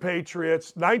 crushed the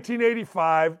Patriots,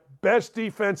 1985, best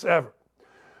defense ever.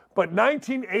 But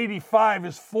 1985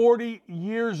 is 40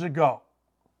 years ago.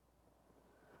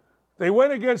 They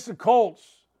went against the Colts.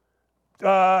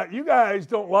 You guys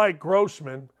don't like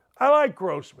Grossman. I like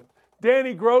Grossman.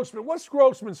 Danny Grossman. What's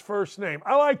Grossman's first name?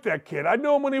 I like that kid. I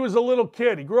knew him when he was a little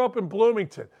kid. He grew up in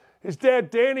Bloomington. His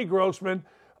dad, Danny Grossman,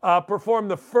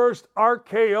 performed the first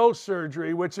RKO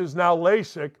surgery, which is now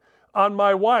LASIK, on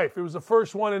my wife. It was the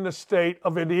first one in the state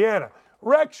of Indiana.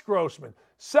 Rex Grossman.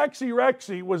 Sexy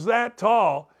Rexy was that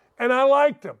tall, and I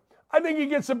liked him. I think he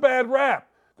gets a bad rap.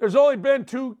 There's only been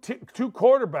two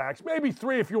quarterbacks, maybe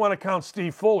three if you want to count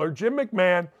Steve Fuller, Jim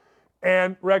McMahon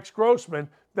and Rex Grossman,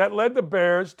 that led the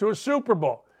Bears to a Super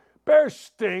Bowl. Bears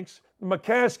stinks.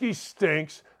 McCaskey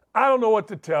stinks. I don't know what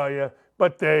to tell you,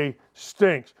 but they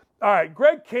stinks. All right,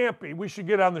 Greg Campy, we should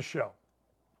get on the show.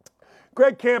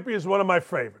 Greg Campy is one of my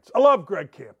favorites. I love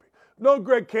Greg Campy. I've known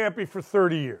Greg Campy for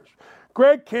 30 years.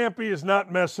 Greg Campy is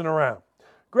not messing around.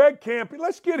 Greg Campy,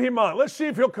 let's get him on. Let's see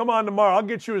if he'll come on tomorrow. I'll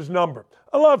get you his number.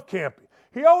 I love Campy.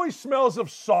 He always smells of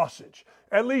sausage.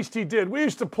 At least he did. We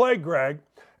used to play Greg,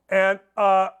 and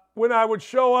when I would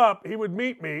show up, he would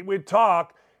meet me. We'd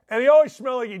talk, and he always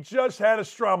smelled like he just had a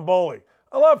Stromboli.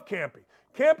 I love Campy.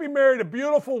 Campy married a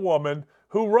beautiful woman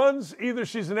who runs, either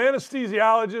she's an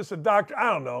anesthesiologist, a doctor,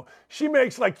 I don't know. She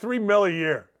makes like $3 million a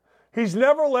year. He's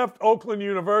never left Oakland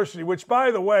University, which,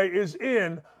 by the way, is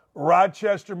in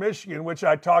Rochester, Michigan, which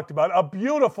I talked about. A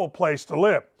beautiful place to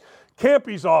live.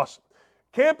 Campy's awesome.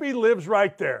 Campy lives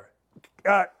right there.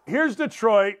 Here's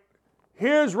Detroit.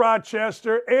 Here's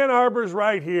Rochester. Ann Arbor's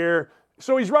right here.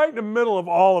 So he's right in the middle of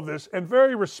all of this and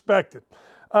very respected.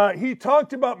 He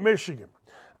talked about Michigan.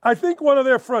 I think one of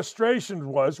their frustrations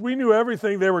was we knew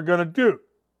everything they were going to do.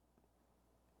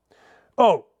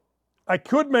 Oh, I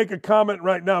could make a comment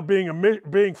right now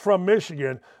being from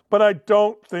Michigan, but I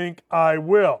don't think I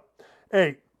will.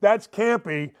 Hey, that's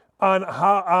Campy on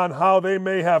how they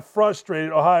may have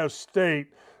frustrated Ohio State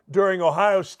during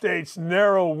Ohio State's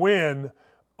narrow win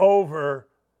over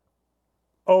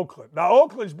Oakland. Now,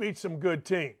 Oakland's beat some good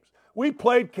teams. We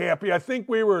played Campy. I think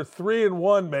we were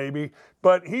 3-1 maybe,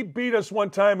 but he beat us one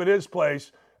time at his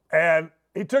place, and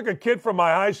he took a kid from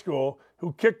my high school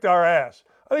who kicked our ass.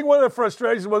 I think one of the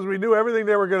frustrations was we knew everything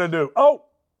they were going to do. Oh,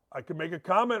 I could make a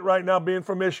comment right now being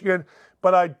from Michigan,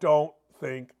 but I don't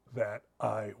think that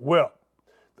I will.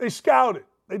 They scouted.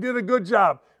 They did a good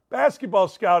job. Basketball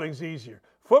scouting's easier.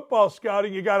 Football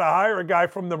scouting, you got to hire a guy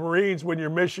from the Marines when you're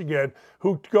Michigan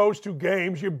who goes to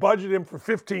games. You budget him for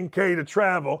 $15K to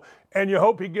travel, and you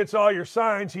hope he gets all your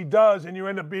signs. He does, and you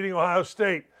end up beating Ohio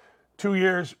State 2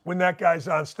 years when that guy's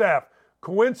on staff.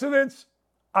 Coincidence?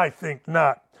 I think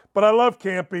not. But I love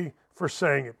Campy for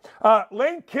saying it.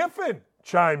 Lane Kiffin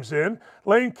chimes in.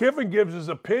 Lane Kiffin gives his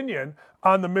opinion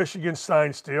on the Michigan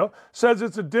sign steal, says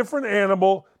it's a different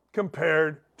animal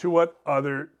compared to what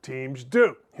other teams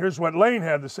do. Here's what Lane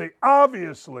had to say.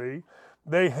 Obviously,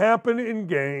 they happen in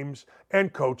games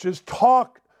and coaches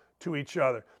talk to each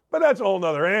other, but that's a whole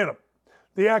other animal.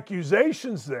 The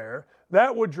accusations there,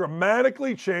 that would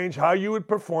dramatically change how you would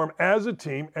perform as a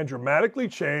team and dramatically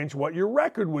change what your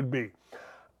record would be.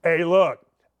 Hey, look,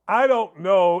 I don't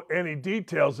know any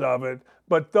details of it,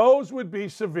 but those would be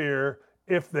severe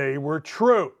if they were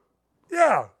true.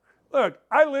 Yeah, look,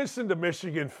 I listen to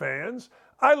Michigan fans.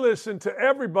 I listen to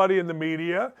everybody in the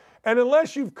media, and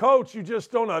unless you've coached, you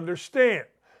just don't understand.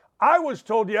 I was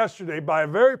told yesterday by a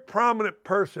very prominent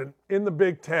person in the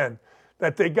Big Ten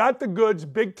that they got the goods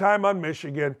big time on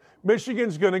Michigan.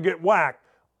 Michigan's going to get whacked.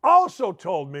 Also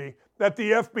told me that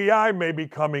the FBI may be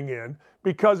coming in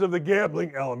because of the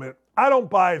gambling element. I don't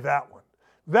buy that one.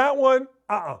 That one,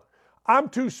 I'm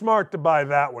too smart to buy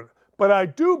that one. But I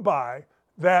do buy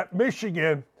that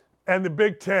Michigan and the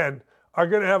Big Ten are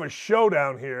going to have a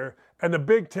showdown here. And the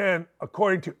Big Ten,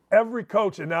 according to every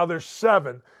coach, and now there's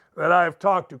 7 that I have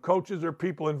talked to, coaches or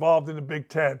people involved in the Big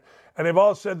Ten, and they've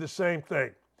all said the same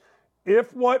thing.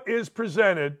 If what is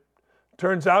presented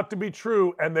turns out to be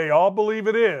true, and they all believe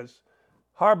it is,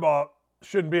 Harbaugh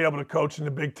shouldn't be able to coach in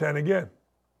the Big Ten again.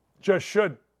 Just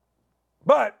shouldn't.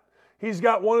 But he's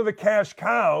got one of the cash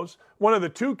cows, one of the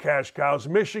 2 cash cows,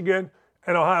 Michigan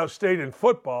and Ohio State in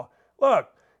football. Look,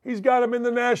 he's got him in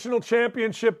the national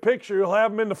championship picture. He'll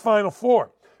have him in the Final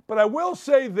Four. But I will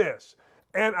say this,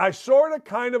 and I sort of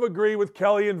kind of agree with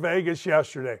Kelly in Vegas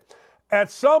yesterday.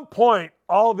 At some point,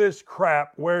 all this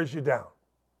crap wears you down.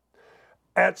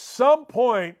 At some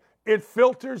point, it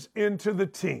filters into the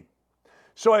team.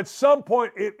 So at some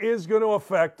point, it is going to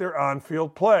affect their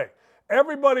on-field play.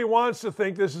 Everybody wants to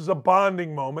think this is a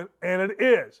bonding moment, and it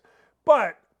is.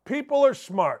 But people are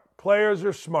smart, players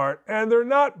are smart, and they're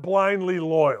not blindly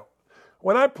loyal.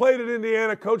 When I played at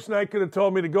Indiana, Coach Knight could have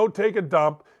told me to go take a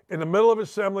dump in the middle of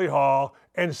Assembly Hall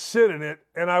and sit in it,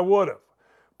 and I would have.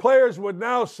 Players would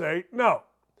now say, no.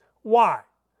 Why?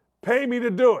 Pay me to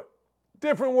do it.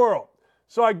 Different world.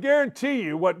 So I guarantee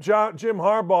you what Jim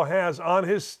Harbaugh has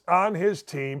on his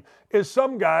team is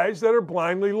some guys that are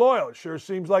blindly loyal. It sure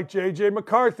seems like J.J.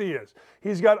 McCarthy is.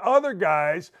 He's got other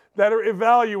guys that are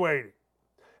evaluating.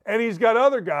 And he's got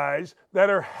other guys that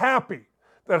are happy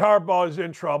that Harbaugh is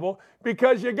in trouble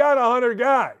because you got 100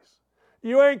 guys.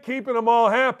 You ain't keeping them all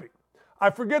happy. I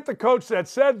forget the coach that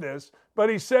said this, but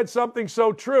he said something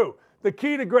so true. The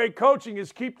key to great coaching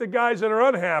is keep the guys that are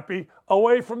unhappy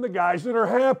away from the guys that are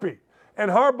happy. And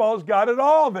Harbaugh's got it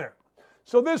all there.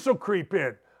 So this will creep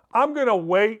in. I'm going to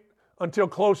wait until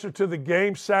closer to the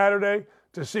game Saturday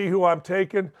to see who I'm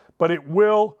taking, but it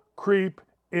will creep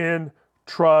in,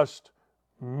 trust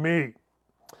me.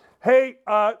 Hey,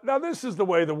 now this is the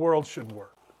way the world should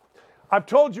work. I've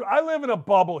told you, I live in a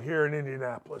bubble here in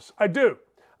Indianapolis. I do.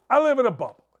 I live in a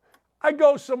bubble. I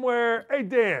go somewhere, hey,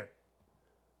 Dan,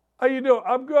 how you doing?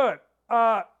 I'm good.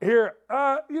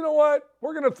 You know what?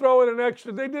 We're going to throw in an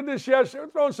extra. They did this yesterday.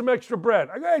 We're throwing some extra bread.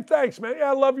 I go, hey, thanks, man.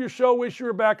 Yeah, I love your show. Wish you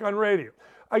were back on radio.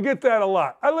 I get that a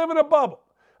lot. I live in a bubble.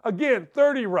 Again,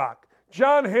 30 Rock.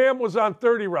 John Hamm was on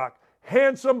 30 Rock.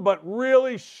 Handsome but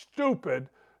really stupid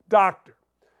doctor.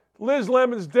 Liz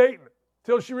Lemon's dating him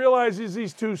till she realizes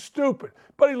he's too stupid.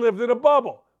 But he lived in a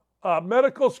bubble.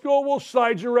 Medical school will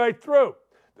slide you right through.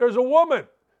 There's a woman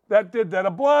that did that,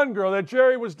 a blonde girl that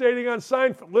Jerry was dating on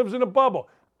Seinfeld, lives in a bubble.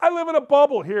 I live in a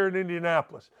bubble here in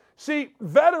Indianapolis. See,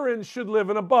 veterans should live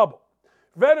in a bubble.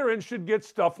 Veterans should get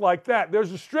stuff like that.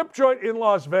 There's a strip joint in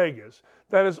Las Vegas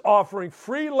that is offering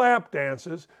free lap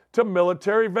dances to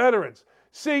military veterans.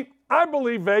 See, I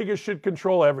believe Vegas should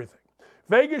control everything.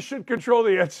 Vegas should control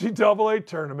the NCAA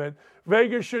tournament.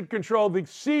 Vegas should control the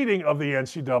seeding of the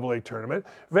NCAA tournament.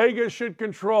 Vegas should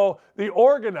control the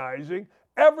organizing.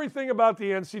 Everything about the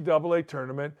NCAA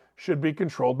tournament should be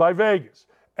controlled by Vegas.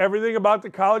 Everything about the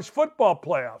college football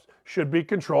playoffs should be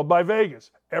controlled by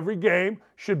Vegas. Every game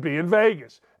should be in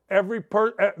Vegas.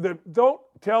 Don't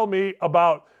tell me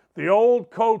about the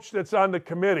old coach that's on the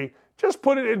committee. Just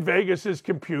put it in Vegas's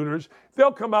computers.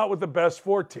 They'll come out with the best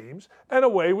 4 teams, and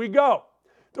away we go.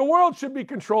 The world should be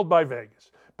controlled by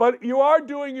Vegas. But you are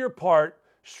doing your part,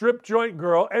 strip joint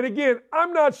girl. And again,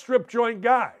 I'm not strip joint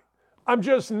guy. I'm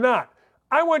just not.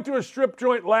 I went to a strip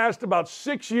joint last about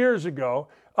 6 years ago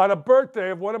on a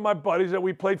birthday of one of my buddies that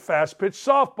we played fast pitch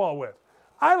softball with.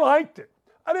 I liked it.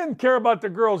 I didn't care about the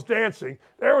girls dancing.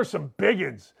 There were some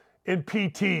biggins in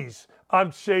PTs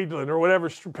on Shadeland or whatever,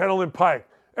 Pendleton Pike.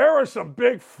 There were some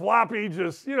big floppy,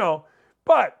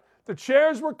 but The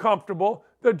chairs were comfortable,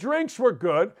 the drinks were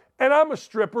good, and I'm a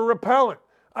stripper repellent.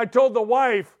 I told the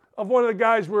wife of one of the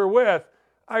guys we were with,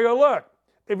 I go, look,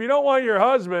 if you don't want your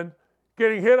husband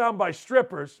getting hit on by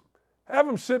strippers, have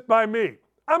him sit by me.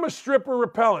 I'm a stripper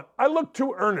repellent. I look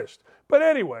too earnest. But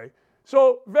anyway,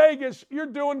 so Vegas, you're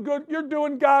doing good. You're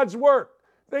doing God's work.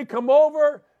 They come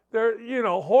over, they're,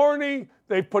 horny.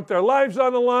 They put their lives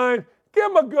on the line.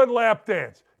 Give them a good lap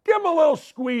dance. Give them a little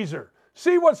squeezer.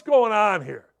 See what's going on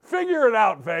here. Figure it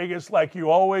out, Vegas, like you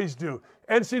always do.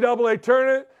 NCAA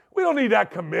tournament, we don't need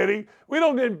that committee. We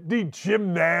don't need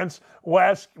Jim Nance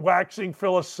waxing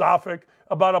philosophic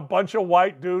about a bunch of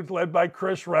white dudes led by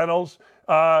Chris Reynolds.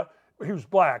 He was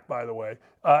black, by the way,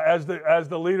 as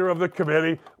the leader of the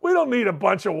committee. We don't need a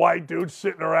bunch of white dudes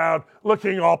sitting around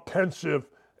looking all pensive.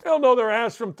 They'll know their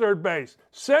ass from third base.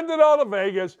 Send it all to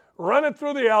Vegas, run it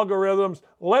through the algorithms,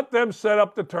 let them set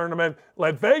up the tournament,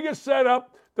 let Vegas set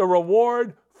up the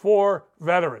reward for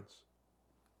veterans.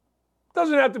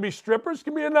 Doesn't have to be strippers, it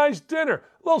can be a nice dinner.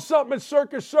 A little something at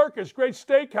Circus, great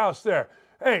steakhouse there.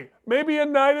 Hey, maybe a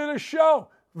night at a show.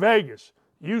 Vegas,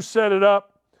 you set it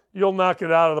up, you'll knock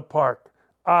it out of the park.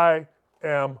 I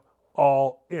am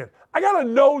all in. I got a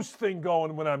nose thing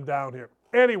going when I'm down here.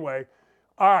 Anyway,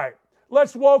 all right,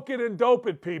 let's woke it and dope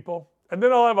it, people. And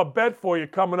then I'll have a bet for you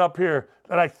coming up here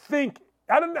that I think,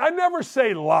 I never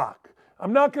say lock.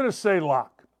 I'm not going to say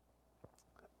lock.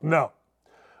 No.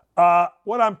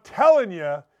 What I'm telling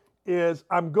you is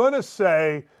I'm going to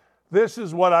say this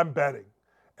is what I'm betting.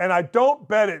 And I don't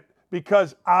bet it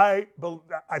because I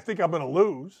think I'm going to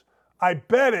lose. I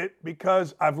bet it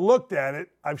because I've looked at it,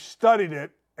 I've studied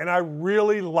it, and I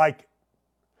really like it.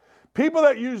 People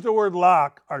that use the word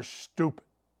lock are stupid.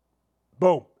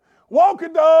 Boom. Woke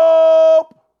and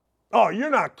dope. Oh, you're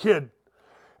not kidding.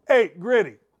 Hey,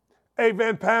 Gritty. Hey,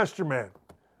 Van Pasterman.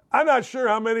 I'm not sure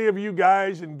how many of you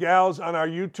guys and gals on our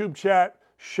YouTube chat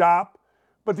shop,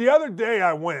 but the other day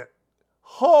I went.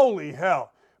 Holy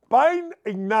hell.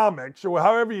 Bidenomics, or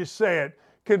however you say it,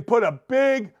 can put a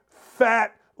big,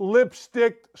 fat,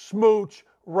 lipstick smooch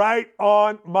right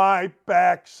on my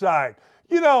backside.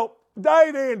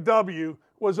 Diet A&W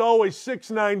was always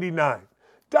 $6.99.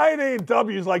 Diet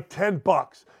A&W is like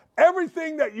 $10.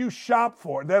 Everything that you shop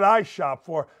for, that I shop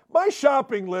for, my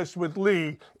shopping list with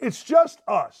Lee, it's just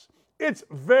us. It's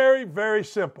very, very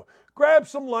simple. Grab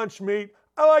some lunch meat.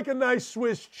 I like a nice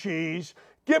Swiss cheese.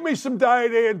 Give me some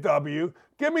Diet A&W.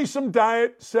 Give me some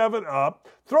Diet 7-Up.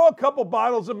 Throw a couple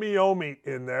bottles of Meiomi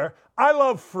in there. I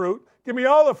love fruit. Give me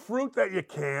all the fruit that you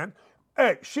can.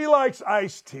 Hey, she likes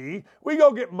iced tea. We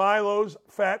go get Milo's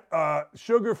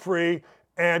sugar-free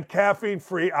and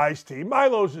caffeine-free iced tea.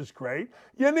 Milo's is great.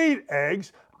 You need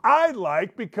eggs. I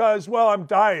like, because, I'm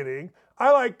dieting,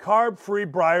 I like carb-free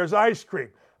Breyer's ice cream.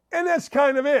 And that's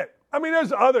kind of it. I mean,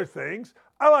 there's other things.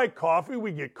 I like coffee.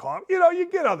 We get coffee. You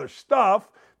get other stuff.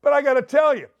 But I got to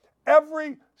tell you,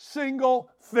 every single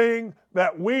thing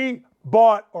that we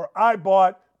bought or I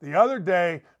bought the other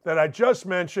day that I just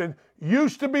mentioned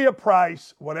used to be a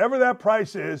price, whatever that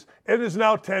price is, it is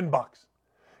now $10.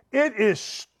 It is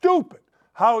stupid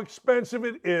how expensive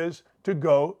it is to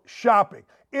go shopping.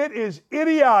 It is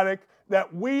idiotic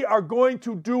that we are going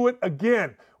to do it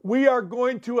again. We are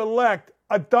going to elect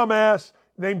a dumbass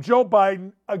named Joe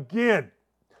Biden again.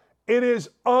 It is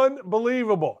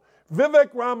unbelievable. Vivek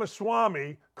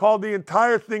Ramaswamy called the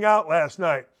entire thing out last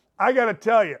night. I got to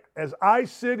tell you, as I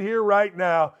sit here right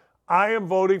now, I am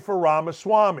voting for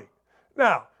Ramaswamy.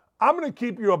 Now, I'm going to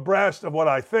keep you abreast of what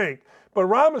I think, but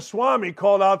Ramaswamy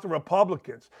called out the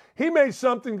Republicans. He made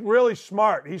something really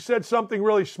smart. He said something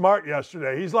really smart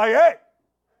yesterday. He's like, hey,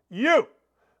 you,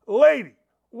 lady,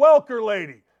 Welker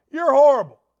lady, you're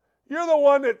horrible. You're the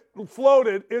one that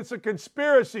floated, it's a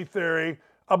conspiracy theory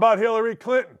about Hillary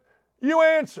Clinton. You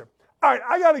answer. All right,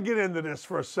 I got to get into this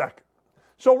for a second.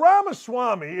 So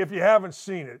Ramaswamy, if you haven't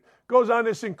seen it, goes on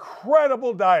this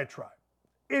incredible diatribe.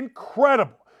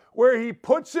 Incredible. Where he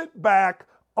puts it back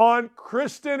on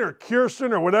Kirsten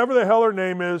or whatever the hell her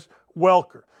name is,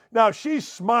 Welker. Now, she's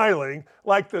smiling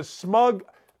like the smug,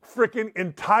 freaking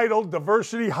entitled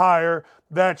diversity hire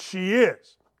that she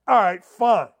is. All right,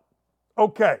 fine.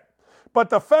 Okay. But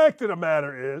the fact of the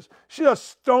matter is, she's a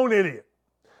stone idiot.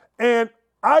 And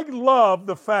I love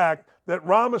the fact that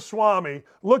Ramaswamy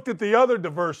looked at the other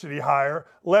diversity hire,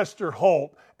 Lester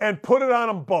Holt, and put it on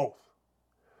them both.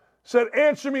 Said,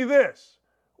 answer me this.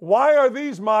 Why are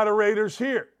these moderators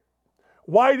here?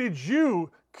 Why did you,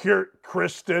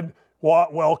 Kristen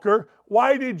Welker,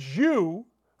 why did you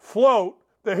float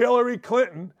the Hillary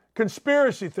Clinton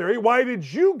conspiracy theory? Why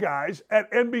did you guys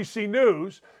at NBC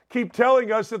News keep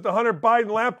telling us that the Hunter Biden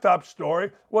laptop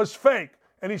story was fake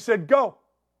And he said, go.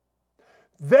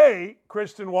 They,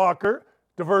 Kristen Walker,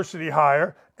 diversity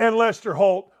hire, and Lester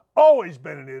Holt, always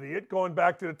been an idiot, going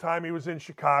back to the time he was in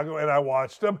Chicago and I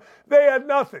watched him. They had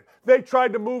nothing. They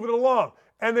tried to move it along,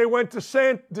 and they went to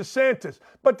DeSantis.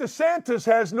 But DeSantis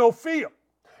has no feel.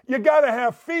 You got to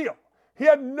have feel. He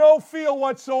had no feel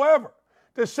whatsoever.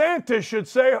 DeSantis should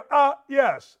say,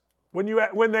 yes.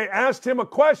 When they asked him a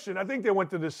question, I think they went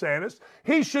to DeSantis,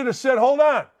 he should have said, hold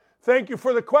on, thank you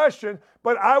for the question,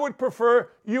 but I would prefer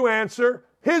you answer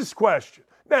his question.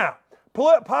 Now,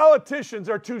 politicians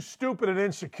are too stupid and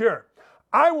insecure.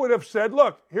 I would have said,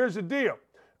 look, here's the deal.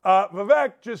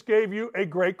 Vivek just gave you a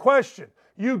great question.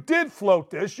 You did float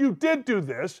this. You did do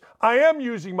this. I am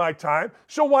using my time.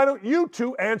 So why don't you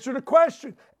two answer the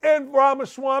question? And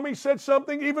Ramaswamy said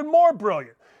something even more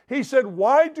brilliant. He said,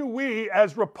 why do we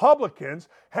as Republicans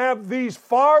have these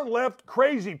far left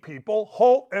crazy people,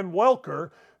 Holt and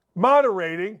Welker,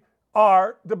 moderating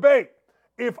our debate?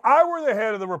 If I were the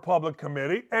head of the Republican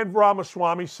Committee and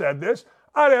Ramaswamy said this,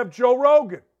 I'd have Joe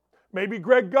Rogan, maybe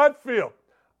Greg Gutfeld.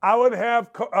 I would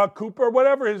have Cooper,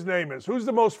 whatever his name is. Who's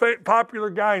the most popular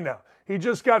guy now? He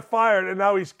just got fired and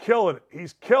now he's killing it.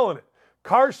 He's killing it.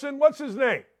 Carson, what's his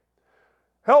name?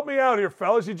 Help me out here,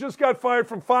 fellas. He just got fired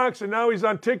from Fox and now he's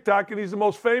on TikTok and he's the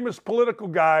most famous political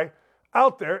guy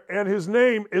out there and his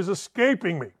name is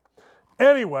escaping me.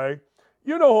 Anyway,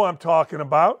 you know who I'm talking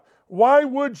about. Why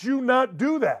would you not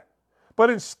do that? But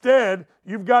instead,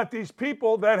 you've got these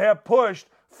people that have pushed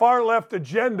far left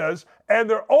agendas and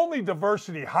they're only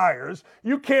diversity hires.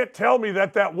 You can't tell me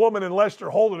that that woman and Lester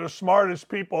Holt are the smartest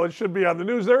people and should be on the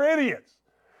news. They're idiots.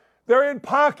 They're in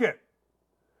pocket.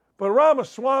 But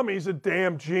Ramaswamy's a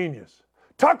damn genius.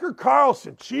 Tucker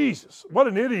Carlson, Jesus, what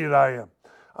an idiot I am.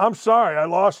 I'm sorry, I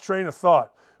lost train of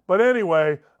thought. But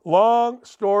anyway, long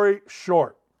story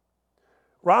short,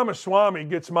 Ramaswamy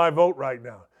gets my vote right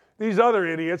now. These other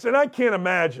idiots, and I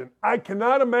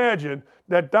cannot imagine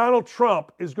that Donald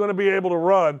Trump is going to be able to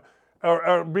run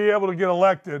or be able to get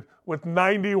elected with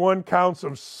 91 counts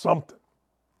of something.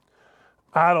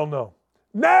 I don't know.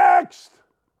 Next!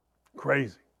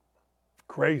 Crazy.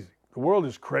 Crazy. The world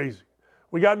is crazy.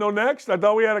 We got no next? I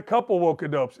thought we had a couple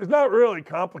woke-a-dopes. It's not really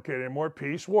complicated anymore.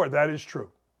 Peace, war. That is true.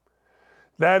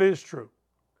 That is true.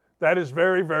 That is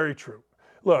very, very true.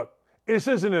 Look, this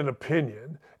isn't an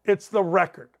opinion. It's the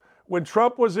record. When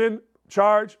Trump was in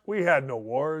charge, we had no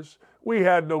wars. We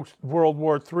had no World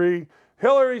War III.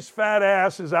 Hillary's fat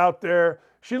ass is out there.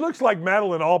 She looks like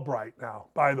Madeleine Albright now,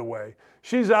 by the way.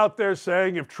 She's out there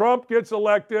saying if Trump gets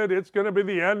elected, it's going to be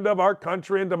the end of our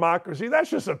country and democracy.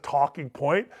 That's just a talking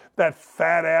point that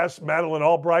fat ass Madeleine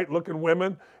Albright looking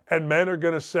women and men are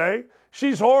going to say.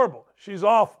 She's horrible. She's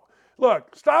awful.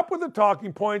 Look, stop with the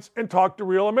talking points and talk to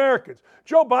real Americans.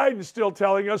 Joe Biden's still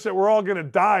telling us that we're all going to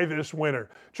die this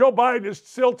winter. Joe Biden is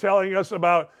still telling us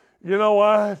about, you know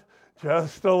what?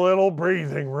 Just a little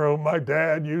breathing room, my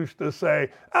dad used to say.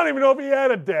 I don't even know if he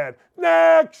had a dad.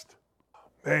 Next!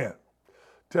 Man,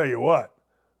 tell you what,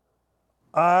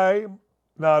 I'm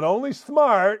not only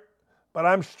smart, but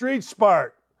I'm street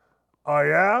smart. Oh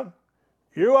yeah?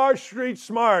 You are street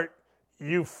smart,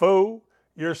 you fool.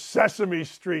 You're Sesame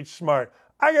Street smart.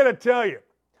 I got to tell you,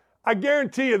 I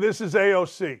guarantee you this is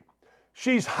AOC.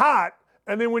 She's hot,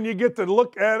 and then when you get to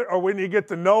look at her or when you get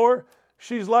to know her,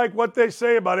 she's like what they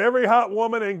say about every hot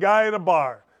woman and guy in a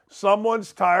bar.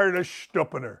 Someone's tired of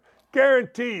stooping her.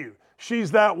 Guarantee you,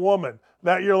 she's that woman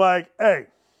that you're like, hey,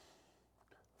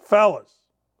 fellas,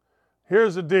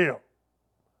 here's the deal.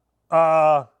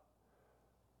 I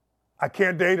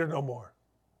can't date her no more.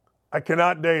 I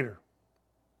cannot date her.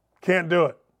 Can't do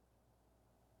it.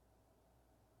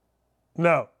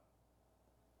 No.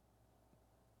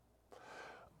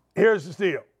 Here's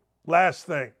the deal. Last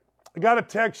thing. I got a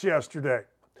text yesterday.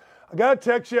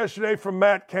 From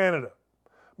Matt Canada.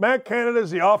 Matt Canada is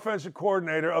the offensive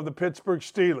coordinator of the Pittsburgh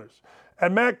Steelers.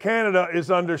 And Matt Canada is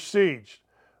under siege.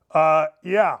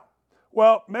 Yeah.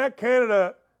 Well, Matt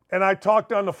Canada and I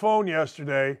talked on the phone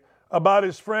yesterday about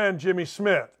his friend Jimmy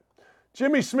Smith.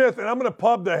 Jimmy Smith, and I'm going to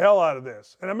pub the hell out of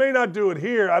this. And I may not do it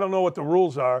here. I don't know what the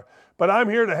rules are. But I'm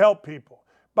here to help people.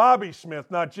 Bobby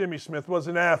Smith, not Jimmy Smith, was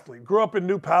an athlete. Grew up in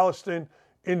New Palestine,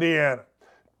 Indiana.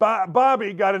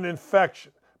 Bobby got an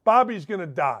infection. Bobby's going to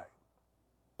die.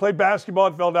 Played basketball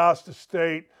at Valdosta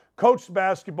State. Coached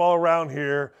basketball around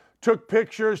here. Took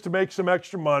pictures to make some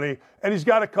extra money. And he's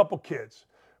got a couple kids.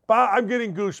 I'm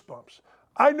getting goosebumps.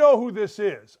 I know who this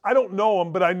is. I don't know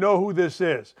him, but I know who this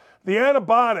is. The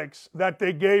antibiotics that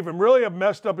they gave him really have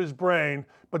messed up his brain,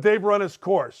 but they've run his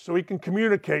course, so he can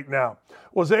communicate now.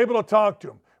 Was able to talk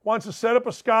to him. wants to set up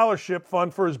a scholarship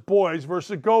fund for his boys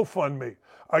versus a GoFundMe.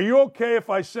 Are you okay if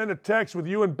I send a text with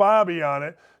you and Bobby on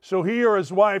it so he or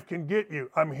his wife can get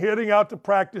you? I'm heading out to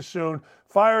practice soon.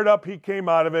 Fired up he came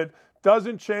out of it.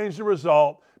 Doesn't change the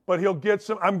result, but he'll get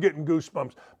some, I'm getting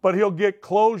goosebumps, but he'll get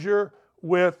closure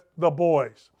with the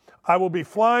boys. I will be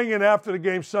flying in after the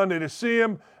game Sunday to see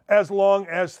him as long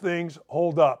as things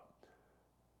hold up.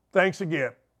 Thanks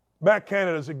again. Matt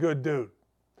Canada's a good dude.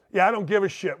 Yeah, I don't give a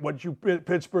shit what you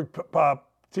Pittsburgh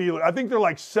Steelers. I think they're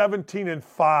like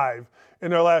 17-5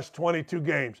 in their last 22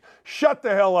 games. Shut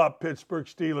the hell up, Pittsburgh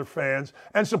Steelers fans,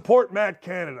 and support Matt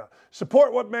Canada.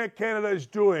 Support what Matt Canada is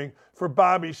doing for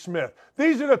Bobby Smith.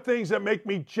 These are the things that make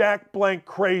me jack blank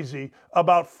crazy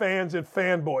about fans and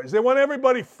fanboys. They want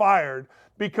everybody fired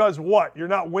because what? You're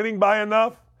not winning by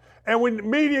enough? And when the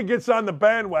media gets on the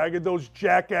bandwagon, those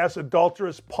jackass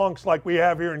adulterous punks like we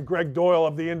have here in Greg Doyle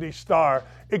of the Indy Star,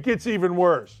 it gets even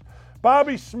worse.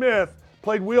 Bobby Smith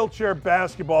played wheelchair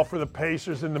basketball for the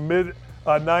Pacers in the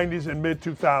mid-90s and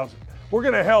mid-2000s. We're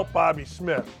going to help Bobby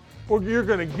Smith. You're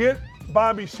going to get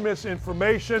Bobby Smith's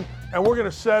information, and we're going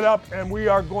to set up, and we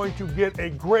are going to get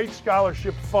a great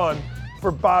scholarship fund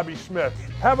for Bobby Smith.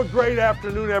 Have a great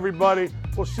afternoon, everybody.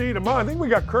 We'll see you tomorrow. I think we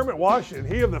got Kermit Washington,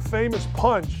 he of the famous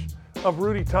punch of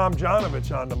Rudy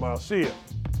Tomjanovich on tomorrow. See you.